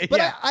 Yeah. But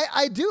Yeah.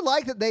 I do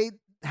like that they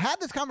had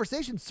this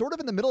conversation sort of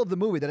in the middle of the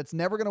movie that it's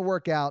never going to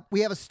work out. We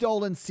have a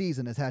stolen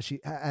season as she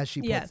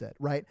puts it,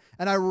 right?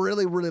 And I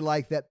really, really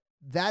like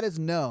that is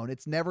known.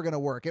 It's never going to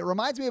work. It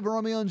reminds me of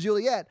Romeo and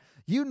Juliet.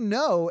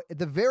 At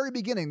the very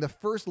beginning, the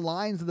first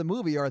lines of the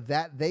movie are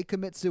that they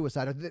commit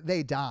suicide or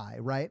they die,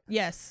 right?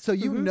 Yes. So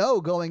you know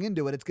going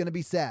into it, it's going to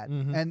be sad.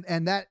 Mm-hmm.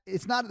 And that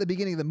it's not at the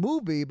beginning of the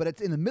movie, but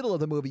it's in the middle of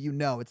the movie.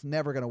 It's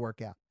never going to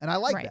work out. And I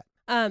like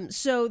that.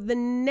 So the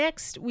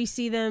next we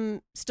see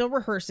them still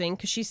rehearsing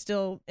because she's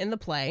still in the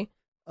play.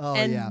 Oh,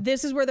 and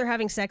this is where they're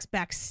having sex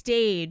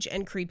backstage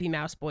and Creepy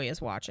Mouse Boy is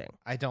watching.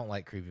 I don't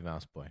like Creepy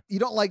Mouse Boy. You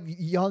don't like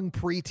young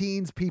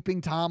preteens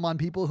peeping Tom on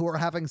people who are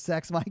having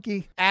sex,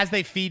 Mikey? As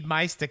they feed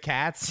mice to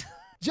cats.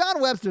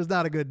 John Webster's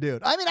not a good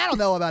dude. I mean, I don't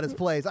know about his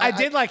plays.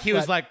 He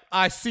was like,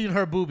 I seen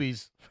her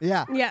boobies.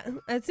 Yeah. Yeah,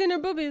 I've seen her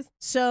boobies.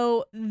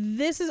 So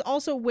this is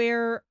also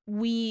where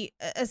we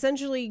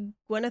essentially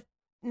Gwyneth.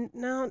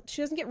 No,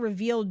 she doesn't get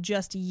revealed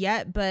just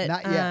yet, but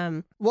not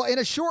yet. Well, in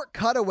a short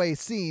cutaway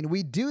scene,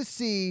 we do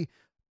see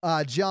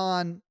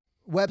John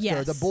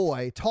Webster, the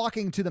boy,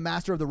 talking to the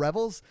Master of the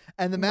Revels,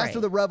 and the Master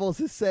of the Revels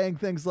is saying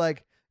things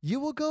like,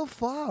 "You will go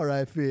far,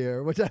 I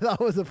fear," which I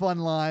thought was a fun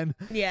line.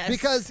 Yes,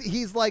 because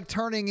he's like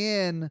turning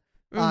in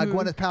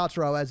Gwyneth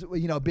Paltrow as,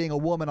 being a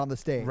woman on the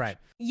stage. Right.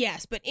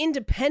 Yes, but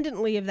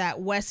independently of that,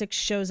 Wessex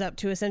shows up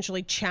to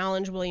essentially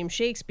challenge William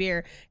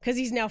Shakespeare because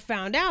he's now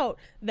found out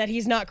that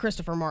he's not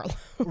Christopher Marlowe.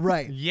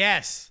 Right.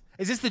 Yes.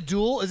 Is this the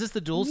duel?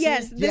 Scene?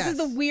 Yes, this is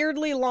the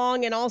weirdly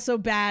long and also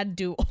bad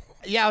duel.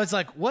 Yeah, I was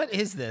like, what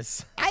is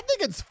this? I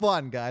think it's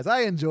fun, guys.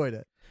 I enjoyed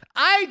it.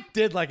 I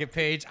did like it,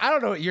 Paige. I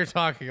don't know what you're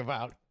talking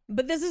about.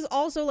 But this is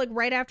also like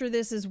right after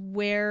this is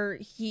where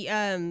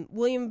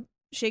William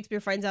Shakespeare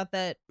finds out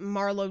that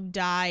Marlowe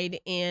died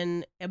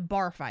in a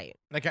bar fight.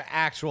 Like an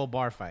actual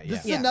bar fight.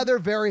 This is another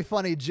very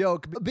funny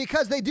joke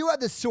because they do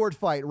have this sword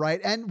fight, right?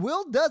 And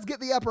Will does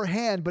get the upper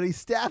hand, but he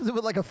stabs him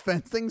with like a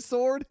fencing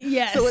sword.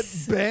 Yes. So it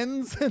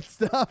bends and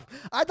stuff.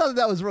 I thought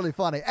that was really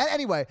funny. And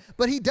anyway,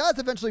 but he does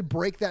eventually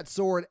break that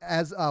sword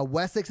as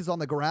Wessex is on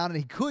the ground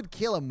and he could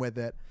kill him with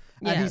it.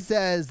 And he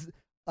says,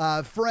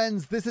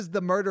 friends, this is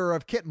the murderer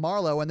of Kit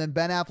Marlowe. And then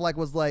Ben Affleck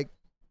was like,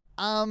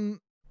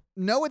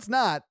 no, it's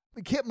not.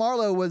 Kit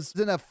Marlowe was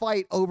in a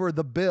fight over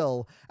the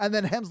bill. And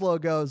then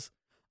Hemslow goes,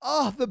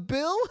 oh, the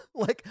bill?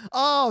 Like,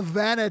 oh,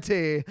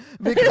 vanity.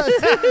 Because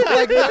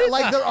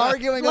they're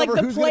arguing like over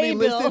the who's going to be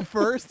playbill. listed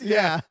first.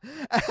 Yeah.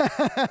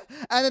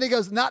 And then he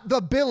goes, not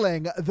the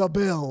billing, the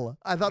bill.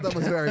 I thought that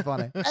was very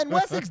funny. And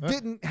Wessex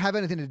didn't have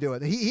anything to do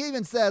with it. He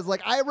even says,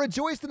 like, I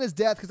rejoiced in his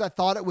death because I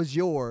thought it was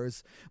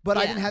yours, but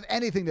I didn't have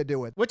anything to do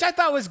with it. Which I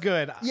thought was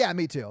good. Yeah,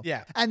 me too.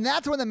 Yeah. And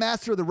that's when the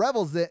Master of the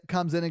Revels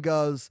comes in and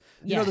goes,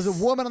 there's a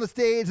woman on the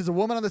stage. There's a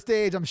woman on the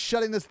stage. I'm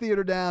shutting this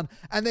theater down.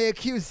 And they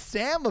accuse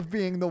Sam of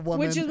being the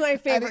woman. Which is my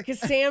favorite because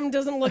Sam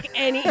doesn't look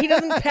he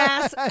doesn't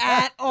pass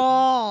at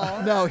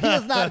all. No, he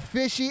is not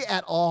fishy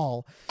at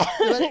all.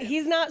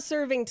 He's not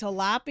serving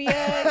tilapia.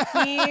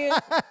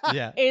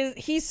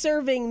 He's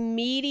serving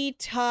meaty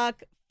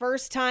tuck,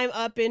 first time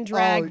up in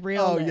drag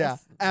realness. Oh, yeah,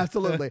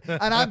 absolutely.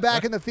 And I'm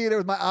back in the theater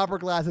with my opera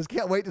glasses.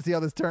 Can't wait to see how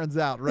this turns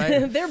out,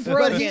 right? They're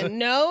brilliant.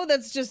 No,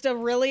 that's just a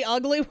really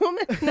ugly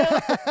woman. No.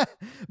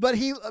 But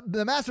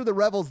the Master of the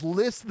Revels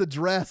lifts the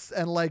dress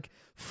and like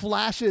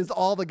flashes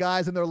all the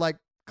guys and they're like,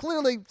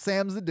 clearly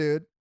Sam's the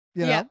dude,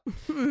 know?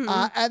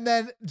 And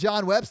then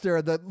John Webster,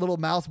 the little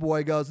mouse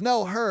boy, goes,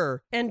 no,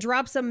 her. And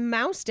drops a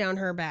mouse down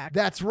her back.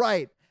 That's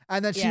right.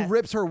 And then she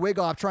rips her wig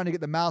off trying to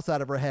get the mouse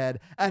out of her head.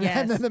 And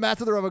then the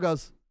Master of the Rebel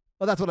goes,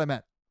 well, that's what I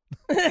meant.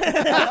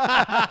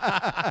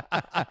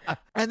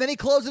 And then he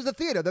closes the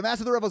theater. The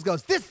Master of the Rebels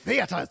goes, this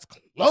theater is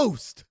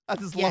closed. I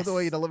just love the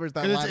way he delivers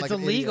that line. It's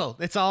illegal.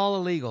 It's all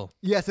illegal.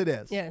 Yes, it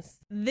is. Yes.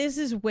 This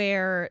is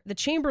where the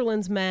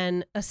Chamberlain's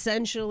men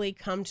essentially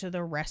come to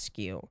the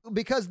rescue.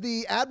 Because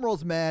the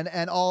Admiral's men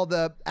and all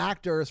the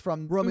actors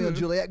from Romeo and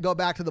Juliet go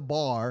back to the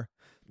bar.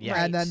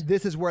 Yeah. And then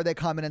this is where they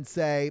come in and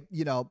say,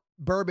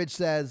 Burbage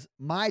says,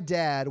 my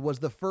dad was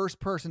the first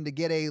person to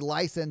get a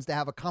license to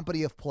have a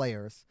company of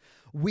players.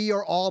 We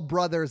are all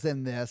brothers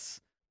in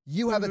this.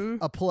 You have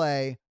a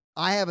play.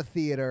 I have a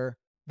theater.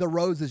 The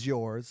rose is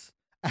yours.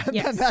 And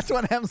then that's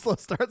when Hemslow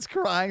starts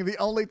crying, the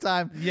only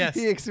time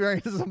he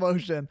experiences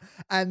emotion.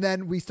 And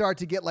then we start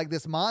to get like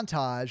this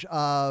montage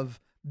of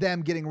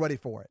them getting ready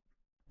for it.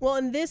 Well,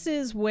 and this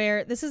is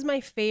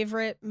my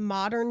favorite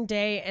modern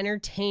day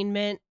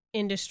entertainment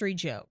industry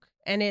joke.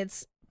 And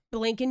it's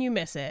blink and you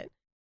miss it.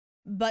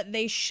 But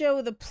they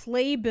show the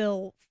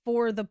playbill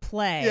for the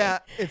play. Yeah,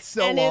 it's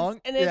so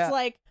long. It's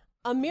like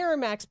a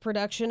Miramax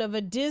production of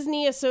a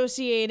Disney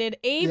associated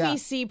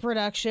ABC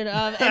production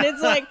of, and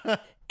it's like,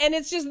 and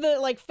it's just the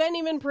like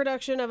Fenneman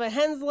production of a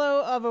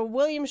Henslow, of a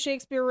William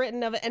Shakespeare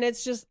written of it, and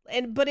it's just,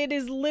 but it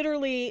is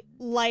literally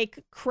like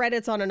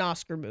credits on an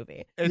Oscar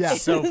movie.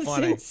 It's so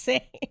funny. It's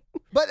insane.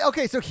 But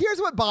okay, so here's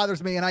what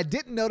bothers me, and I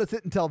didn't notice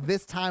it until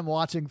this time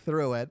watching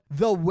through it.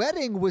 The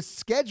wedding was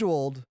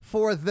scheduled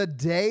for the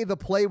day the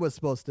play was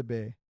supposed to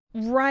be.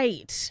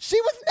 Right.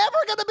 She was never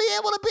going to be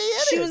able to be in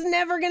it. She was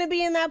never going to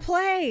be in that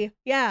play.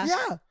 Yeah.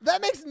 Yeah,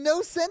 that makes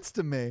no sense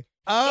to me.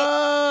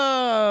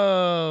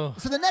 Oh.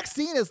 So the next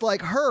scene is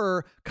like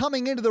her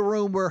coming into the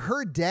room where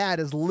her dad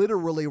is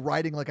literally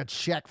writing like a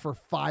check for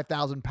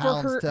 5,000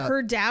 pounds for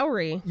her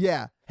dowry.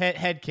 Yeah.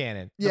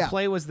 Headcanon. The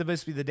play was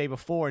supposed to be the day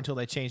before until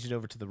they changed it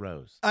over to the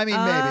Rose. I mean,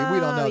 maybe.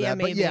 We don't know that.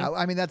 Maybe. But yeah,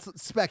 I mean, that's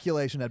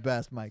speculation at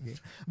best, Mikey.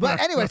 But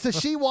anyway, so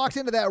she walks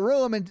into that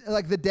room and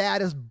like the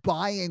dad is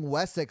buying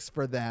Wessex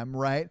for them,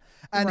 right?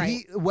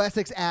 And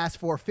Wessex asks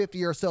for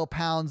 50 or so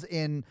pounds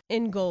in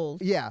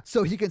gold. Yeah,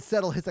 so he can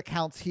settle his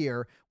accounts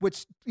here,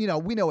 which, we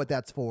know what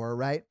that's for,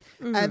 right?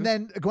 Mm-hmm. And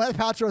then Gwyneth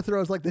Paltrow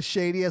throws like the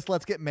shadiest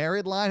let's get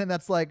married line. And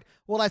that's like,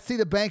 well, I see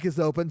the bank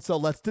is open, so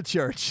let's to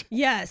church.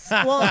 Yes.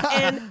 Well,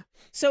 and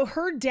so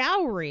her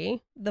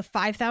dowry, the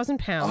 5,000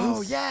 pounds.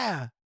 Oh,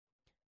 yeah.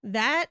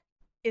 That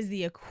is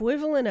the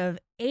equivalent of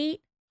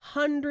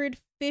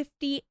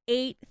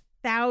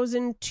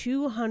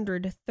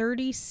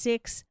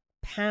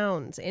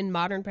 $858,236 in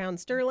modern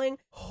pounds sterling.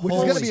 Which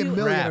is going to be $1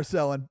 million or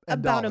so in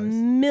about dollars.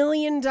 $1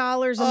 million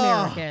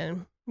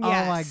American.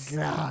 Yes. Oh,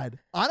 my God.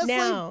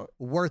 Honestly,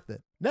 worth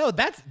it. No,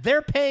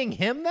 they're paying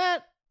him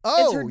that?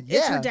 Oh,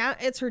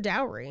 It's her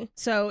dowry.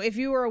 So if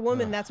you were a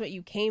woman, that's what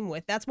you came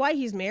with. That's why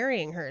he's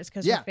marrying her, is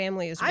because her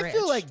family is rich. I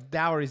feel like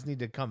dowries need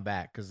to come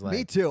back because, like,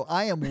 me too.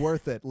 I am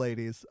worth it,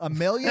 ladies. $1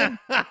 million.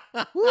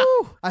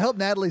 Woo! I hope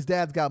Natalie's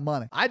dad's got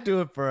money. I'd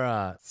do it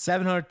for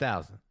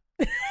 $700,000.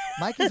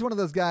 Mikey's one of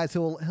those guys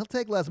he'll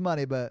take less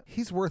money, but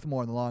he's worth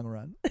more in the long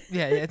run.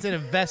 Yeah, it's an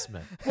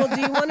investment. Well,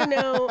 do you want to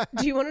know?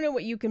 Do you want to know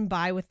what you can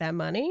buy with that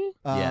money?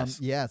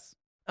 Yes.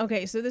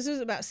 Okay, so this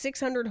is about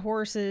 600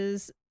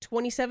 horses,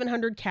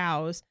 2,700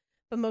 cows,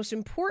 but most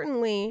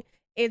importantly,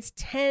 it's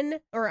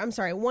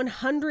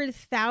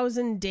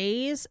 100,000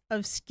 days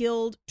of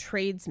skilled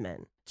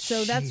tradesmen.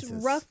 So that's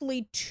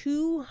roughly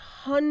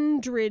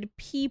 200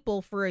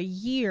 people for a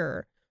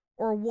year,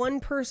 or one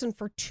person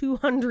for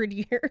 200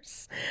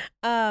 years.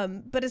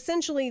 But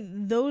essentially,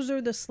 those are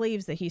the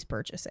slaves that he's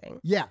purchasing.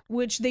 Yeah.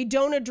 Which they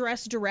don't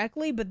address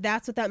directly, but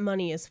that's what that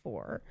money is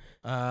for.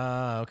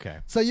 Okay.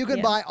 So you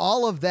can buy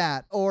all of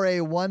that or a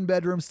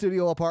 1-bedroom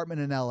studio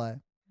apartment in LA.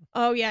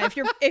 Oh yeah,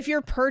 if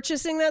you're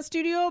purchasing that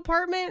studio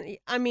apartment,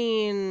 I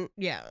mean,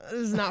 yeah, this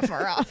is not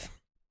far off.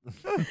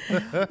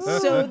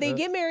 So they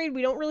get married.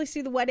 We don't really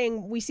see the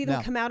wedding. We see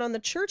them come out on the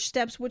church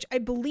steps, which I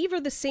believe are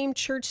the same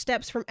church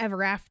steps from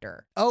Ever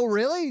After. Oh,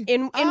 really?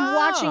 In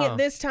watching it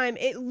this time,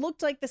 it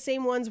looked like the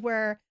same ones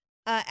where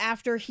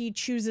after he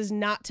chooses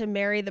not to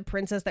marry the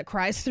princess that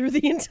cries through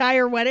the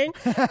entire wedding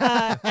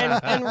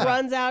and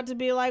runs out to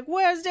be like,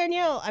 "Where's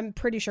Danielle?" I'm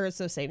pretty sure it's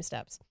those same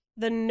steps.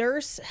 The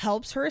nurse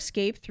helps her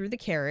escape through the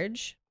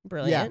carriage.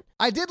 Brilliant.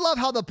 Yeah. I did love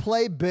how the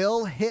play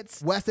bill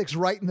hits Wessex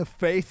right in the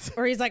face.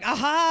 Or he's like,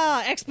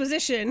 aha,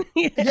 exposition.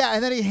 Yeah,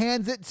 and then he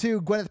hands it to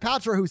Gwyneth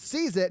Paltrow, who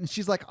sees it, and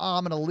she's like, oh,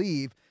 I'm going to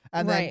leave.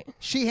 And then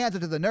she hands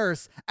it to the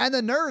nurse, and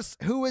the nurse,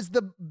 who is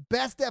the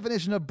best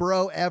definition of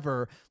bro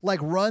ever, like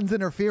runs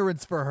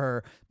interference for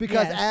her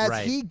because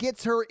he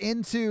gets her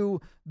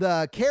into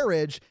the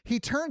carriage, he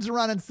turns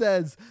around and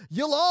says,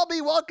 "You'll all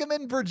be welcome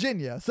in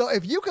Virginia. So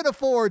if you can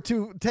afford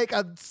to take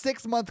a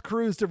 6-month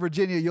cruise to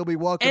Virginia, you'll be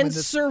welcome in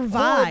this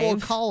horrible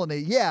colony."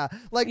 Yeah,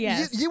 like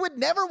you would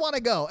never want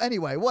to go.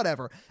 Anyway,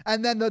 whatever.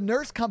 And then the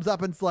nurse comes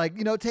up and's like,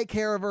 take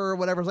care of her or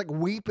whatever. It's like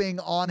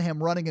weeping on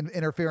him, running in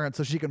interference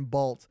so she can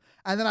bolt.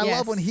 And then I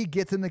love when he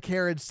gets in the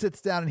carriage,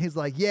 sits down, and he's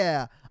like,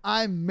 "Yeah,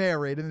 I'm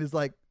married." And he's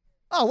like,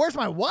 "Oh, where's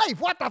my wife?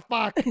 What the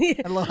fuck?"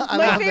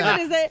 My favorite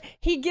is that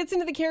he gets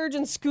into the carriage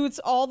and scoots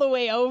all the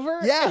way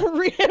over and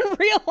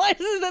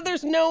realizes that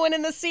there's no one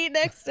in the seat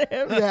next to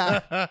him.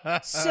 Yeah.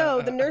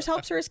 So the nurse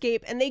helps her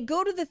escape, and they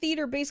go to the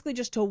theater basically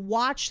just to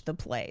watch the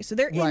play. So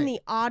they're in the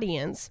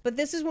audience. But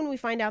this is when we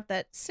find out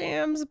that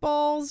Sam's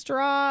balls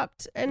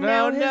dropped, and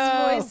now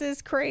his voice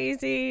is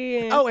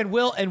crazy. Oh,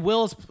 and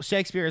Will's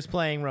Shakespeare is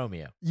playing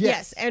Romeo.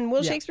 Yes, and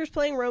Will Shakespeare's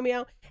playing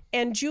Romeo,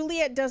 and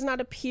Juliet does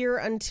not appear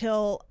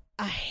until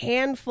a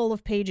handful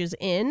of pages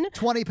in.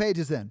 20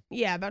 pages in.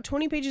 Yeah, about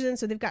 20 pages in,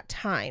 so they've got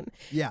time.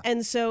 Yeah.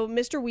 And so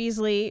Mr.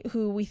 Weasley,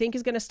 who we think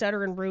is going to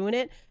stutter and ruin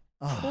it,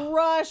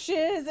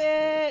 crushes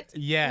it.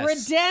 Yes.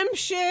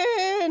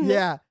 Redemption.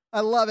 Yeah,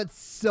 I love it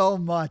so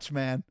much,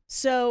 man.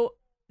 So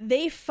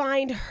they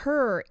find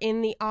her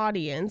in the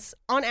audience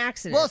on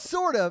accident. Well,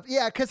 sort of.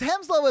 Yeah, because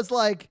Hemslow is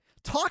like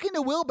talking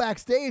to Will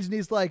backstage, and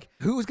he's like,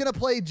 "Who's going to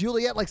play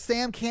Juliet? Like,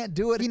 Sam can't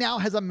do it. He now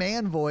has a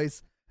man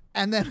voice."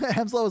 And then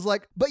Hemslow is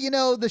like, "But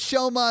the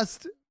show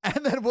must."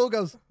 And then Will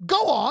goes,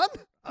 "Go on."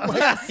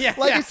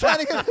 He's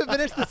trying to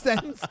finish the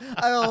sentence.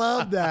 I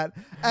love that.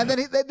 And then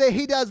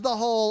he does the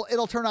whole,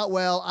 "It'll turn out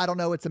well. I don't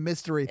know. It's a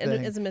mystery"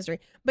 thing. It's a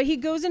mystery. But he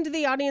goes into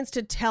the audience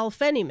to tell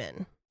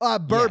Fennyman.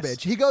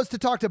 Burbage. He goes to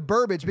talk to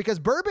Burbage because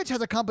Burbage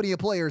has a company of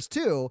players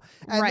too.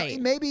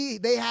 And maybe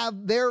they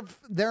have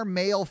their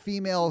male,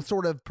 female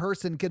sort of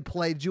person could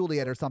play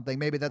Juliet or something.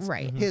 Maybe that's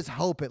his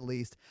hope at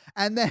least.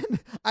 And then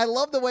I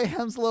love the way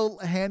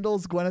Hemslow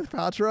handles Gwyneth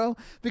Paltrow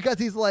because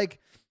he's like,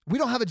 "We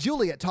don't have a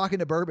Juliet," talking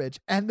to Burbage.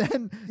 And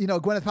then,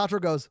 Gwyneth Paltrow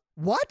goes,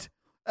 "What?"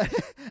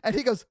 And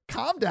he goes,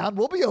 "Calm down,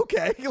 we'll be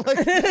okay." Like,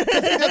 he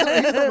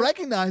doesn't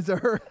recognize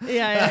her.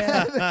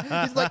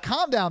 Yeah. He's like,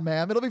 "Calm down,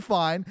 ma'am, it'll be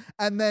fine."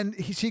 And then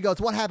she goes,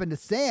 "What happened to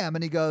Sam?"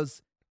 And he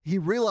goes, he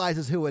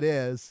realizes who it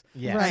is.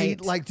 Yeah. And he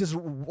just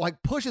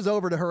pushes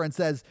over to her and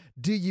says,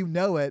 "Do you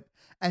know it?"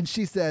 And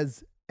she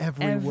says,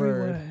 Every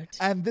word.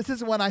 And this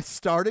is when I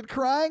started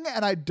crying,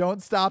 and I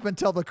don't stop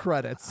until the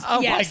credits.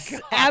 Oh yes, my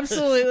God.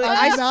 Absolutely.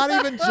 I'm not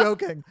even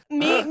joking.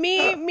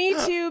 Me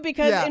too,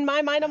 because in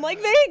my mind, I'm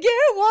like, they get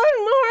one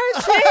more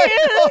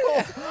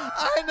chance.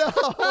 I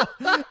know.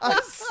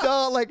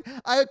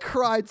 I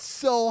cried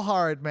so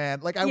hard,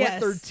 man. Like, I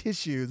went through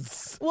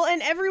tissues. Well,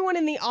 and everyone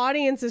in the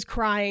audience is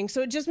crying,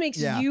 so it just makes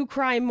you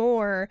cry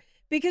more.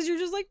 Because you're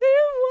just like, they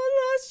have one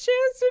last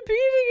chance to be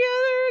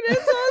together, and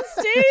it's on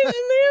stage,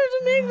 and they have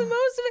to make the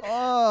most of it.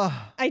 Oh.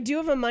 I do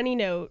have a money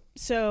note.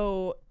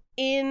 So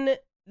in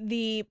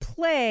the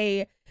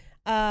play,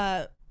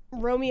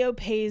 Romeo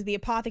pays the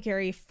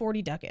apothecary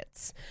 40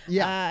 ducats.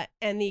 Yeah.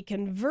 And the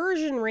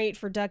conversion rate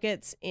for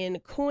ducats in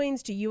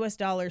coins to US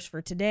dollars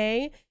for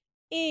today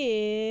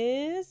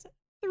is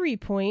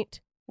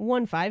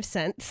 3.15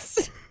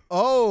 cents.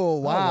 Oh,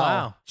 wow. Oh,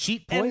 wow.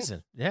 Cheap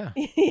poison. Yeah.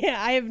 Yeah,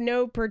 I have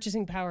no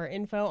purchasing power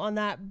info on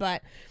that,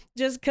 but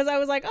just because I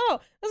was like, oh,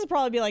 this will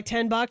probably be like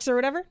 $10 or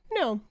whatever.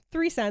 No,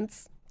 3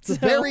 cents. It's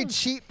very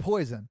cheap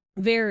poison.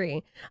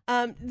 Very.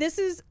 This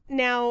is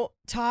now,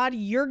 Todd,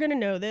 you're going to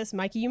know this.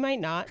 Mikey, you might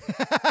not.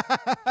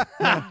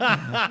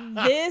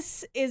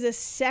 This is a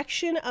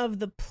section of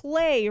the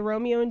play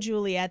Romeo and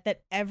Juliet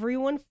that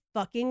everyone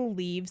fucking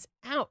leaves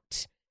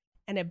out.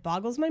 And it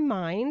boggles my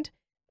mind.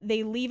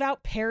 They leave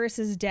out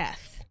Paris's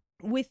death.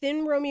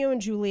 Within Romeo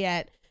and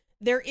Juliet,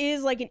 there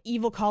is like an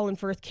evil Colin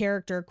Firth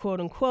character, quote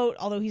unquote,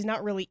 although he's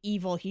not really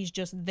evil. He's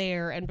just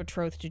there and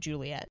betrothed to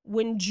Juliet.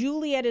 When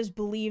Juliet is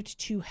believed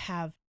to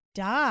have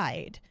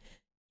died,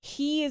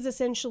 he is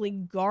essentially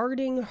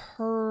guarding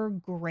her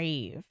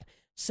grave.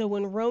 So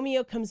when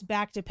Romeo comes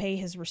back to pay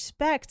his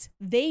respects,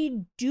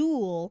 they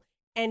duel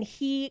and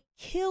he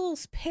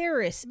kills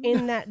Paris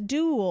in that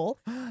duel.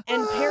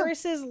 And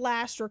Paris's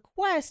last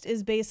request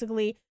is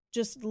basically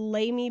just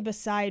lay me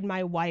beside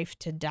my wife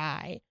to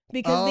die,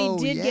 because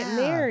they did get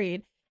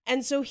married.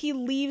 And so he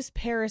leaves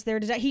Paris there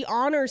to die. He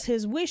honors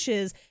his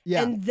wishes,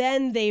 and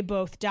then they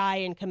both die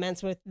and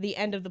commence with the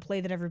end of the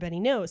play that everybody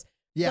knows.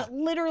 Yeah. But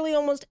literally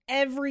almost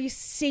every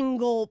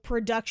single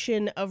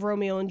production of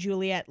Romeo and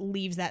Juliet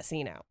leaves that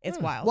scene out. It's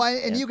wild. Well,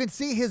 and you can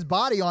see his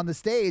body on the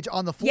stage,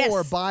 on the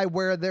floor, by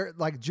where they're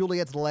like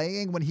Juliet's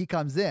laying when he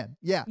comes in.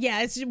 Yeah.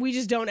 Yeah, we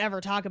just don't ever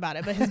talk about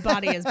it, but his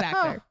body is back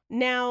there.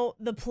 Now,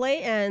 the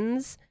play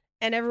ends,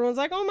 and everyone's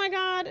like, oh my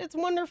God, it's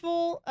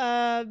wonderful.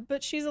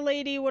 But she's a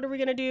lady. What are we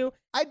going to do?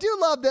 I do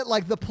love that,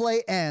 like, the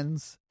play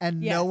ends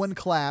and no one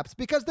claps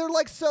because they're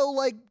like so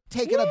like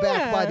taken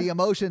aback by the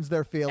emotions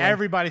they're feeling.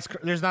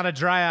 There's not a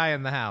dry eye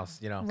in the house,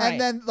 you know. Right.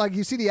 And then like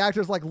you see the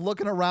actors like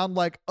looking around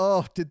like,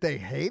 oh, did they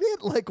hate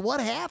it? Like what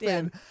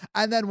happened? Yeah.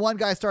 And then one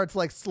guy starts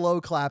like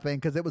slow clapping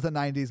because it was a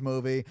 90s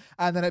movie.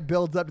 And then it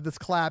builds up to this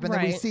clap. And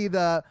then we see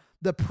the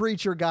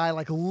preacher guy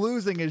like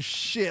losing his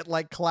shit,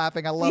 like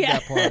clapping. I love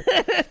that part.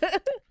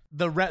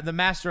 The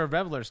master of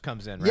revelers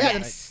comes in, right?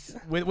 Yes.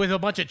 Like, with a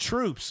bunch of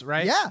troops,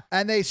 right? Yeah.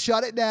 And they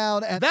shut it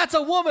down. And that's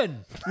a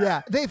woman.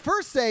 Yeah. They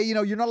first say, you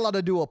know, you're not allowed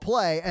to do a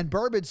play. And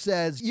Burbage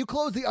says, you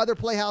close the other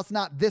playhouse,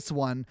 not this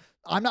one.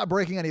 I'm not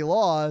breaking any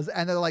laws.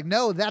 And they're like,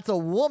 no, that's a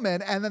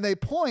woman. And then they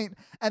point,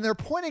 and they're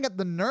pointing at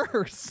the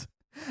nurse.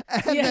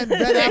 And then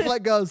Ben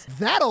Affleck goes,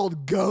 that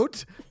old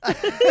goat.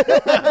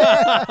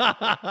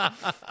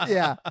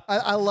 Yeah.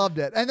 I loved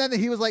it. And then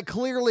he was like,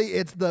 clearly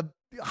it's the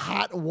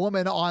hot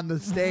woman on the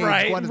stage.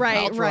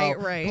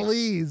 Right.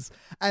 Please.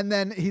 And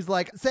then he's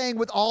like saying,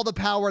 with all the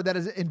power that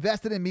is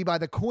invested in me by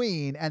the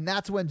queen. And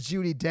that's when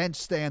Judi Dench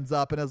stands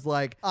up and is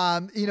like,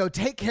 you know,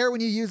 take care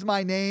when you use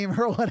my name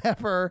or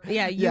whatever.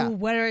 Yeah, you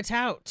wear it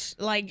out.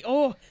 Like,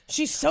 oh,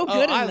 she's so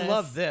good in this. I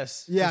love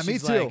this. Yeah, me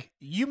too. Like,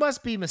 you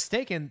must be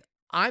mistaken.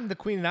 I'm the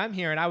queen and I'm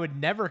here, and I would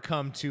never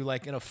come to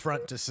like an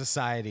affront to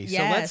society.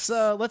 Yes.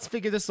 So let's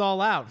figure this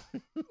all out.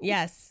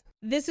 Yes.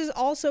 This is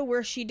also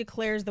where she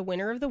declares the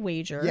winner of the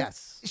wager.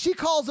 Yes. She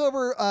calls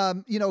over,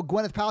 you know,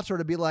 Gwyneth Paltrow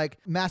to be like,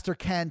 Master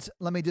Kent,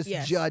 let me just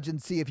judge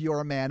and see if you're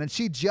a man. And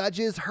she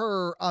judges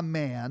her a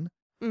man,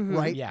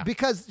 right? Yeah.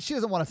 Because she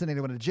doesn't want to send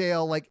anyone to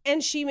jail. Like,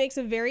 and she makes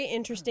a very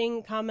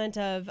interesting comment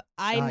of,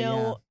 I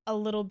know a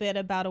little bit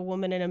about a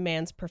woman in a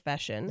man's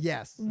profession.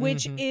 Yes.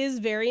 Which is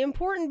very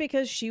important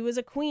because she was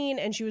a queen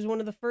and she was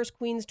one of the first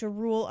queens to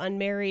rule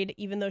unmarried,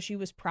 even though she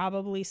was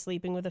probably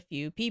sleeping with a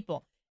few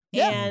people.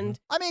 Yeah. And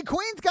I mean,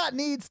 Queen's got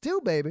needs too,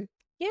 baby.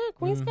 Yeah,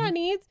 Queen's got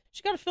needs.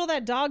 She got to fill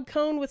that dog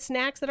cone with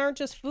snacks that aren't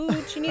just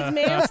food. She needs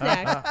man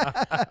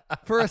snacks.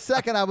 For a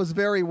second, I was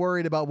very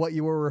worried about what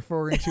you were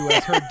referring to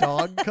as her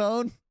dog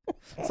cone.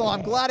 So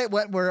I'm glad it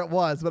went where it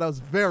was, but I was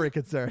very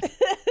concerned.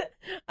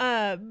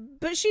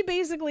 But she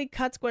basically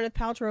cuts Gwyneth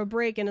Paltrow a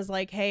break and is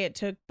like, hey, it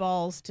took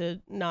balls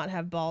to not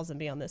have balls and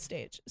be on this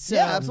stage. So,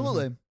 yeah,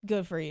 absolutely.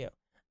 Good for you.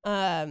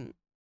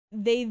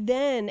 They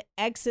then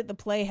exit the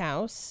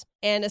playhouse,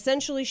 and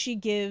essentially she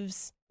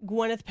gives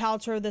Gwyneth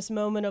Paltrow this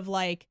moment of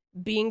like,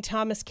 being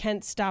Thomas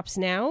Kent stops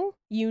now.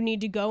 You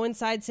need to go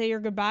inside, say your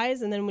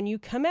goodbyes, and then when you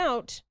come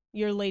out,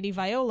 you're Lady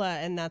Viola,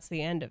 and that's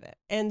the end of it.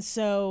 And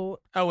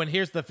so, and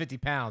here's the 50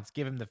 pounds.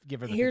 Give her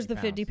the here's the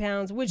 50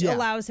 pounds, which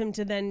allows him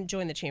to then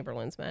join the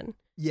Chamberlain's men.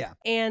 Yeah,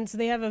 and so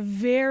they have a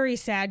very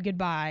sad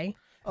goodbye.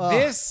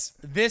 This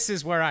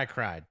is where I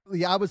cried.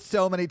 Yeah, I was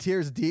so many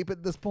tears deep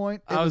at this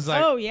point. I was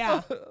like, oh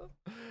yeah.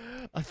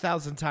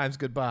 1,000 times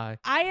goodbye.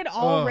 I had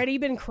already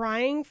been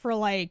crying for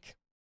like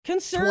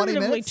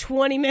conservatively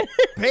 20 minutes.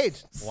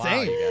 Paige, wow,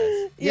 same.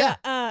 You guys.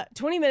 Yeah,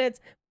 20 minutes.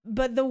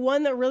 But the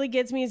one that really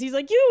gets me is he's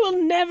like, you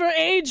will never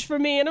age for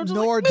me. And I'm just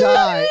nor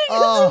die.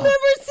 I'll never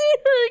see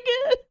her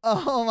again.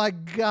 Oh my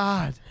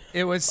God.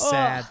 It was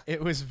sad.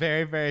 It was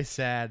very, very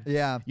sad.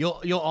 Yeah.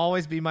 You'll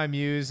always be my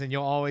muse and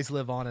you'll always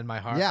live on in my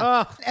heart.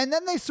 Yeah. And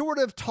then they sort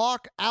of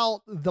talk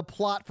out the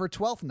plot for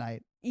 12th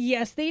Night.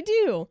 Yes, they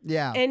do.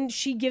 Yeah. And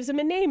she gives him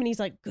a name and he's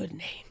like, good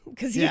name.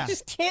 Because he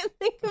just can't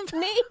think of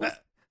names.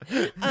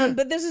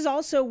 But this is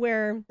also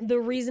where the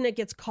reason it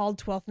gets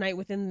called 12th Night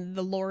within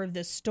the lore of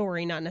this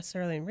story, not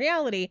necessarily in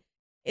reality,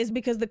 is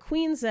because the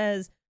queen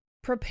says,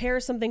 prepare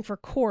something for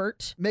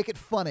court. Make it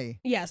funny.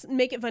 Yes,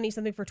 make it funny,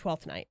 something for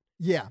 12th night.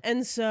 Yeah.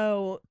 And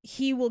so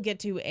he will get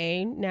to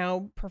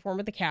now perform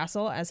at the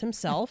castle as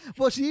himself.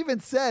 Well, she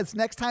even says,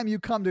 next time you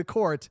come to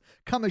court,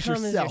 come as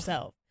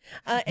yourself.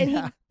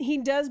 And he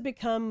does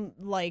become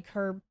like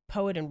her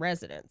poet in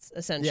residence,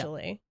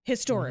 essentially,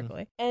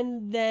 historically.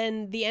 And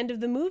then the end of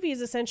the movie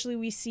is essentially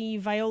we see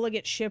Viola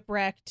get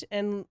shipwrecked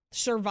and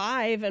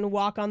survive and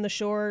walk on the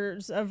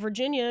shores of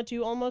Virginia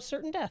to almost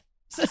certain death.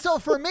 So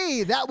for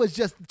me, that was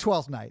just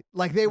 12th night.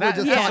 Like they were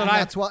just talking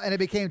about 12th, and it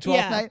became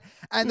 12th night.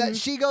 And that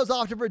she goes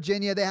off to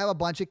Virginia. They have a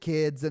bunch of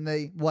kids, and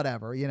they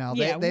whatever, you know.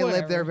 They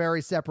live their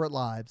very separate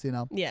lives, you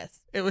know.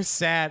 Yes. It was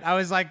sad. I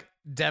was like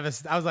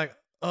devastated. I was like,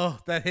 oh,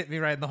 that hit me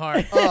right in the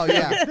heart. Oh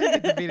yeah, they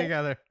get to be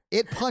together.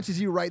 It punches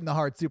you right in the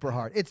heart, super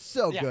hard. It's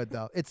so good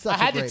though. It's such.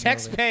 I had a great to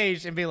text movie.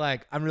 Paige and be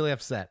like, I'm really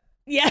upset.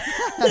 Yeah.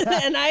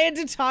 And I had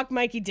to talk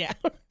Mikey down.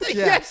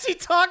 Yeah, she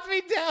talked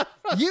me down.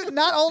 You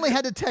not only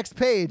had to text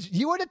Paige,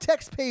 you had to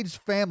text Paige's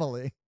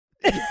family.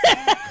 Well,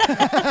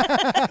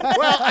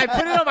 I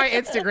put it on my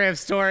Instagram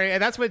story,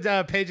 and that's when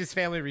Paige's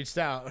family reached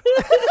out.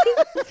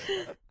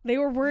 They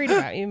were worried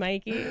about you,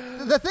 Mikey.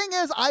 The thing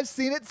is, I've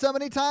seen it so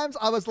many times,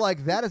 I was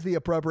like, that is the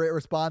appropriate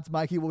response.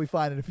 Mikey will be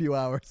fine in a few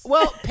hours.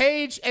 Well,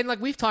 Paige, and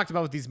like we've talked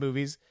about with these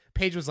movies,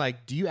 Paige was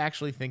like, do you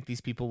actually think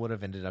these people would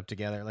have ended up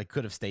together? Like,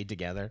 could have stayed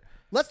together?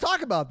 Let's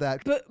talk about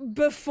that. But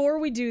before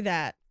we do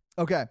that,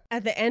 okay.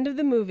 At the end of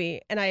the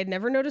movie, and I had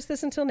never noticed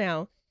this until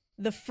now,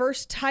 the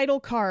first title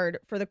card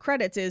for the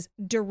credits is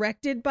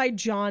directed by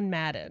John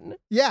Madden.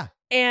 Yeah.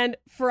 And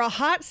for a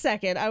hot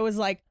second, I was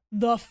like,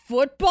 the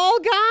football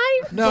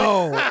guy?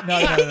 No. And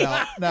I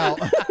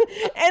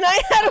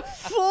had a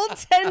full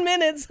 10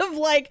 minutes of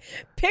like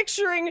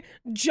picturing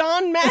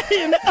John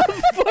Madden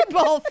of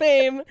football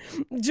fame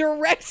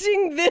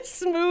directing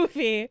this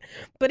movie,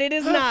 but it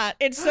is not.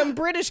 It's some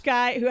British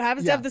guy who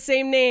happens to have the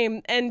same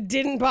name and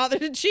didn't bother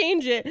to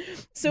change it.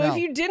 So if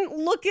you didn't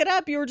look it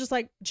up, you were just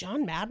like,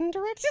 John Madden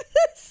directed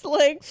this?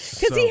 Like,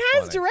 because he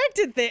has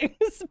directed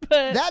things.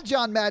 But that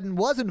John Madden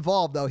was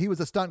involved, though. He was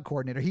a stunt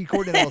coordinator. He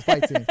coordinated those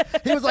fight scenes.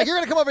 He was like, you're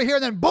going to come over here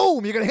and then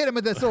boom, you're going to hit him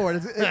with the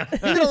sword. He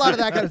did a lot of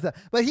that kind of stuff.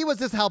 But he was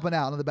just helping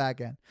out on the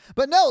back end.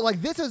 But no, like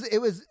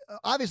it was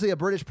obviously a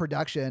British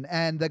production,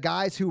 and the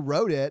guys who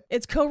wrote it.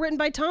 It's co-written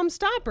by Tom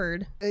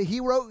Stoppard. He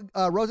wrote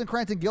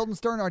Rosencrantz and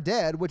Guildenstern Are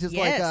Dead, which is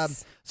like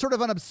sort of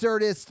an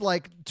absurdist,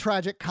 like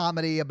tragic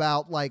comedy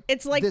about like.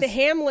 It's like the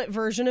Hamlet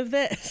version of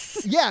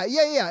this. Yeah.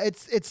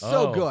 It's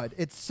so good.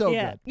 It's so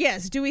good.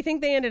 Yes. Do we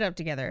think they ended up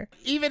together?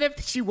 Even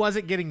if she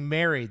wasn't getting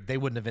married, they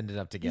wouldn't have ended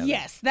up together.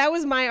 Yes, that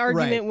was my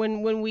argument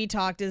when we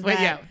talked.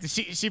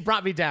 She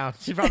brought me down.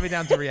 She brought me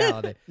down to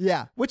reality.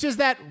 Yeah. Which is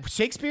that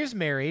Shakespeare's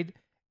married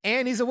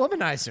and he's a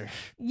womanizer.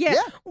 Yeah.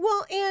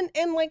 Well,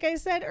 and like I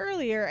said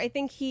earlier, I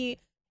think he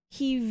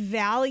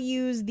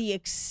values the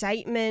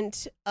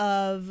excitement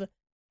of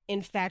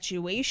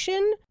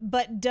infatuation,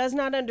 but does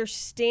not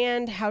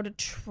understand how to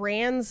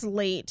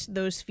translate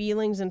those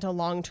feelings into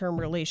long-term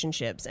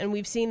relationships. And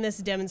we've seen this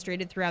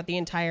demonstrated throughout the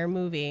entire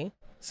movie.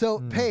 So,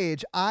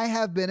 Paige, I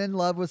have been in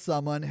love with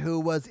someone who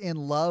was in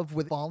love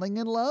with falling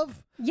in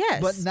love.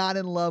 Yes. But not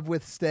in love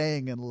with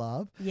staying in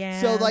love. Yeah.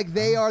 So, like,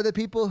 they are the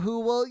people who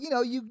will,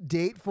 you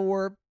date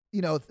for,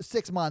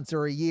 6 months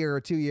or a year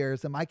or 2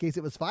 years. In my case,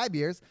 it was 5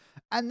 years.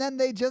 And then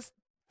they just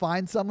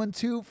find someone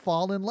to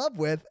fall in love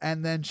with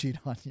and then cheat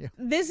on you.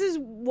 This is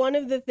one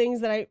of the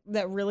things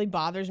that really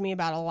bothers me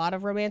about a lot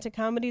of romantic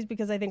comedies,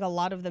 because I think a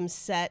lot of them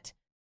set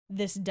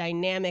this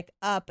dynamic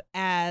up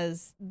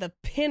as the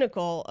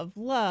pinnacle of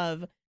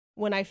love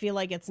when I feel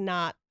like it's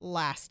not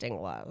lasting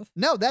love.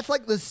 No, that's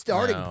like the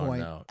starting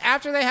point. No.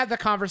 After they had the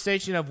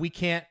conversation of we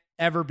can't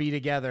ever be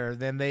together,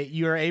 then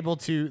you're able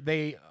to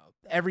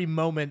every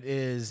moment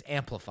is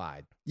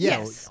amplified.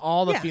 Yes.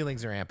 All the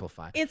feelings are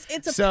amplified. It's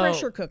a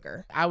pressure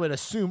cooker. I would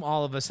assume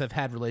all of us have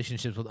had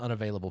relationships with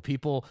unavailable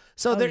people.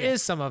 So there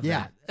is some of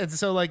that. And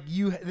so like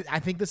I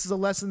think this is a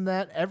lesson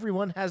that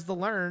everyone has to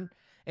learn.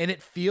 And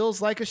it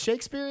feels like a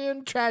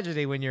Shakespearean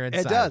tragedy when you're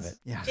inside of it.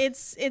 Yeah.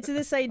 It's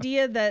this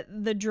idea that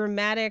the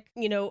dramatic,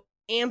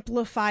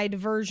 amplified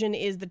version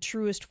is the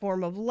truest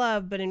form of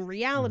love, but in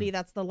reality,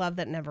 that's the love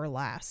that never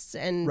lasts.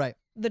 And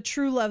the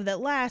true love that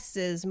lasts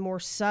is more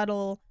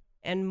subtle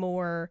and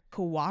more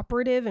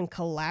cooperative and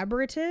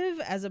collaborative,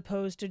 as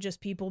opposed to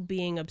just people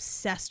being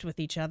obsessed with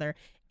each other.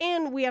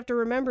 And we have to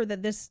remember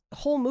that this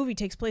whole movie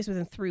takes place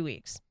within 3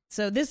 weeks.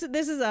 So this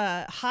is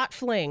a hot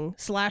fling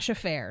 /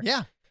 affair.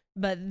 Yeah.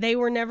 But they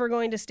were never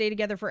going to stay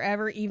together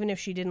forever, even if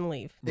she didn't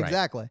leave.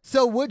 Exactly.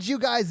 So would you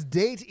guys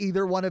date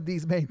either one of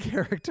these main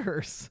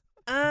characters?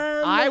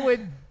 I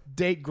would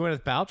date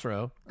Gwyneth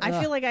Paltrow. I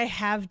feel like I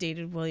have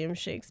dated William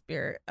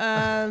Shakespeare.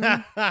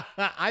 I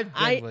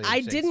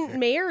didn't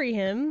marry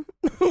him.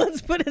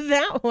 Let's put it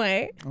that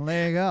way. Well,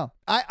 there you go.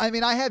 I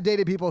mean, I have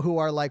dated people who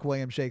are like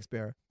William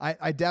Shakespeare.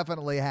 I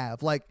definitely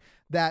have. Like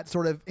that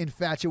sort of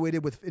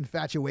infatuated with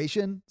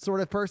infatuation sort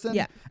of person.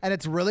 Yeah. And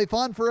it's really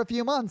fun for a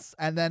few months.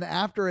 And then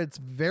after, it's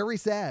very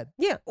sad.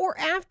 Yeah. Or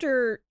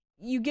after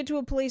you get to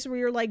a place where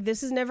you're like,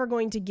 this is never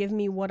going to give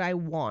me what I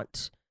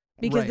want.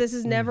 because this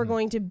is never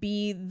going to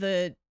be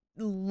the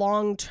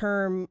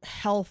long-term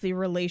healthy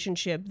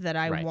relationship that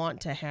I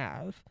want to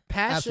have.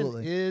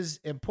 Passion is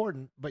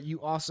important, but you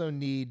also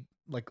need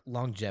like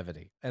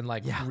longevity and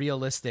like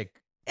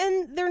realistic.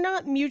 And they're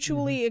not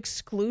mutually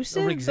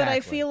exclusive, but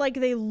I feel like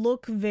they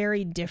look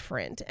very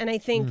different. And I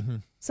think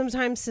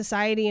sometimes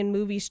society and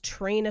movies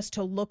train us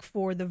to look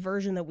for the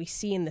version that we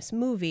see in this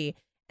movie,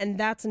 and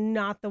that's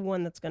not the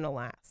one that's going to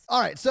last. All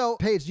right, so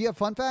Paige, do you have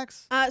fun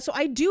facts? So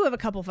I do have a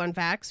couple fun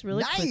facts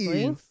really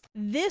quickly.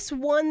 This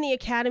won the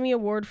Academy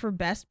Award for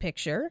Best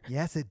Picture.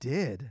 Yes, it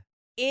did.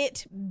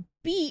 It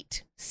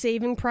beat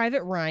Saving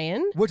Private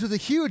Ryan. Which was a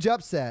huge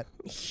upset.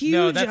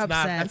 Huge upset.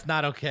 That's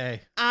not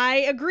okay. I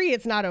agree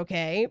it's not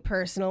okay,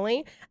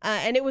 personally.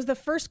 And it was the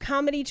first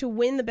comedy to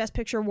win the Best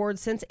Picture award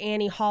since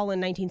Annie Hall in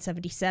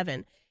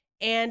 1977.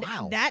 And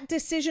that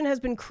decision has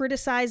been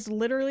criticized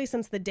literally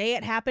since the day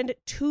it happened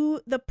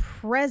to the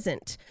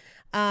present.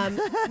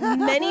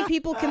 Many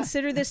people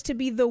consider this to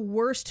be the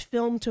worst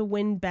film to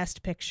win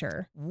Best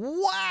Picture.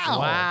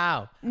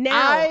 Wow.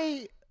 Now,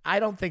 I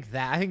don't think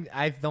that.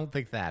 I don't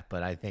think that,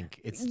 but I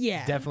think it's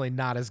definitely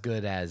not as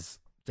good as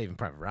Saving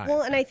Private Ryan.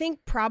 Well, and I think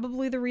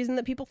probably the reason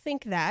that people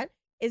think that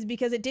is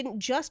because it didn't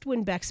just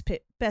win Best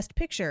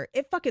Picture.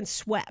 It fucking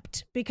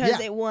swept because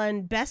it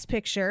won Best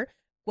Picture.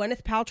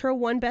 Gwyneth Paltrow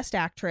won Best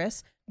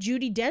Actress.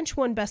 Judi Dench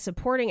won Best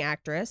Supporting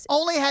Actress.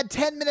 Only had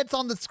 10 minutes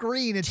on the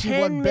screen and she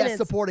won Best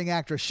Supporting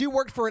Actress. She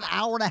worked for an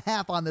hour and a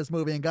half on this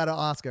movie and got an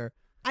Oscar.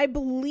 I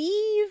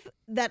believe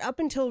that up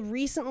until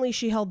recently,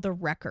 she held the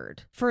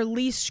record for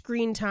least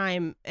screen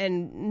time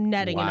and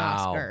netting an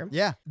Oscar.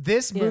 Yeah.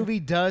 This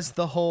movie does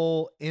the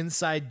whole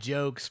inside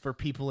jokes for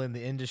people in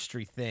the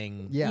industry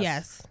thing.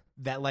 Yes.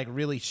 That like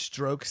really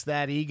strokes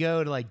that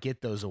ego to like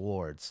get those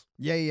awards.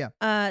 Yeah.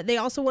 They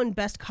also won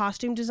Best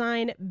Costume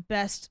Design,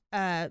 Best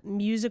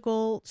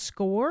Musical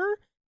Score,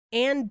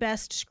 and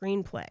Best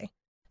Screenplay.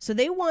 So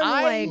they won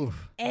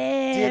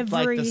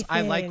everything.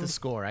 I like the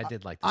score. I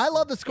did like the score. I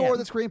love the score,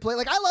 the screenplay.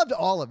 Like, I loved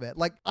all of it.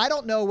 Like, I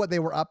don't know what they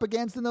were up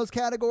against in those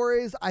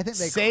categories. I think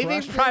they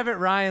Saving Private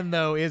Ryan,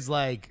 though, is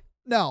like...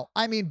 No,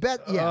 I mean,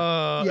 it's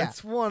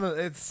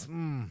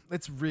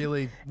it's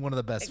really one of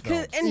the best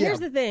films. And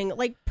here's the thing,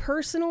 like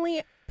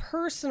personally,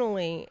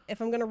 if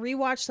I'm gonna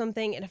rewatch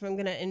something and if I'm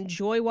gonna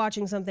enjoy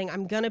watching something,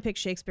 I'm gonna pick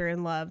Shakespeare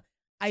in Love.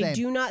 I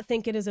do not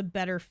think it is a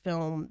better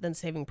film than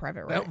Saving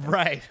Private Ryan.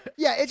 Right.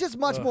 Yeah, it's just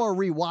much more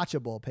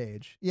rewatchable,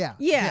 Paige. Yeah.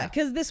 Yeah,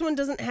 because this one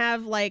doesn't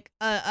have like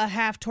a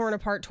half torn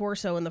apart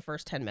torso in the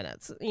first 10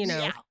 minutes. You know.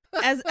 Yeah.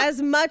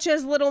 as much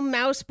as little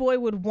mouse boy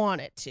would want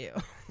it to.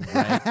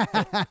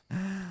 Right.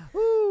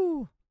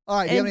 Woo. All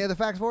right, do you have any other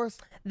facts for us?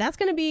 That's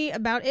going to be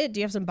about it. Do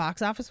you have some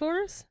box office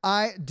for us?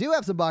 I do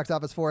have some box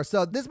office for us.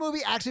 So this movie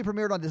actually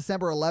premiered on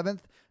December 11th,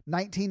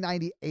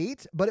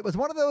 1998, but it was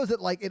one of those that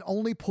like it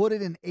only put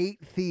it in 8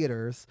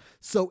 theaters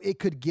so it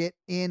could get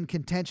in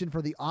contention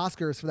for the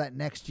Oscars for that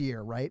next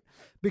year, right?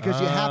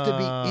 Because you have to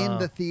be in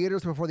the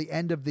theaters before the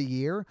end of the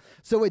year.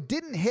 So it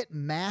didn't hit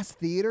mass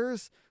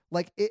theaters.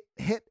 Like it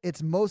hit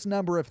its most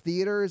number of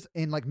theaters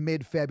in like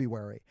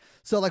mid-February.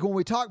 So like when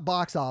we talk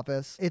box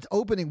office, its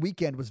opening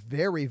weekend was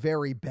very,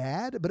 very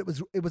bad, but it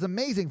was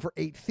amazing for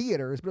 8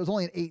 theaters, but it was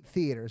only in 8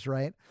 theaters,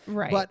 right?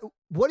 Right. But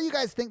what do you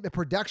guys think the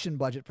production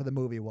budget for the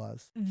movie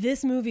was?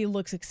 This movie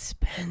looks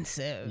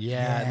expensive.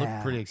 Yeah. It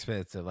looked pretty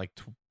expensive, like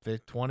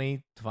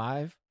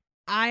 25.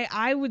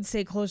 I would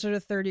say closer to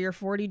 30 or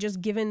 40,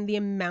 just given the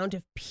amount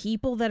of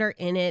people that are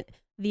in it,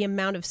 the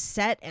amount of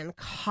set and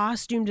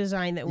costume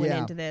design that went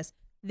into this.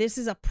 This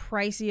is a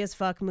pricey as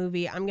fuck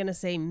movie. I'm going to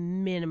say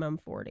minimum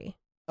 40.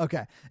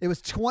 Okay. It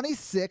was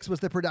 26 was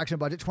the production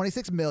budget,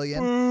 26 million.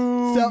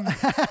 So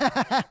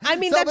I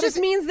mean, that just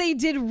means they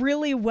did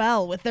really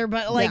well with their,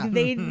 but like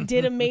they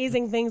did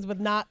amazing things with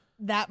not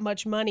that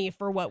much money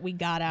for what we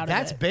got out of it.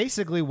 That's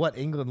basically what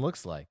England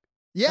looks like.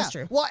 Yeah. That's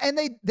true. Well, and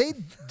they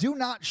do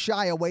not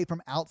shy away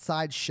from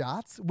outside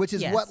shots, which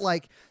is what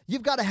like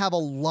you've got to have a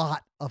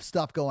lot of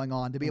stuff going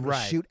on to be able to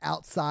shoot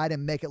outside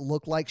and make it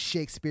look like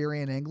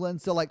Shakespearean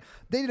England. So like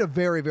they did a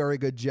very, very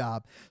good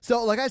job.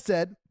 So like I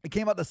said, it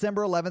came out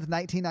December 11th,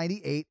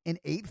 1998 in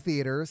 8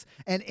 theaters.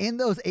 And in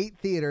those 8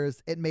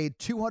 theaters, it made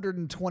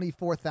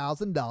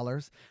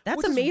 $224,000.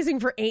 That's amazing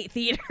for 8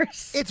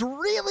 theaters. It's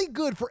really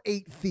good for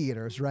 8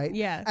 theaters, right?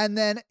 Yeah. And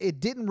then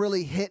it didn't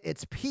really hit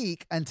its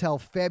peak until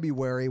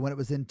February when it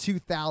was in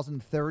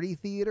 2,030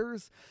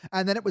 theaters.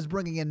 And then it was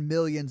bringing in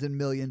millions and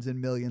millions and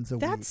millions a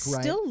week, right? That's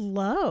still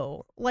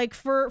low. Like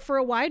for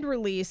a wide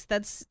release,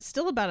 that's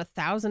still about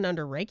 1,000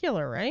 under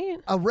regular,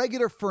 right? A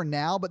regular for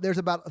now, but there's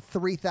about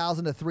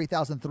 3,000 to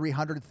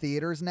 3,300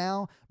 theaters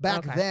now.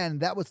 Back then,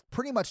 that was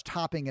pretty much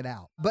topping it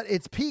out. But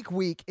its peak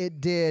week,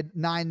 it did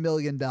 $9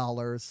 million.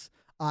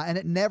 And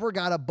it never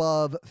got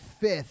above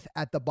 5th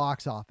at the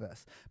box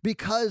office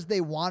because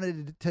they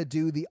wanted to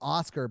do the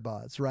Oscar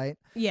buzz, right?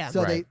 Yeah.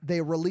 So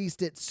they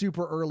released it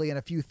super early in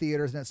a few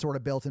theaters and it sort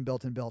of built and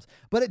built and built.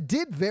 But it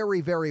did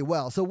very, very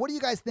well. So what do you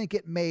guys think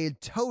it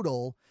made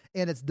total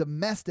in its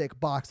domestic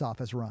box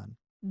office run?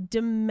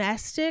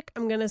 Domestic,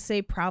 I'm going to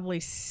say probably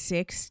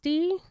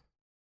 60.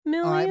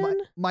 million. All right,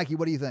 Mikey,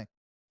 what do you think?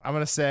 I'm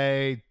going to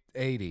say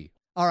 80.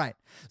 All right.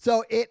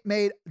 So it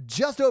made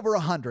just over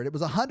 100. It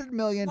was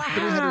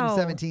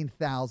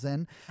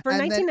 100,317,000. For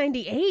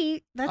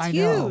 1998, that's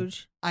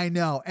huge. I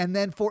know. And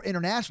then for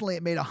internationally,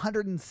 it made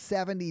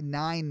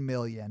 179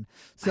 million.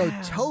 So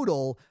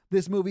total,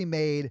 this movie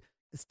made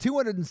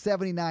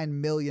 $279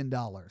 million.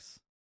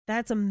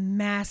 That's a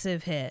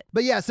massive hit.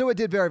 But yeah, so it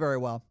did very, very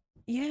well.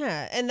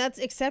 Yeah, and that's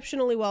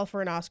exceptionally well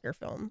for an Oscar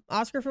film.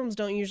 Oscar films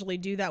don't usually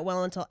do that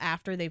well until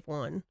after they've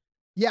won.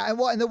 Yeah,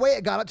 and the way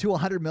it got up to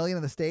 100 million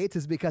in the States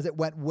is because it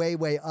went way,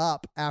 way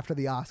up after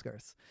the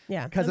Oscars.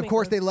 Yeah. Because, of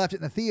course, they left it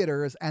in the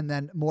theaters, and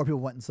then more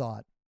people went and saw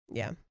it.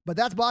 Yeah. But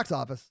that's box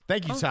office.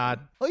 Thank you, Todd.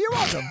 Oh, you're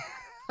welcome.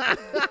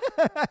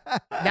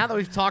 Now that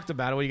we've talked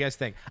about it, what do you guys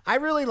think? I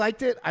really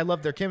liked it. I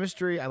loved their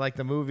chemistry. I liked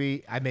the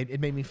movie. It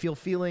made me feel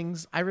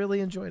feelings. I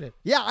really enjoyed it.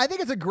 Yeah, I think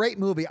it's a great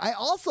movie. I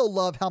also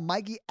love how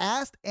Mikey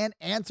asked and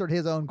answered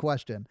his own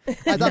question.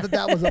 I thought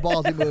that was a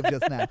ballsy move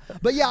just now.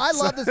 But yeah, I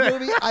love this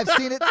movie.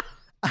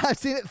 I've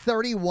seen it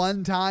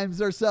 31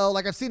 times or so.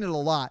 Like, I've seen it a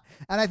lot.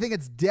 And I think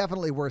it's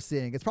definitely worth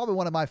seeing. It's probably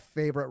one of my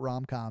favorite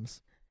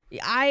rom-coms.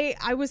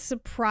 I was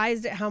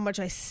surprised at how much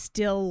I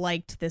still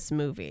liked this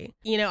movie.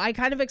 You know, I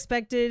kind of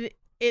expected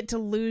it to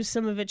lose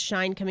some of its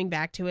shine coming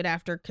back to it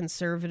after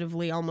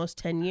conservatively almost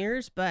 10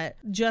 years, but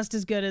just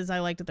as good as I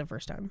liked it the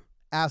first time.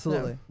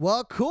 Absolutely. So.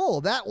 Well,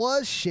 cool. That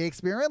was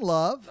Shakespeare in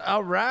Love.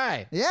 All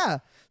right. Yeah.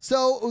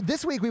 So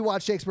this week we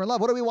watched Shakespeare in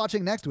Love. What are we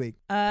watching next week?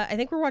 I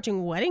think we're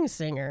watching Wedding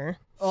Singer.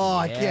 Oh,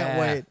 I can't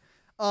wait.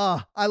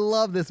 Oh, I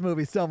love this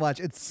movie so much.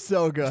 It's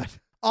so good.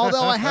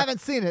 Although I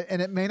haven't seen it,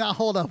 and it may not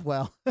hold up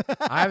well.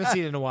 I haven't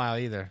seen it in a while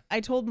either.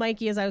 I told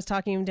Mikey as I was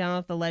talking him down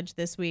off the ledge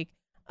this week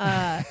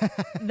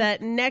that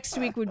next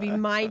week would be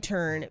my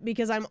turn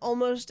because I'm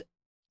almost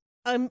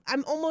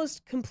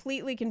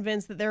completely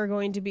convinced that there are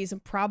going to be some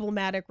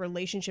problematic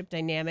relationship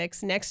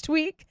dynamics next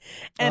week,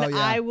 and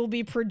I will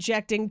be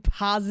projecting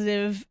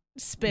positive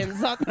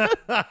spins on them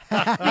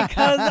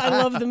because I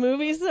love the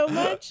movie so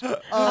much.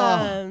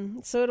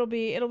 So it'll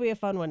be a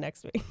fun one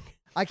next week.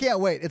 I can't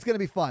wait. It's going to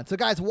be fun. So,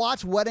 guys,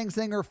 watch Wedding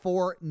Singer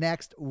for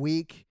next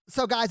week.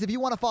 So, guys, if you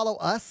want to follow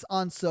us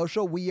on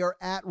social, we are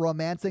at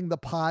Romancing the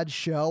Pod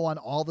Show on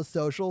all the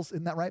socials.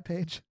 Isn't that right,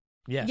 Paige?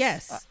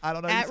 Yes. I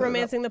don't know. At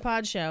Romancing the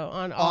Pod Show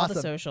on all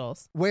the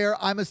socials.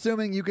 Where I'm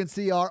assuming you can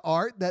see our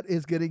art that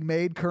is getting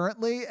made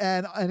currently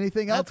and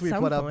anything else we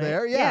put up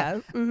there. Yeah.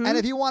 Mm-hmm. And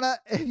if you want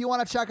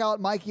to check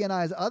out Mikey and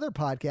I's other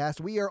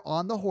podcast, we are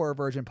on the Horror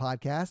Virgin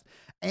podcast.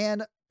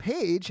 And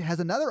Paige has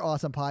another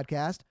awesome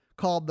podcast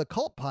called The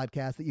Cult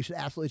Podcast that you should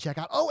absolutely check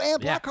out. Oh, and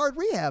Black Card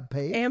Rehab,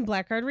 Paige. And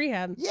Black Card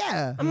Rehab.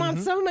 Yeah. I'm on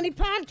so many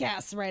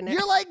podcasts right now.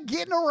 You're like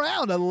getting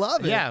around. I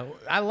love it. Yeah,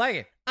 I like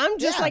it. I'm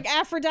just like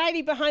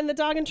Aphrodite behind the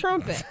dog and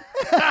trumpet.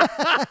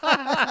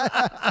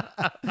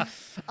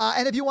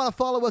 And if you want to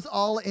follow us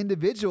all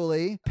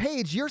individually,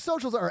 Paige, your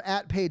socials are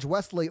at Paige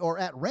Wesley or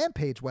at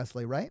Rampage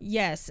Wesley, right?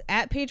 Yes,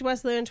 at Paige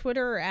Wesley on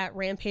Twitter or at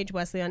Rampage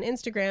Wesley on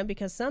Instagram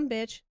because some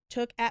bitch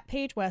took at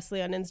Paige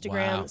Wesley on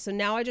Instagram. Wow. So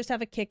now I just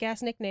have a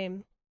kick-ass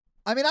nickname.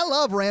 I mean, I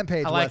love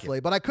Rampage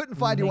Wesley, but I couldn't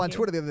find you on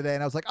Twitter the other day,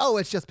 and I was like, oh,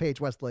 it's just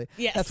Paige Wesley.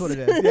 Yes. That's what it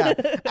is. Yeah.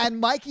 And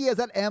Mikey is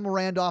at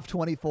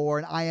mrandolph24,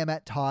 and I am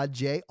at Todd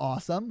J.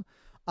 Awesome.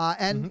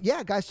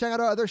 Yeah, guys, check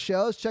out our other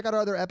shows. Check out our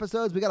other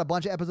episodes. We got a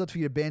bunch of episodes for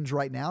you to binge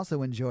right now,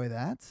 so enjoy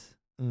that.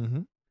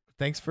 Mm-hmm.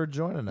 Thanks for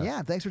joining us.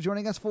 Yeah, thanks for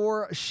joining us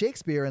for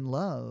Shakespeare in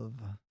Love.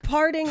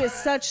 Parting is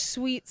such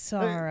sweet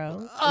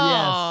sorrow.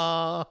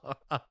 Yes.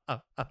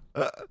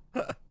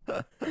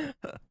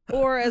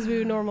 Or as we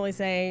would normally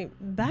say,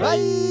 bye.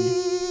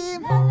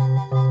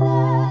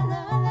 Bye.